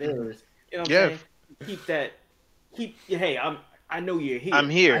 whatever it is. You know what I'm saying? Hey, I know you're here. I'm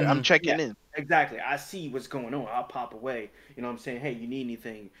here. I'm checking in. Exactly. I see what's going on. I'll pop away. You know what I'm saying? Hey, you need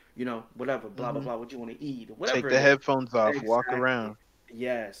anything, whatever, blah, blah, blah, what you want to eat, or whatever. Take the headphones off, walk around.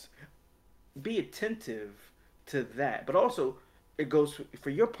 Yes. Be attentive to that. But also, it goes for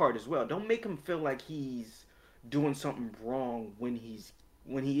your part as well. Don't make him feel like he's doing something wrong when he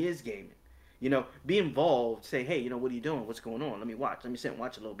is gaming. Be involved. Say, hey, what are you doing? What's going on? Let me watch. Let me sit and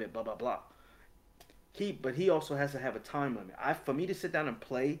watch a little bit, blah, blah, blah. But he also has to have a time limit. For me to sit down and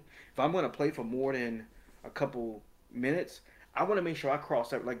play, if I'm going to play for more than a couple minutes, I want to make sure I cross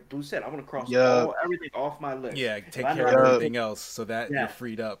that. Like Blue said, I want to cross everything off my list. Yeah, take care of everything else so that you're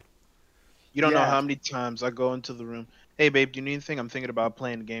freed up. You don't know how many times I go into the room. Hey, babe, do you need anything? I'm thinking about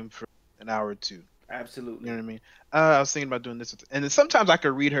playing the game for an hour or two. Absolutely. You know what I mean? I was thinking about doing this. And then sometimes I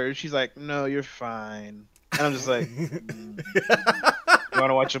could read her. She's like, no, you're fine. And I'm just like, you want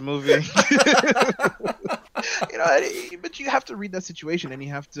to watch a movie? But you have to read that situation and you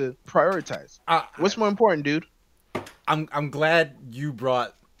have to prioritize. What's more important, dude? I'm glad you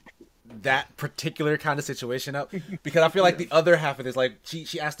brought that particular kind of situation up because I feel like the other half of this, like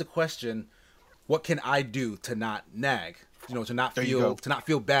she asked the question, what can I do to not nag? To not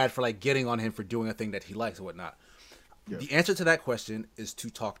feel bad for like getting on him for doing a thing that he likes or whatnot. Yeah. The answer to that question is to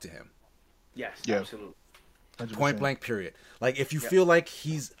talk to him. Yes, absolutely. 100%. Point blank, period. Like if you feel like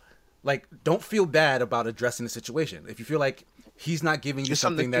he's like, don't feel bad about addressing the situation. If you feel like he's not giving you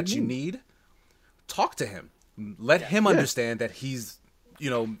something that you need, talk to him. Let him understand that he's,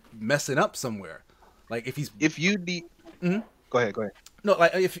 messing up somewhere. Like if you need, go ahead. No,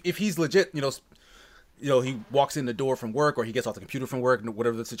 like if he's legit, he walks in the door from work or he gets off the computer from work,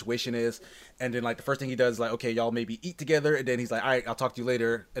 whatever the situation is. And then like the first thing he does is like, okay, y'all maybe eat together. And then he's like, all right, I'll talk to you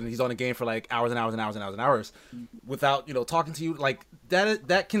later. And he's on the game for like hours and hours and hours and hours and hours without, talking to you. Like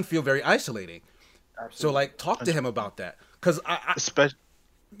that can feel very isolating. Absolutely. So like talk to him about that. Cause especially,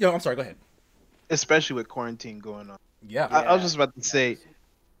 I'm sorry, go ahead. Especially with quarantine going on. Yeah. I was just about to say,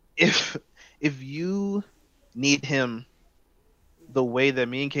 if you need him the way that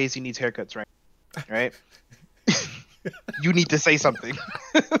me and Casey needs haircuts right? You need to say something.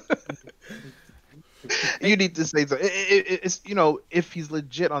 You need to say something. It's if he's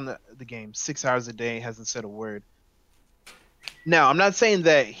legit on the game 6 hours a day, hasn't said a word. Now, I'm not saying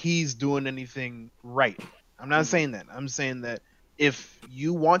that he's doing anything right. I'm not saying that. I'm saying that if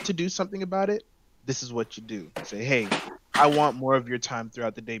you want to do something about it, this is what you do. Say, hey, I want more of your time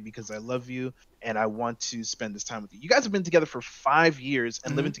throughout the day because I love you and I want to spend this time with you. You guys have been together for 5 years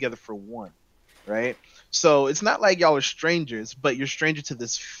and living together for 1, right? So it's not like y'all are strangers, but you're stranger to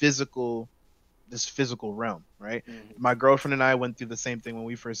this physical realm, right? My girlfriend and I went through the same thing when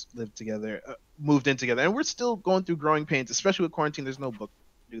we first lived together, moved in together, and we're still going through growing pains, especially with quarantine. There's no book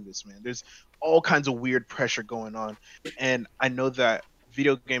to do this, man. There's all kinds of weird pressure going on, and I know that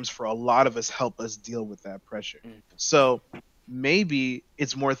video games for a lot of us help us deal with that pressure. So maybe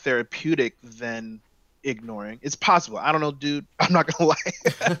it's more therapeutic than ignoring. It's possible. I don't know, dude. I'm not gonna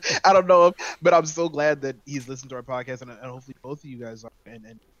lie. I don't know him, but I'm so glad that he's listened to our podcast, and hopefully both of you guys are,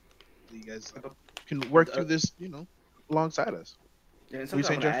 and you guys can work through this, alongside us. And What you something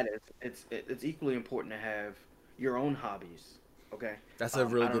saying, I'm gonna Jeff? add is it's equally important to have your own hobbies. Okay, That's a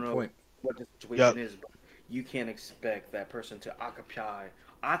really I don't good know point. what the Yep. situation is, but you can't expect that person to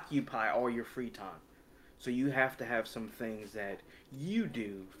occupy all your free time. So you have to have some things that you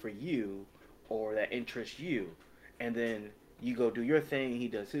do for you or that interest you, and then you go do your thing, he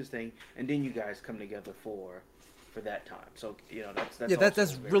does his thing, and then you guys come together for that time. So that's Yeah, also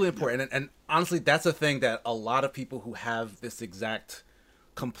that's very really important. And honestly, that's a thing that a lot of people who have this exact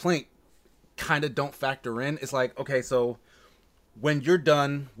complaint kind of don't factor in. It's like, okay, so when you're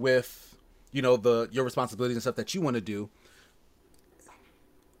done with, your responsibilities and stuff that you want to do,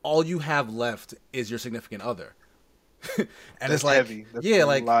 all you have left is your significant other. And That's it's like, heavy. That's yeah, a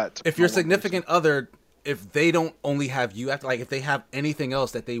like lot to if put your on one significant other, if they don't only have you after, like if they have anything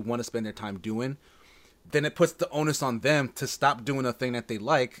else that they want to spend their time doing, then it puts the onus on them to stop doing a thing that they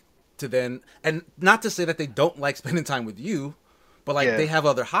like to then, and not to say that they don't like spending time with you, but like Yeah. they have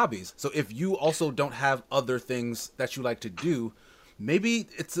other hobbies. So if you also don't have other things that you like to do, maybe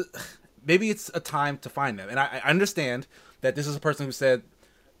it's a time to find them. And I understand that this is a person who said,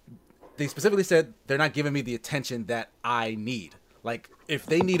 they specifically said they're not giving me the attention that I need. Like if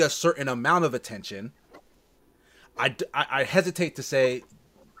they need a certain amount of attention, I hesitate to say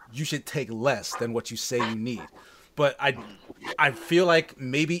you should take less than what you say you need. But I feel like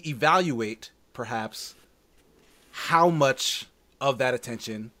maybe evaluate perhaps how much of that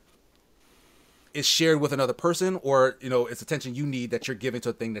attention is shared with another person, or it's attention you need that you're giving to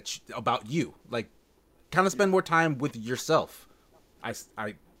a thing that's about you. Like kind of spend more time with yourself.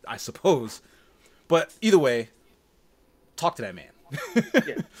 I suppose. But either way, talk to that man.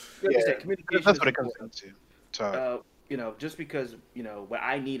 Yeah. Like I said, communication That's is what it comes important. down to. Talk. Just because what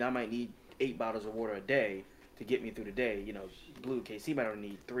I might need 8 bottles of water a day to get me through the day. Blue KC might only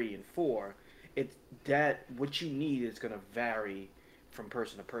need 3 and 4. It's that what you need is gonna vary from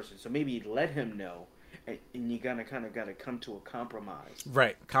person to person. So maybe let him know, and you gotta come to a compromise.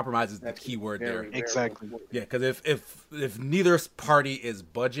 Right. Compromise is the That's key word very, there. very Exactly. important. Yeah, because if neither party is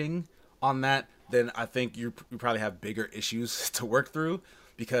budging on that, then I think you probably have bigger issues to work through.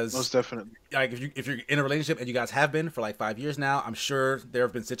 Because Most definitely. like if you're in a relationship, and you guys have been for like 5 years now, I'm sure there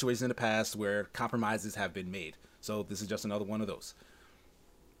have been situations in the past where compromises have been made. So this is just another one of those.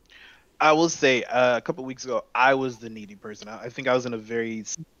 I will say, a couple weeks ago, I was the needy person. I think I was in a very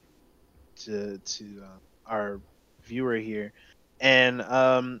to our viewer here, and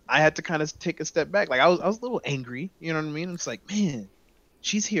I had to kind of take a step back. Like I was a little angry. You know what I mean? It's like, man,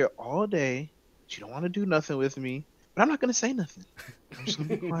 she's here all day. She don't want to do nothing with me, but I'm not gonna say nothing. I'm just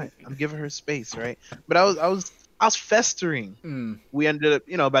gonna be quiet. I'm giving her space, right? But I was festering. Mm. We ended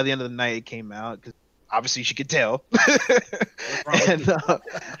up, by the end of the night, it came out because obviously she could tell. And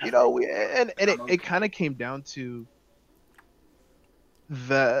it kind of came down to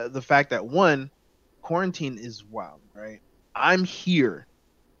the fact that, one, quarantine is wild, right? I'm here,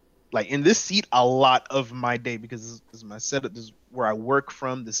 like in this seat, a lot of my day because this is my setup. This is where I work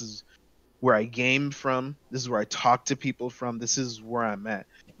from. This is where I game from. This is where I talk to people from. This is where I'm at.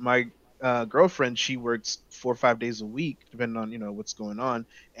 My girlfriend, she works 4 or 5 days a week, depending on what's going on,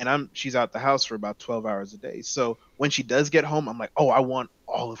 and she's out the house for about 12 hours a day. So when she does get home, I'm like, oh, I want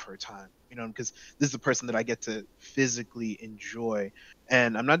all of her time, because this is the person that I get to physically enjoy.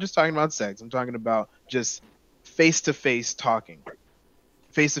 And I'm not just talking about sex. I'm talking about just face-to-face talking,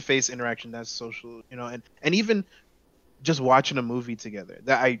 face-to-face interaction. That's social, and even just watching a movie together.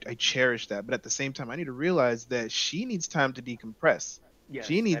 That I cherish that, but at the same time, I need to realize that she needs time to decompress. Yes,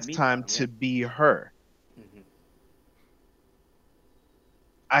 She needs time to be her. Mhm.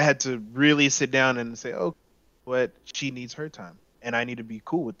 I had to really sit down and say, oh, what she needs her time, and I need to be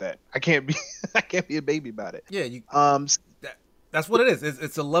cool with that. I can't be I can't be a baby about it. Yeah, you. Um, That's what it is.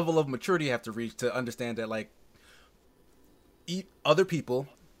 It's a level of maturity you have to reach to understand that, like, other people,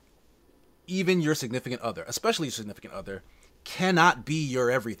 even your significant other, especially your significant other, cannot be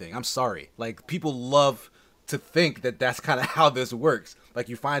your everything. I'm sorry. Like, people love to think that that's kind of how this works. Like,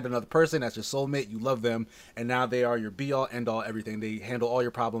 you find another person that's your soulmate, you love them, and now they are your be all, end all, everything. They handle all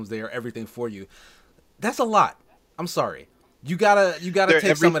your problems. They are everything for you. That's a lot. I'm sorry. You gotta they're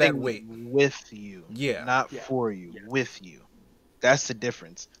take some of that everything weight. with you, Yeah. not Yeah. for you, Yeah. with you. That's the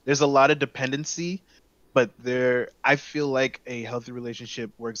difference. There's a lot of dependency, but I feel like a healthy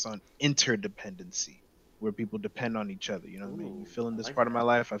relationship works on interdependency, where people depend on each other. You know what I mean? You Ooh, feel in I this like part of that. my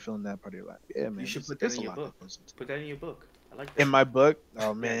life, I feel in that part of your life. Yeah, man. You should put that there's in a your lot that book. goes into it. Put that in your book. I like In that. my book,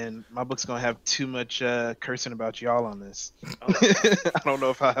 oh man, my book's gonna have too much cursing about y'all on this. Oh. I don't know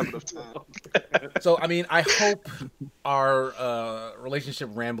if I have enough time. So I mean, I hope our relationship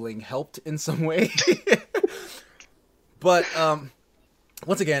rambling helped in some way. But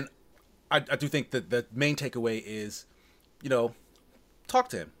once again, I do think that the main takeaway is, talk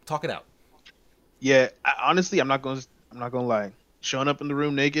to him, talk it out. Yeah, honestly, I'm not gonna lie. Showing up in the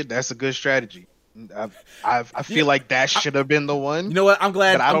room naked, that's a good strategy. I You know, feel like that should have been the one. you know what? I'm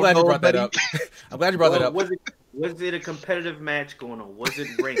glad. But I I'm don't glad you know, brought that buddy. up. I'm glad you brought that Well, up. was it a competitive match going on? Was it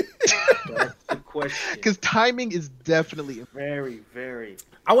ranked? That's the question. Because timing is definitely. Very, very.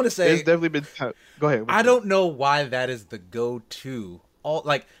 I want to There's say definitely been. Go ahead. I don't know why that is the go-to. All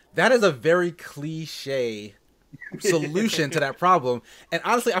like that is a very cliche solution to that problem. And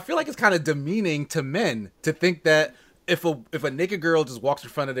honestly, I feel like it's kind of demeaning to men to think that if a naked girl just walks in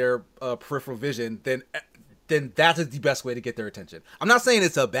front of their peripheral vision, then that is the best way to get their attention. I'm not saying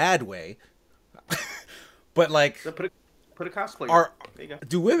it's a bad way, but like, So put a cosplayer. There you go.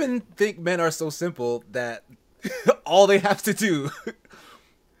 do women think men are so simple that all they have to do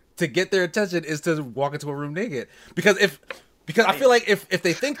to get their attention is to walk into a room naked? Because I feel like if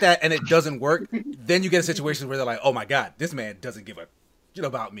they think that and it doesn't work, then you get a situation where they're like, oh my god, this man doesn't give a shit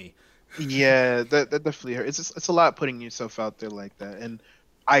about me. Yeah, that definitely hurts. It's a lot putting yourself out there like that, and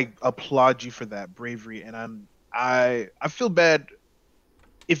I applaud you for that bravery. And I feel bad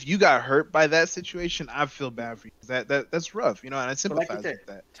if you got hurt by that situation. I feel bad for you. That's rough, and I But sympathize like you said, with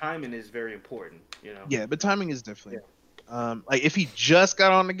that. timing is very important. Yeah, but timing is definitely. Like if he just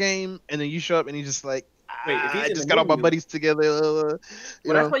got on the game and then you show up and he's just like, Wait, if he's I in just the got all my menu- buddies together. Well,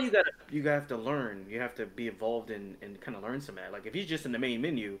 You that's know, why you have to learn. You have to be involved in and kind of learn some of that. Like if he's just in the main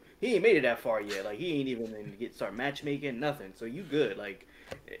menu, he ain't made it that far yet. Like he ain't even start matchmaking, nothing. So you good. Like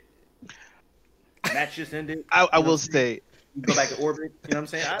match just ended. I You know will what I'm saying? say You go back to orbit. You know what I'm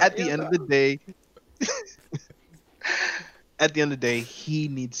saying? at the end of the day, at the end of the day, he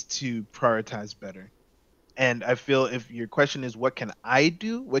needs to prioritize better. And I feel if your question is, what can I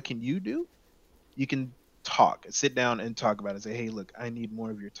do? What can you do? You can sit down and talk about it. Say, hey, look, I need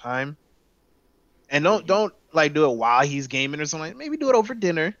more of your time. And don't like do it while he's gaming or something. Maybe do it over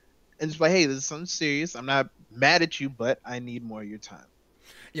dinner and just like, hey, this is something serious. I'm not mad at you, but I need more of your time.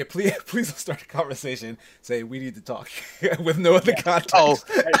 Yeah, please don't start a conversation. Say we need to talk with no other context. Oh,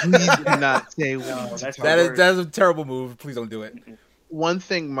 please do not say we No, need to that's talk. that is a terrible move. Please don't do it. One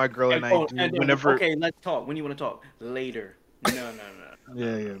thing my girl and I do then, whenever. okay, let's talk. When you want to talk later? No.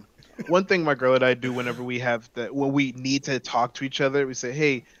 Yeah. One thing my girl and I do whenever we have when we need to talk to each other, we say,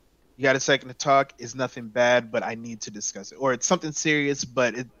 hey, you got a second to talk? It's nothing bad, but I need to discuss it. Or it's something serious,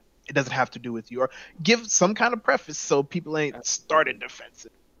 but it doesn't have to do with you. Or give some kind of preface so people ain't started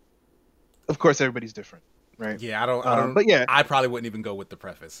defensive. Of course, everybody's different, right? Yeah, I don't. But yeah, I probably wouldn't even go with the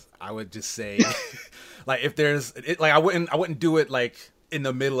preface. I would just say, like, if there's, I wouldn't do it like in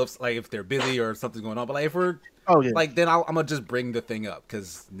the middle of like if they're busy or something's going on. But like if we're, like then I'm gonna just bring the thing up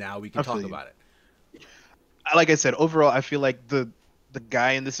because now we can talk about it. Like I said, overall, I feel like the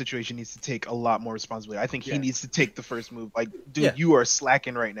guy in this situation needs to take a lot more responsibility. I think he needs to take the first move. Like, dude, you are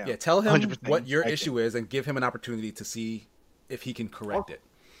slacking right now. Yeah, tell him 100% what your issue is and give him an opportunity to see if he can correct it.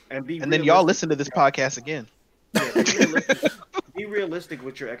 And then y'all listen to this podcast again. Yeah, be realistic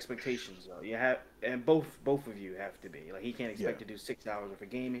with your expectations, though. You have, and both of you have to be. Like he can't expect to do 6 hours of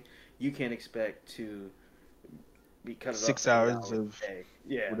gaming. You can't expect to be cut 6 up hours of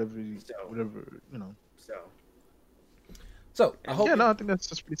whatever So I hope. Yeah, no, I think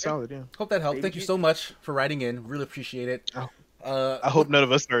that's pretty solid. Yeah. Hope that helped. Thank you so much for writing in. Really appreciate it. I hope none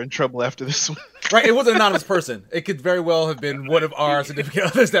of us are in trouble after this one. Right, it was an anonymous person. It could very well have been one of our significant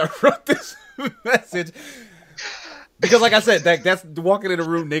others that wrote this message. Because, like I said, that's the walking in a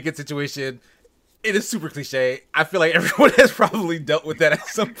room naked situation. It is super cliche. I feel like everyone has probably dealt with that at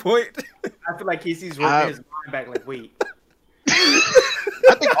some point. I feel like Casey's working his mind back. Like, wait.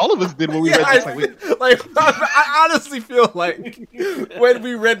 I think all of us did when we read this. I honestly feel like when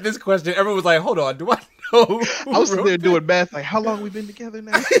we read this question, everyone was like, "Hold on, do I know?" I was sitting there doing math, like, how long we been together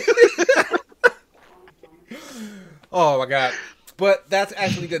now? Oh my god! But that's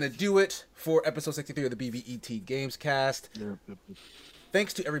actually gonna do it for episode 63 of the BBET Games Cast.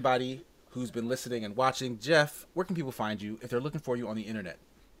 Thanks to everybody who's been listening and watching. Jeff, where can people find you if they're looking for you on the internet?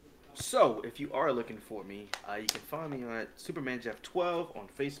 So, if you are looking for me, you can find me at SupermanJeff12 on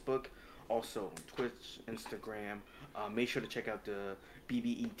Facebook, also on Twitch, Instagram. Make sure to check out the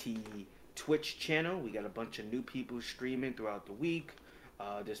BBET Twitch channel. We got a bunch of new people streaming throughout the week.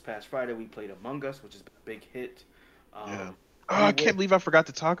 This past Friday, we played Among Us, which is a big hit. I can't believe I forgot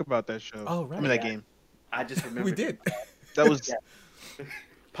to talk about that show. Oh, right. I mean, that game. I just remembered. We did. That was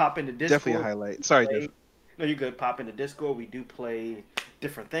Pop in the Discord. definitely a highlight. Sorry, Jeff. No, you're good. Pop in the Discord. We do play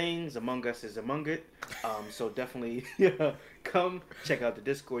different things. Among Us is among it. So definitely come check out the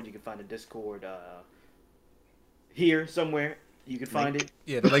Discord. You can find the Discord here somewhere. You can find it.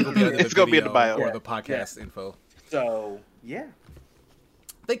 Yeah, the link will be in the It's gonna be in the bio. or the podcast info. So yeah.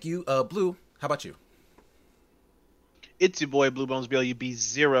 Thank you, Blue. How about you? It's your boy Blue Bones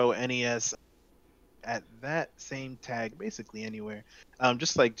BLUB0NES at that same tag, basically anywhere.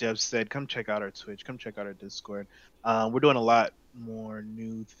 Just like Jeff said, come check out our Twitch, come check out our Discord. We're doing a lot more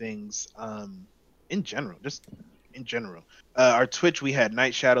new things in general, just in general. Our Twitch, we had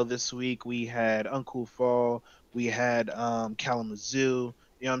Night Shadow this week, we had Uncool Fall, we had Kalamazoo.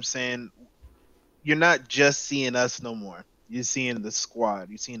 You know what I'm saying? You're not just seeing us no more. You're seeing the squad,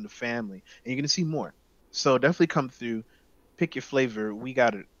 you're seeing the family, and you're gonna see more. So definitely come through, pick your flavor. We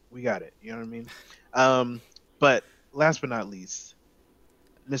got it. We got it. You know what I mean? But last but not least,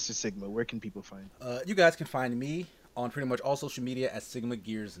 Mr. Sigma, where can people find you? You guys can find me on pretty much all social media at Sigma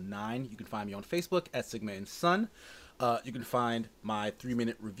Gears 9. You can find me on Facebook at Sigma and Sun. You can find my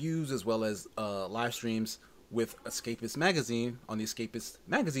 3-minute reviews as well as live streams with Escapist Magazine on the Escapist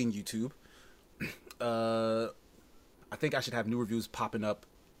Magazine YouTube. I think I should have new reviews popping up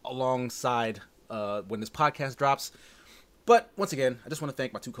alongside when this podcast drops. But once again, I just want to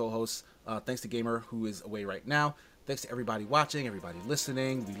thank my 2 co-hosts. Thanks to Gamer, who is away right now. Thanks to everybody watching, everybody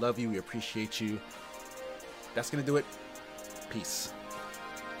listening. We love you. We appreciate you. That's going to do it. Peace.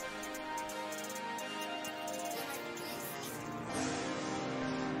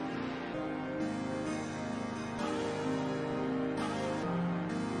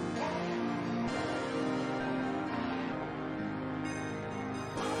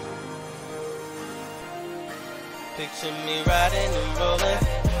 Picture me riding and rolling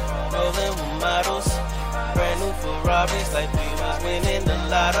with models. Brand new Ferraris like we was winning the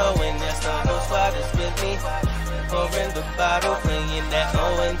lotto. And that's all those fathers with me. Pouring the bottle, playing that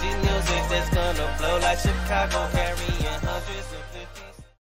ONG music that's gonna blow like Chicago.